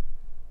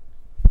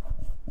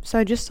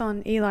 So just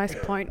on Eli's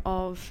point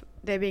of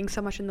there being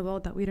so much in the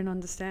world that we don't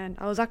understand,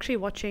 I was actually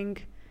watching,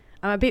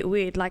 I'm a bit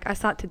weird, I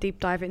start to deep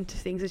dive into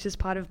things. It's just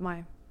part of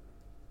my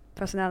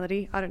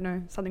personality. I don't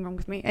know, something wrong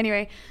with me.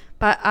 Anyway,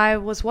 but I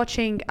was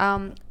watching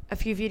a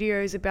few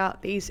videos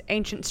about these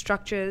ancient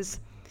structures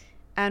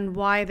and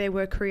why they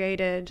were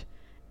created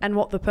and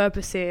what the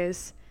purpose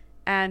is,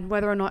 and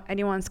whether or not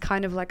anyone's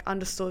kind of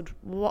understood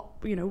what,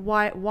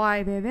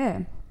 why they're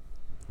there.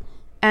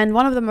 And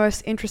one of the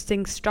most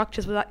interesting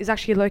structures is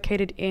actually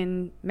located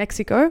in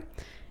Mexico.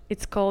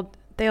 It's called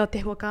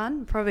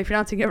Teotihuacan, probably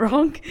pronouncing it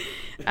wrong.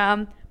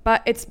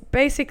 But it's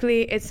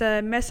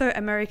a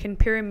Mesoamerican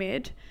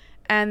pyramid,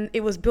 and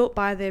it was built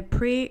by the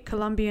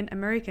pre-Columbian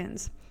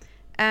Americans.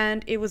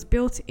 And it was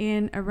built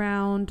in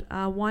around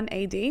 1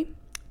 AD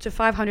to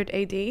 500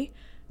 AD.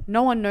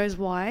 No one knows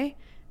why.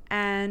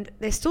 And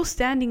they're still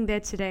standing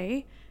there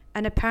today.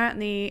 And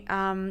apparently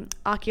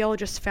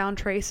archaeologists found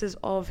traces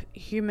of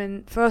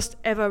first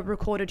ever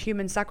recorded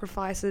human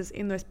sacrifices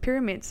in those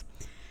pyramids.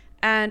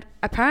 And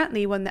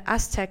apparently when the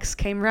Aztecs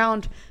came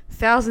around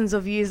thousands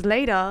of years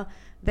later,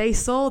 they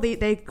saw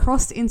they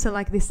crossed into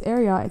this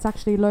area. It's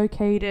actually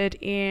located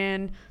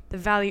in the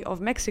Valley of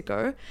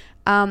Mexico.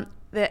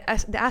 The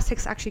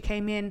Aztecs actually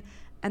came in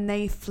and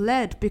they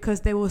fled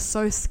because they were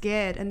so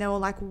scared, and they were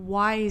like,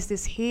 why is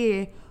this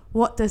here?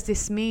 What does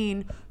this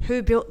mean?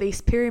 Who built these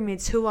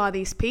pyramids? Who are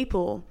these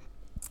people?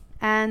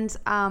 And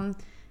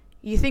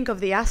you think of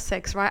the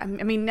Aztecs, right? I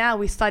mean, now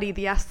we study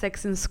the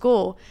Aztecs in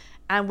school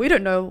and we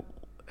don't know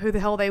who the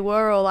hell they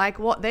were, or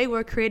what they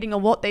were creating, or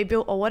what they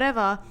built, or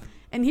whatever.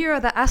 And here are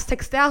the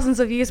Aztecs thousands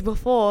of years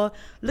before,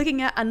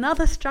 looking at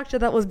another structure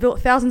that was built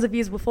thousands of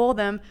years before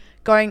them,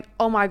 going,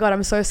 oh my God,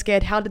 I'm so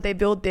scared. How did they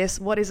build this?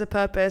 What is the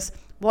purpose?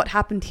 What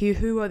happened here?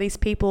 Who are these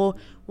people?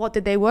 What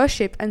did they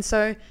worship? And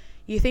so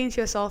you think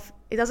to yourself,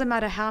 it doesn't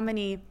matter how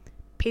many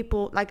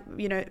people,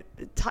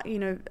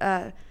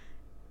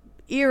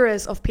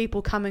 eras of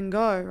people come and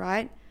go,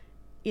 right?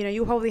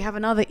 You'll probably have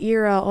another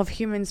era of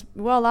humans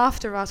well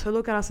after us who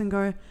look at us and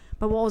go,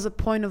 But what was the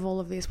point of all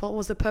of this? What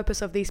was the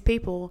purpose of these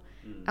people?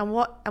 And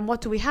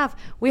what do we have?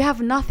 We have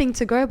nothing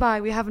to go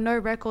by. We have no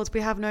records.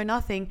 We have no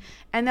nothing.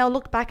 And they'll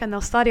look back and they'll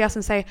study us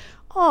and say,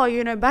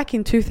 oh, back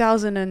in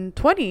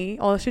 2020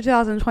 or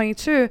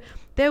 2022,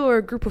 there were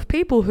a group of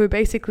people who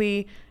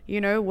basically,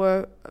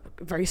 were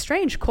very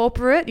strange,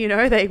 corporate,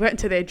 they went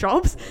to their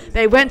jobs.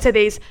 They went to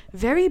these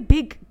very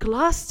big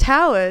glass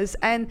towers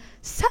and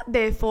sat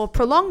there for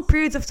prolonged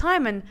periods of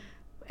time and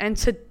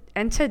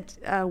entered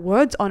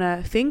words on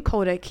a thing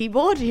called a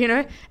keyboard,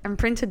 and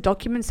printed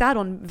documents out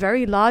on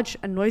very large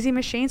and noisy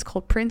machines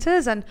called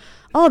printers. And,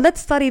 let's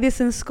study this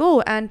in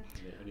school. And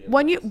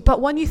when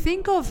you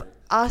think of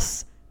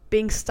us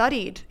being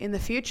studied in the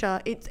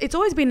future, it's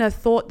always been a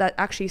thought that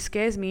actually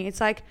scares me. It's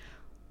like,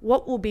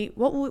 what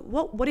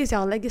is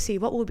our legacy?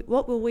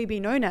 What will we be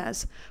known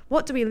as?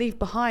 What do we leave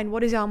behind?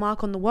 What is our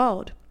mark on the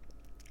world?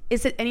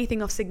 Is it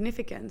anything of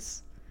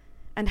significance?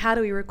 And how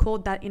do we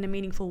record that in a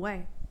meaningful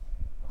way?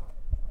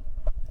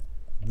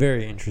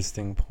 Very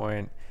interesting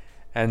point.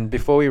 And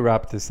before we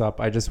wrap this up,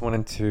 I just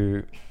wanted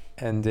to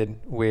end it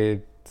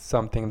with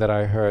something that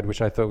I heard,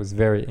 which I thought was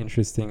very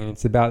interesting. And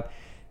it's about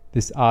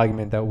this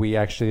argument that we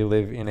actually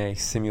live in a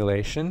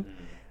simulation.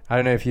 I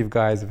don't know if you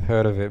guys have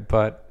heard of it,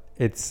 but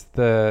it's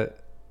the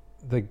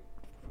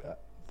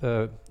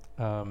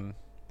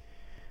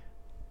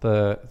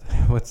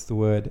what's the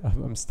word?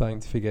 I'm starting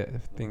to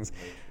forget things.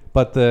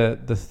 But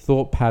the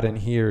thought pattern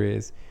here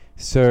is,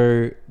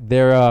 so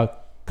there are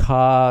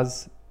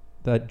cars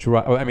that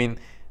drive,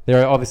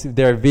 there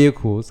are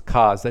vehicles,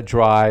 cars that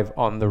drive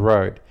on the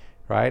road,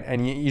 right?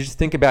 And you just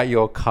think about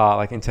your car,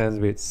 like in terms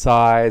of its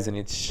size and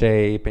its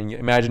shape, and you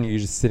imagine you're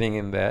just sitting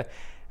in there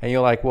and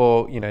you're like,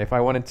 well, if I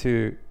wanted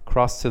to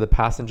cross to the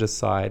passenger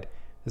side,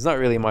 there's not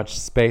really much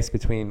space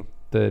between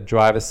the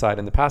driver's side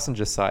and the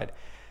passenger side.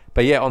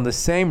 But yet on the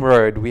same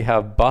road, we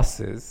have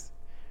buses,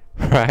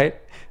 right,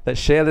 that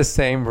share the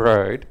same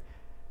road,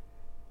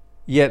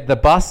 yet the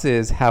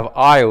buses have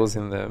aisles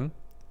in them,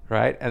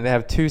 right? And they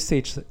have two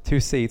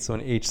seats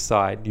on each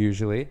side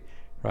usually,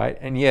 right?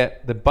 And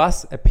yet the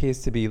bus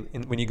appears to be,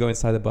 when you go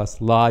inside the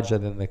bus, larger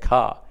than the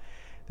car.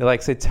 They're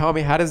like, so tell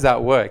me, how does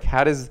that work?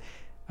 How does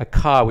a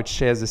car which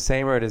shares the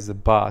same road as the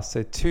bus,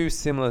 so two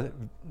similar,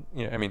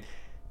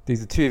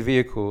 these are two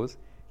vehicles,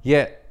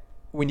 yet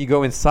when you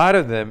go inside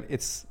of them,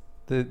 it's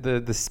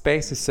the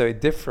space is so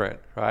different,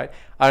 right?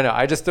 I don't know.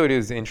 I just thought it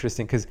was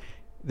interesting because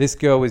this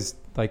girl was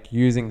like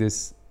using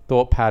this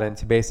thought pattern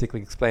to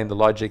basically explain the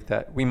logic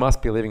that we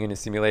must be living in a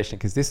simulation,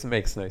 because this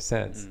makes no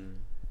sense.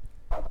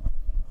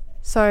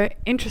 So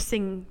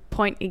interesting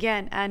point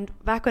again. And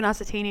back when I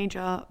was a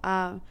teenager,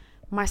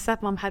 my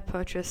stepmom had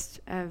purchased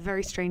a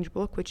very strange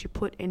book which you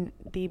put in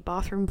the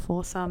bathroom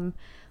for some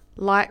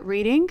light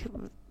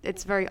reading.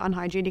 It's very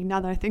unhygienic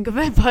now that I think of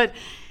it, but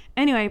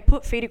anyway,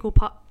 put fecal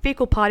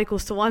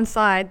particles to one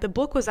side. The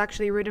book was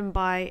actually written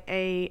by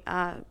a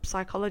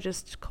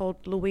psychologist called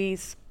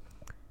Louise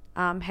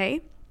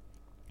Hay.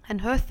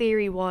 And her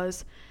theory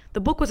was, the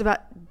book was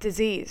about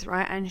disease,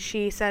 right? And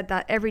she said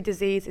that every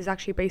disease is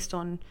actually based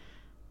on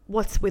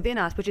what's within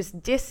us, which is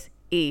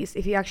dis-ease,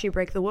 if you actually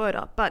break the word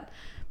up. But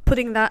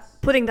putting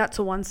that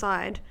to one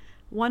side,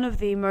 one of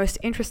the most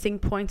interesting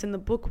points in the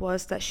book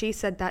was that she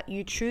said that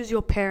you choose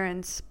your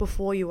parents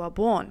before you are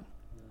born.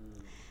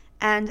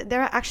 And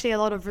there are actually a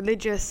lot of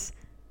religious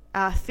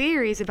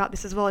theories about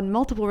this as well, in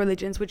multiple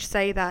religions, which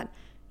say that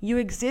you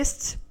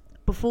exist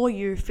before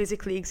you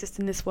physically exist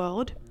in this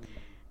world.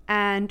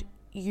 And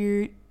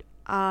you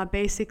are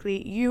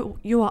basically,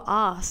 you are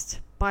asked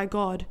by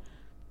God,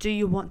 do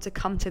you want to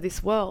come to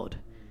this world?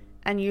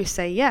 And you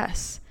say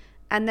yes.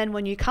 And then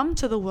when you come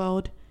to the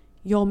world,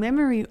 your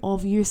memory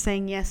of you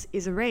saying yes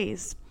is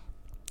erased.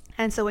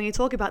 And so when you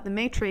talk about the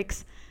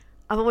Matrix,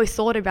 I've always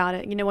thought about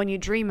it, when you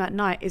dream at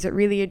night, is it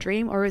really a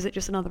dream or is it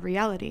just another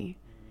reality?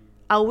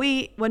 Are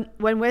we, when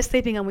we're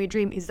sleeping and we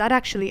dream, is that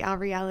actually our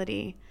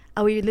reality?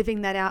 Are we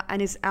living that out?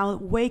 And is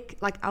our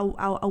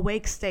our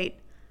awake state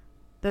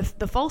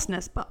the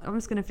falseness? But I'm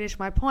just going to finish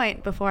my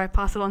point before I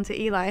pass it on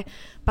to Eli.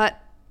 But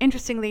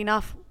interestingly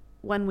enough,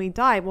 when we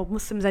die, well,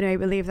 Muslims anyway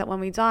believe that when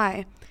we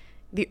die,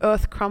 the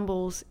earth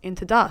crumbles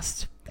into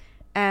dust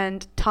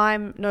and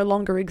time no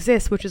longer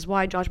exists, which is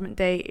why Judgment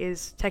Day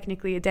is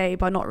technically a day,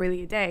 but not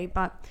really a day.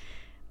 But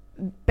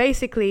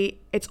basically,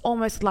 it's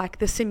almost like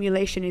the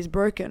simulation is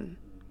broken,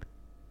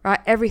 right?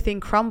 Everything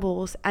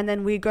crumbles, and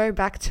then we go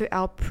back to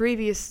our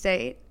previous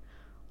state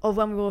of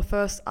when we were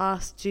first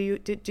asked, do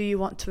you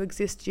want to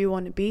exist? Do you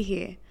want to be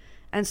here?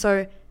 And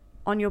so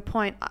on your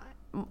point,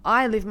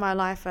 I live my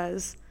life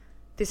as,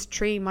 this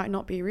tree might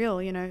not be real,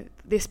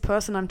 this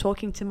person I'm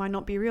talking to might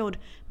not be real.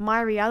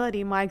 My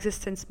reality, my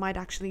existence might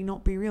actually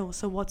not be real.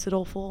 So what's it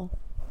all for?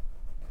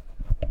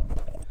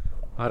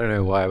 I don't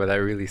know why, but that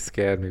really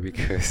scared me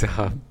because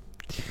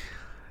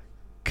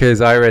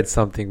I read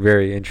something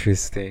very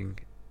interesting,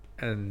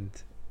 and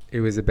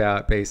it was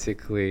about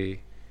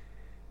basically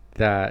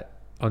that,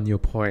 on your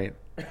point,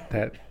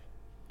 that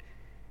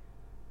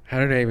I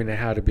don't even know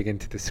how to begin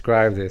to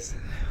describe this,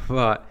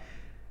 but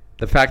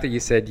the fact that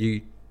you said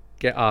you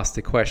get asked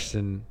a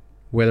question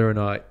whether or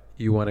not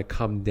you want to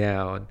come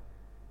down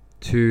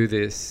to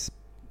this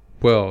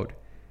world,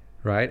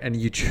 right? And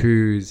you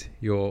choose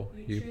You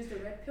choose the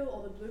red pill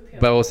or the blue pill.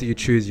 but also you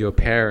choose your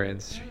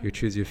parents, you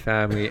choose your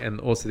family, and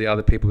also the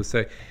other people.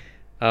 So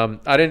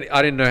I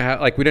didn't know how,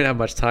 like, we didn't have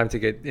much time to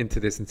get into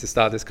this and to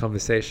start this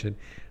conversation,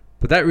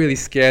 but that really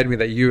scared me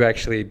that you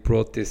actually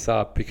brought this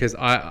up, because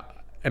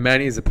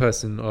Amani is a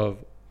person of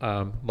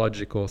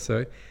logic,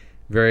 also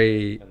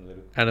very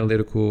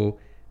analytical,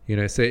 you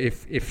know. So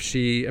if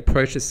she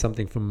approaches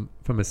something from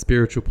a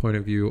spiritual point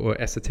of view or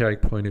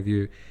esoteric point of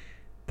view,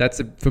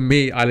 for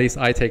me, at least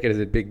I take it as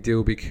a big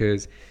deal,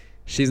 because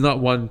she's not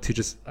one to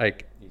just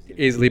like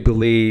easily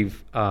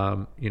believe,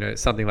 you know,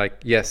 something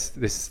like, yes,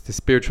 the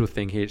spiritual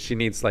thing here. She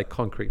needs like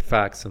concrete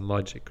facts and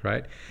logic,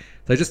 right?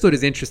 So I just thought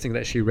it's interesting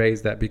that she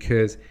raised that,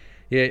 because,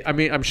 yeah, I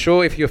mean, I'm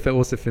sure if you're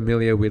also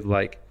familiar with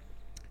like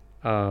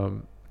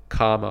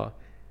karma,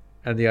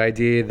 and the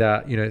idea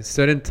that, you know,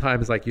 certain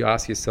times, like, you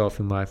ask yourself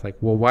in life, like,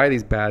 well, why are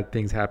these bad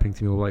things happening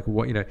to me? Or like,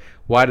 what, you know,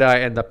 why did I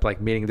end up like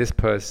meeting this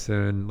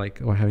person, like,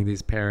 or having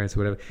these parents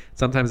or whatever?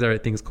 Sometimes there are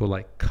things called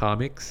like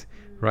karmics,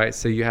 right?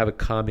 So you have a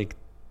karmic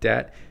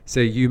debt. So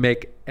you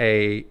make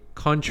a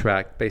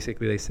contract,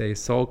 basically they say a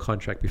soul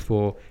contract,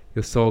 before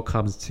your soul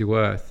comes to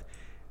earth.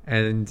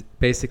 And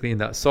basically in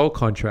that soul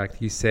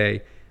contract, you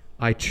say,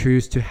 I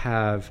choose to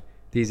have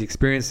these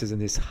experiences in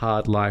this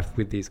hard life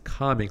with these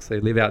karmics. They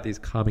live out these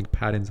karmic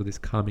patterns or this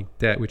karmic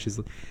debt, which is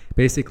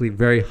basically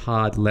very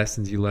hard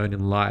lessons you learn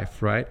in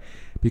life, right?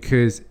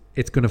 Because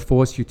it's going to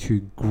force you to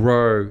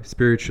grow,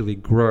 spiritually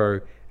grow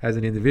as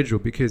an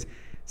individual. Because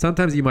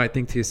sometimes you might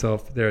think to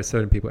yourself, there are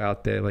certain people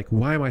out there, like,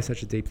 why am I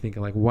such a deep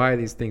thinker? Like, why are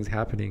these things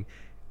happening?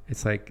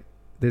 It's like,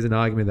 there's an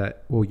argument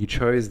that, well, you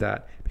chose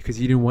that because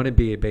you didn't want to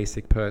be a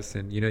basic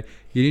person. You know,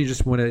 you didn't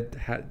just want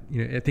to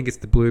you know, I think it's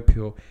the blue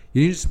pill.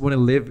 You didn't just want to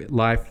live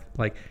life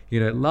like, you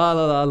know, la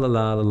la la la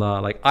la la la.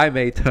 Like, I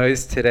made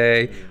toast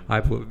today. I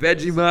put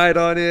Vegemite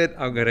on it.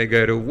 I'm going to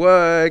go to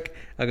work.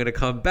 I'm going to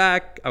come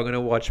back. I'm going to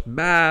watch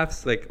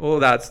maths, like all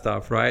that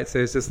stuff, right? So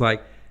it's just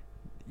like,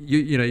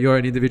 you know, you're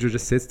an individual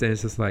just sits there and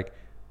it's just like,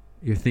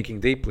 you're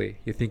thinking deeply.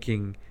 You're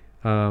thinking,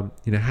 you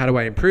know, how do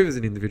I improve as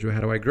an individual?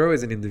 How do I grow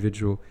as an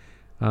individual?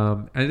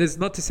 And it's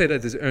not to say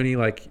that there's only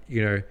like,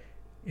 you know,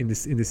 in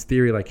this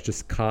theory, like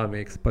just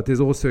karmics, but there's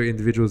also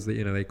individuals that,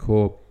 you know, they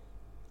call,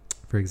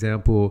 for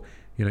example,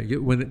 you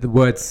know, when the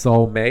word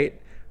soulmate,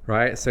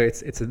 right? So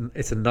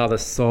it's another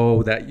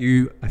soul that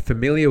you are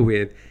familiar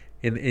with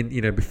in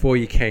you know, before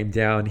you came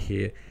down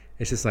here.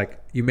 It's just like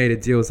you made a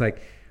deal. It's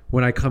like,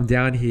 when I come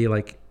down here,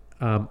 like,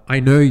 I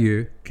know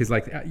you, because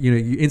like, you know,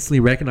 you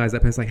instantly recognize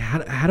that person.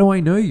 Like, how do I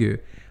know you?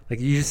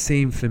 Like, you just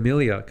seem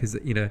familiar, because,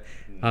 you know,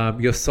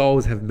 your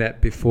souls have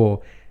met before.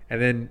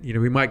 And then, you know,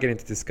 we might get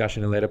into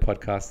discussion in a later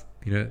podcast,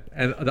 you know,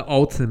 and the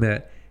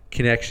ultimate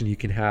connection you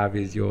can have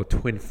is your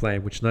twin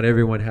flame, which not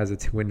everyone has a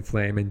twin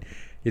flame. And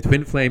your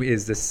twin flame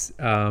is this,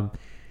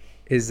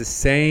 is the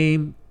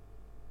same,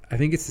 I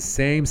think it's the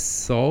same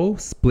soul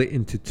split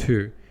into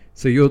two.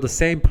 So you're the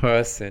same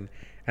person.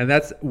 And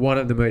that's one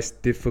of the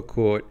most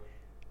difficult,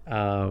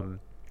 but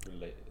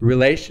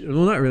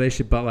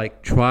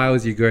like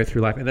trials you go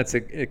through life, and that's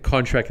a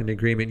contract and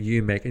agreement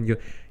you make, and your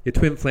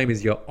twin flame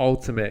is your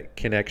ultimate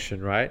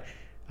connection, right?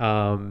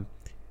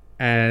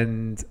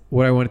 And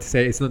what I wanted to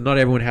say is not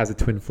everyone has a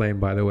twin flame,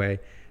 by the way.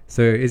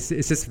 So it's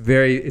just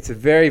it's a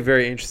very,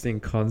 very interesting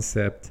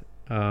concept,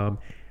 and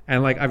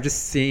like, I've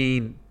just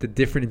seen the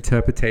different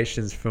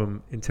interpretations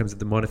in terms of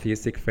the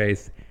monotheistic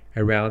faith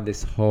around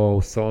this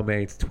whole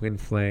soulmates, twin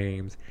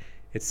flames,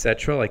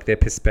 etc., like their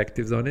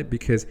perspectives on it,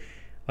 because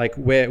like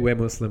we're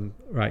Muslim,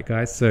 right,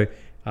 guys? So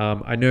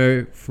I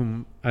know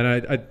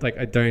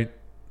I don't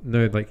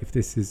know like if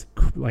this is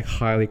like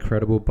highly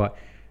credible, but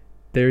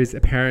there is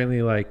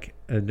apparently like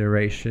a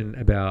narration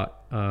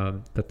about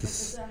that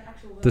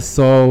the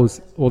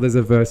souls, or there's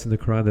a verse in the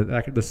Quran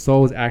that the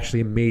souls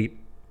actually meet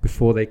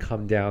before they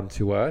come down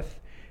to earth,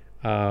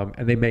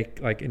 and they make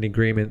like an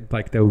agreement,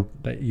 like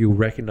that you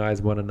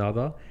recognize one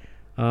another,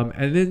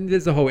 and then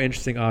there's a whole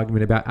interesting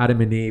argument about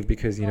Adam and Eve,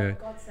 because, you know,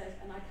 God says,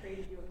 and I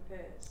created you in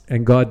pairs.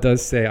 And God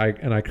does say,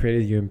 I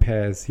created you in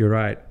pairs. You're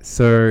right.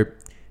 So,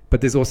 but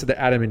there's also the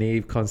Adam and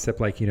Eve concept,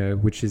 like, you know,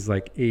 which is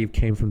like Eve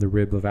came from the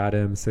rib of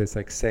Adam. So it's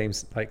like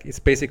it's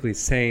basically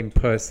same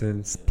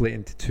person split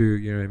into two.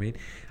 You know what I mean?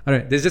 I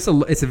don't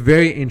know. It's a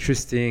very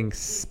interesting,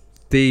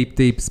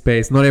 deep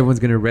space. Not everyone's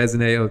going to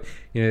resonate or,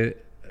 you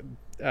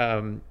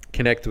know,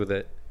 connect with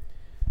it.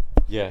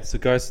 Yeah, so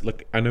guys,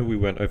 look, I know we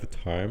went over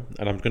time,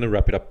 and I'm going to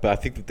wrap it up, but I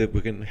think that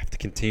we're going to have to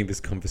continue this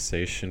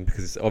conversation,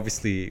 because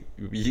obviously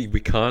we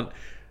can't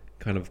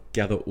kind of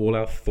gather all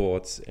our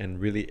thoughts and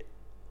really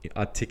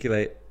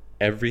articulate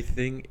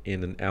everything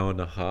in an hour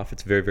and a half.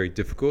 It's very, very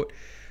difficult.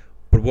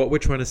 But what we're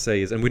trying to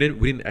say is, and we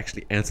didn't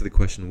actually answer the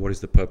question, what is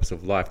the purpose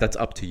of life? That's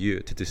up to you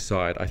to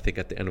decide, I think,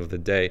 at the end of the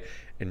day,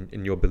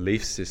 in your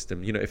belief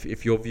system. You know,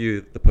 if your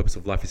view, the purpose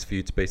of life is for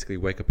you to basically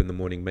wake up in the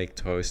morning, make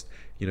toast,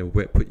 you know,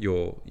 put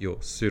your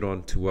suit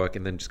on to work,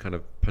 and then just kind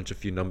of punch a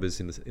few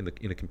numbers in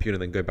a computer,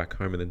 and then go back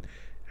home and then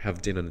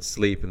have dinner and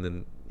sleep, and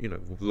then, you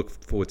know, look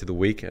forward to the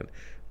weekend.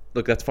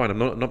 look, that's fine. I'm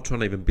not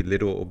trying to even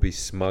belittle or be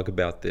smug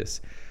about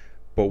this.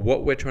 But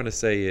what we're trying to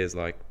say is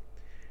like,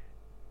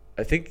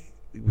 I think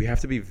we have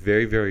to be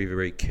very, very,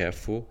 very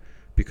careful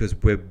because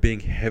we're being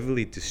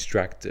heavily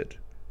distracted,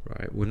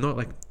 right? We're not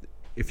like,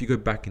 if you go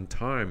back in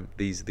time,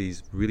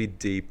 these really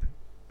deep,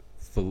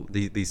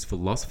 these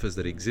philosophers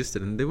that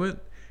existed, and they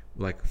weren't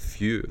like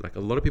few. Like a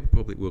lot of people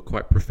probably were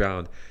quite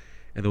profound,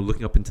 and they're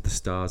looking up into the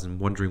stars and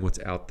wondering what's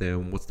out there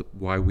and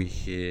why we're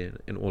here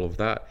and all of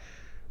that.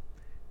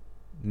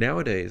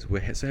 Nowadays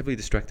we're so heavily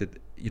distracted.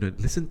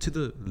 Listen to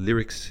the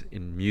lyrics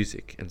in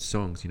music and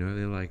songs.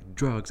 They're like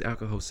drugs,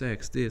 alcohol,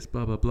 sex, this,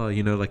 blah blah blah.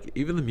 Like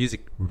even the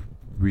music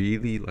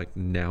really, like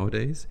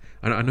nowadays,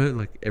 I know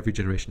like every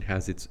generation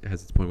has its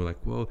point where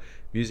like, well,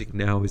 music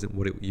now isn't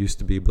what it used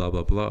to be, blah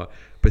blah blah.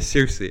 But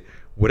seriously,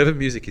 whatever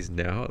music is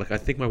now, like I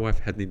think my wife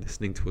had me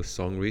listening to a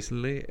song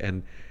recently,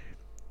 and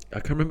I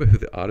can't remember who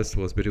the artist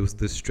was, but it was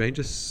the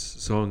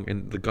strangest song,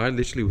 and the guy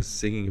literally was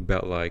singing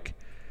about like,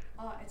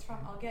 oh, it's from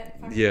I'll get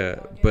yeah,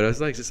 but I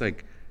was like, just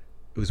like,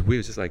 it was weird.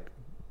 It was just like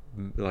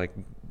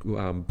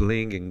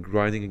bling and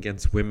grinding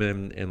against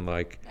women and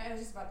like, it was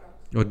just about drugs.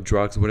 Or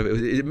drugs or whatever.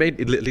 It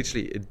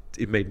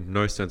made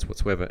no sense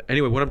whatsoever.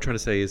 Anyway, what I'm trying to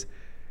say is,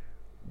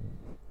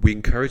 we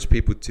encourage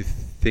people to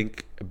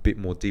think a bit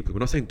more deeply. We're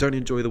not saying don't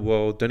enjoy the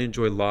world, don't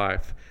enjoy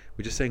life.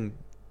 We're just saying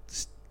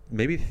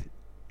maybe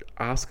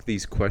ask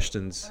these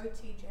questions.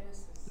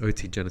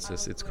 OT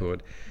Genesis, it's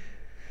called.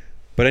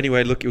 But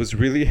anyway, look, this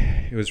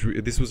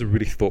was a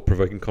really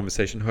thought-provoking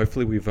conversation.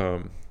 Hopefully,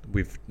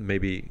 we've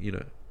maybe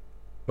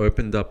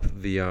opened up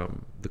the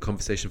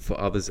conversation for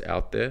others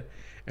out there,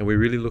 and we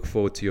really look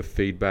forward to your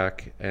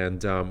feedback.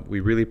 And we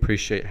really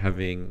appreciate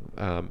having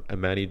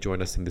Amani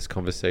join us in this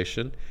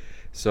conversation.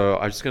 So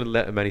I'm just going to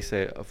let Amani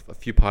say a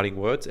few parting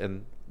words,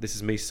 and this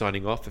is me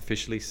signing off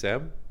officially.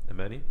 Sam,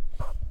 Amani.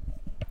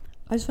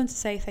 I just want to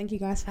say thank you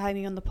guys for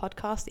having me on the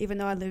podcast, even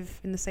though I live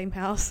in the same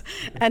house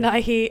and I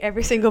hear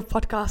every single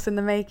podcast in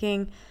the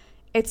making.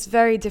 It's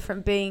very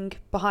different being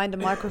behind a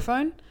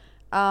microphone.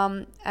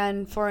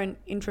 And for an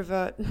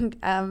introvert,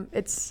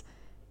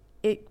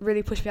 it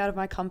really pushed me out of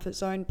my comfort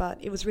zone, but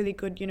it was really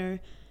good,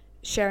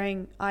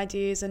 sharing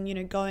ideas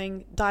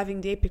and,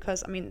 diving deep,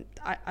 because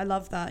I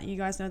love that. You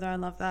guys know that I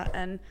love that.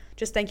 And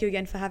just thank you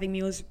again for having me.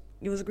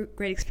 It was a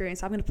great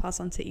experience. I'm going to pass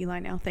on to Eli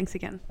now. Thanks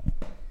again.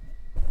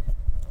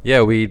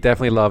 Yeah, we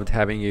definitely loved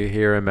having you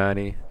here,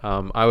 Amani.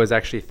 I was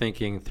actually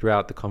thinking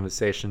throughout the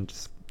conversation,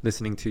 just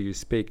listening to you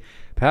speak,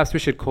 perhaps we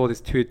should call this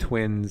two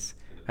twins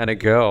and a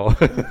girl.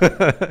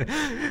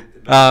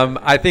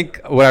 I think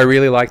what I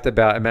really liked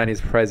about Amani's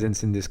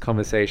presence in this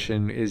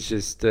conversation is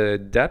just the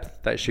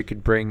depth that she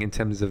could bring in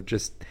terms of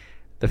just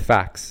the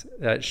facts.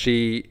 That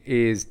she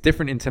is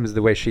different in terms of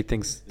the way she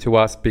thinks to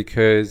us,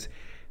 because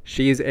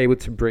she is able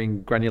to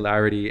bring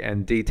granularity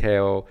and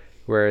detail,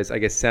 whereas I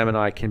guess Sam and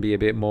I can be a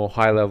bit more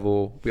high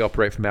level. We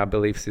operate from our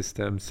belief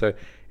system. So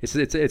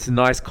it's a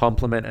nice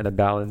complement and a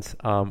balance.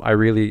 I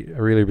really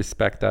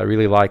respect that. I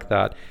really like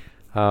that.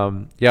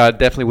 I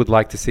definitely would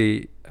like to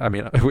see,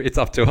 it's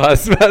up to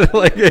us,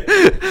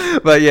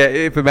 but yeah,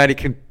 if Amani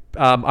can,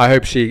 I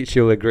hope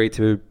she'll agree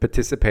to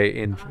participate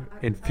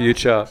in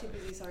future.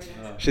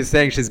 She's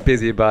saying she's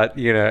busy, but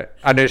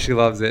I know she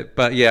loves it.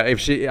 But yeah,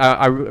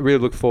 I really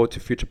look forward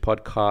to future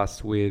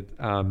podcasts with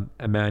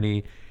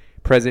Amani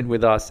present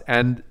with us,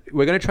 and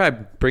we're going to try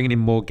bringing in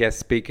more guest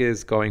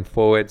speakers going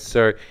forward.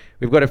 So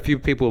we've got a few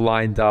people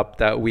lined up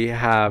that we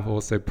have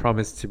also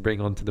promised to bring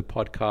onto the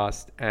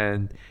podcast,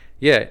 and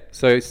yeah,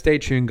 so stay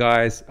tuned,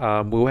 guys.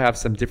 We'll have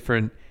some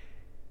different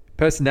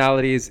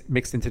personalities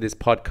mixed into this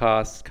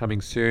podcast coming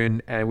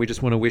soon, and we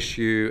just want to wish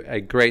you a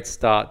great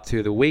start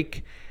to the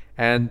week,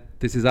 and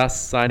this is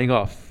us signing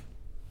off.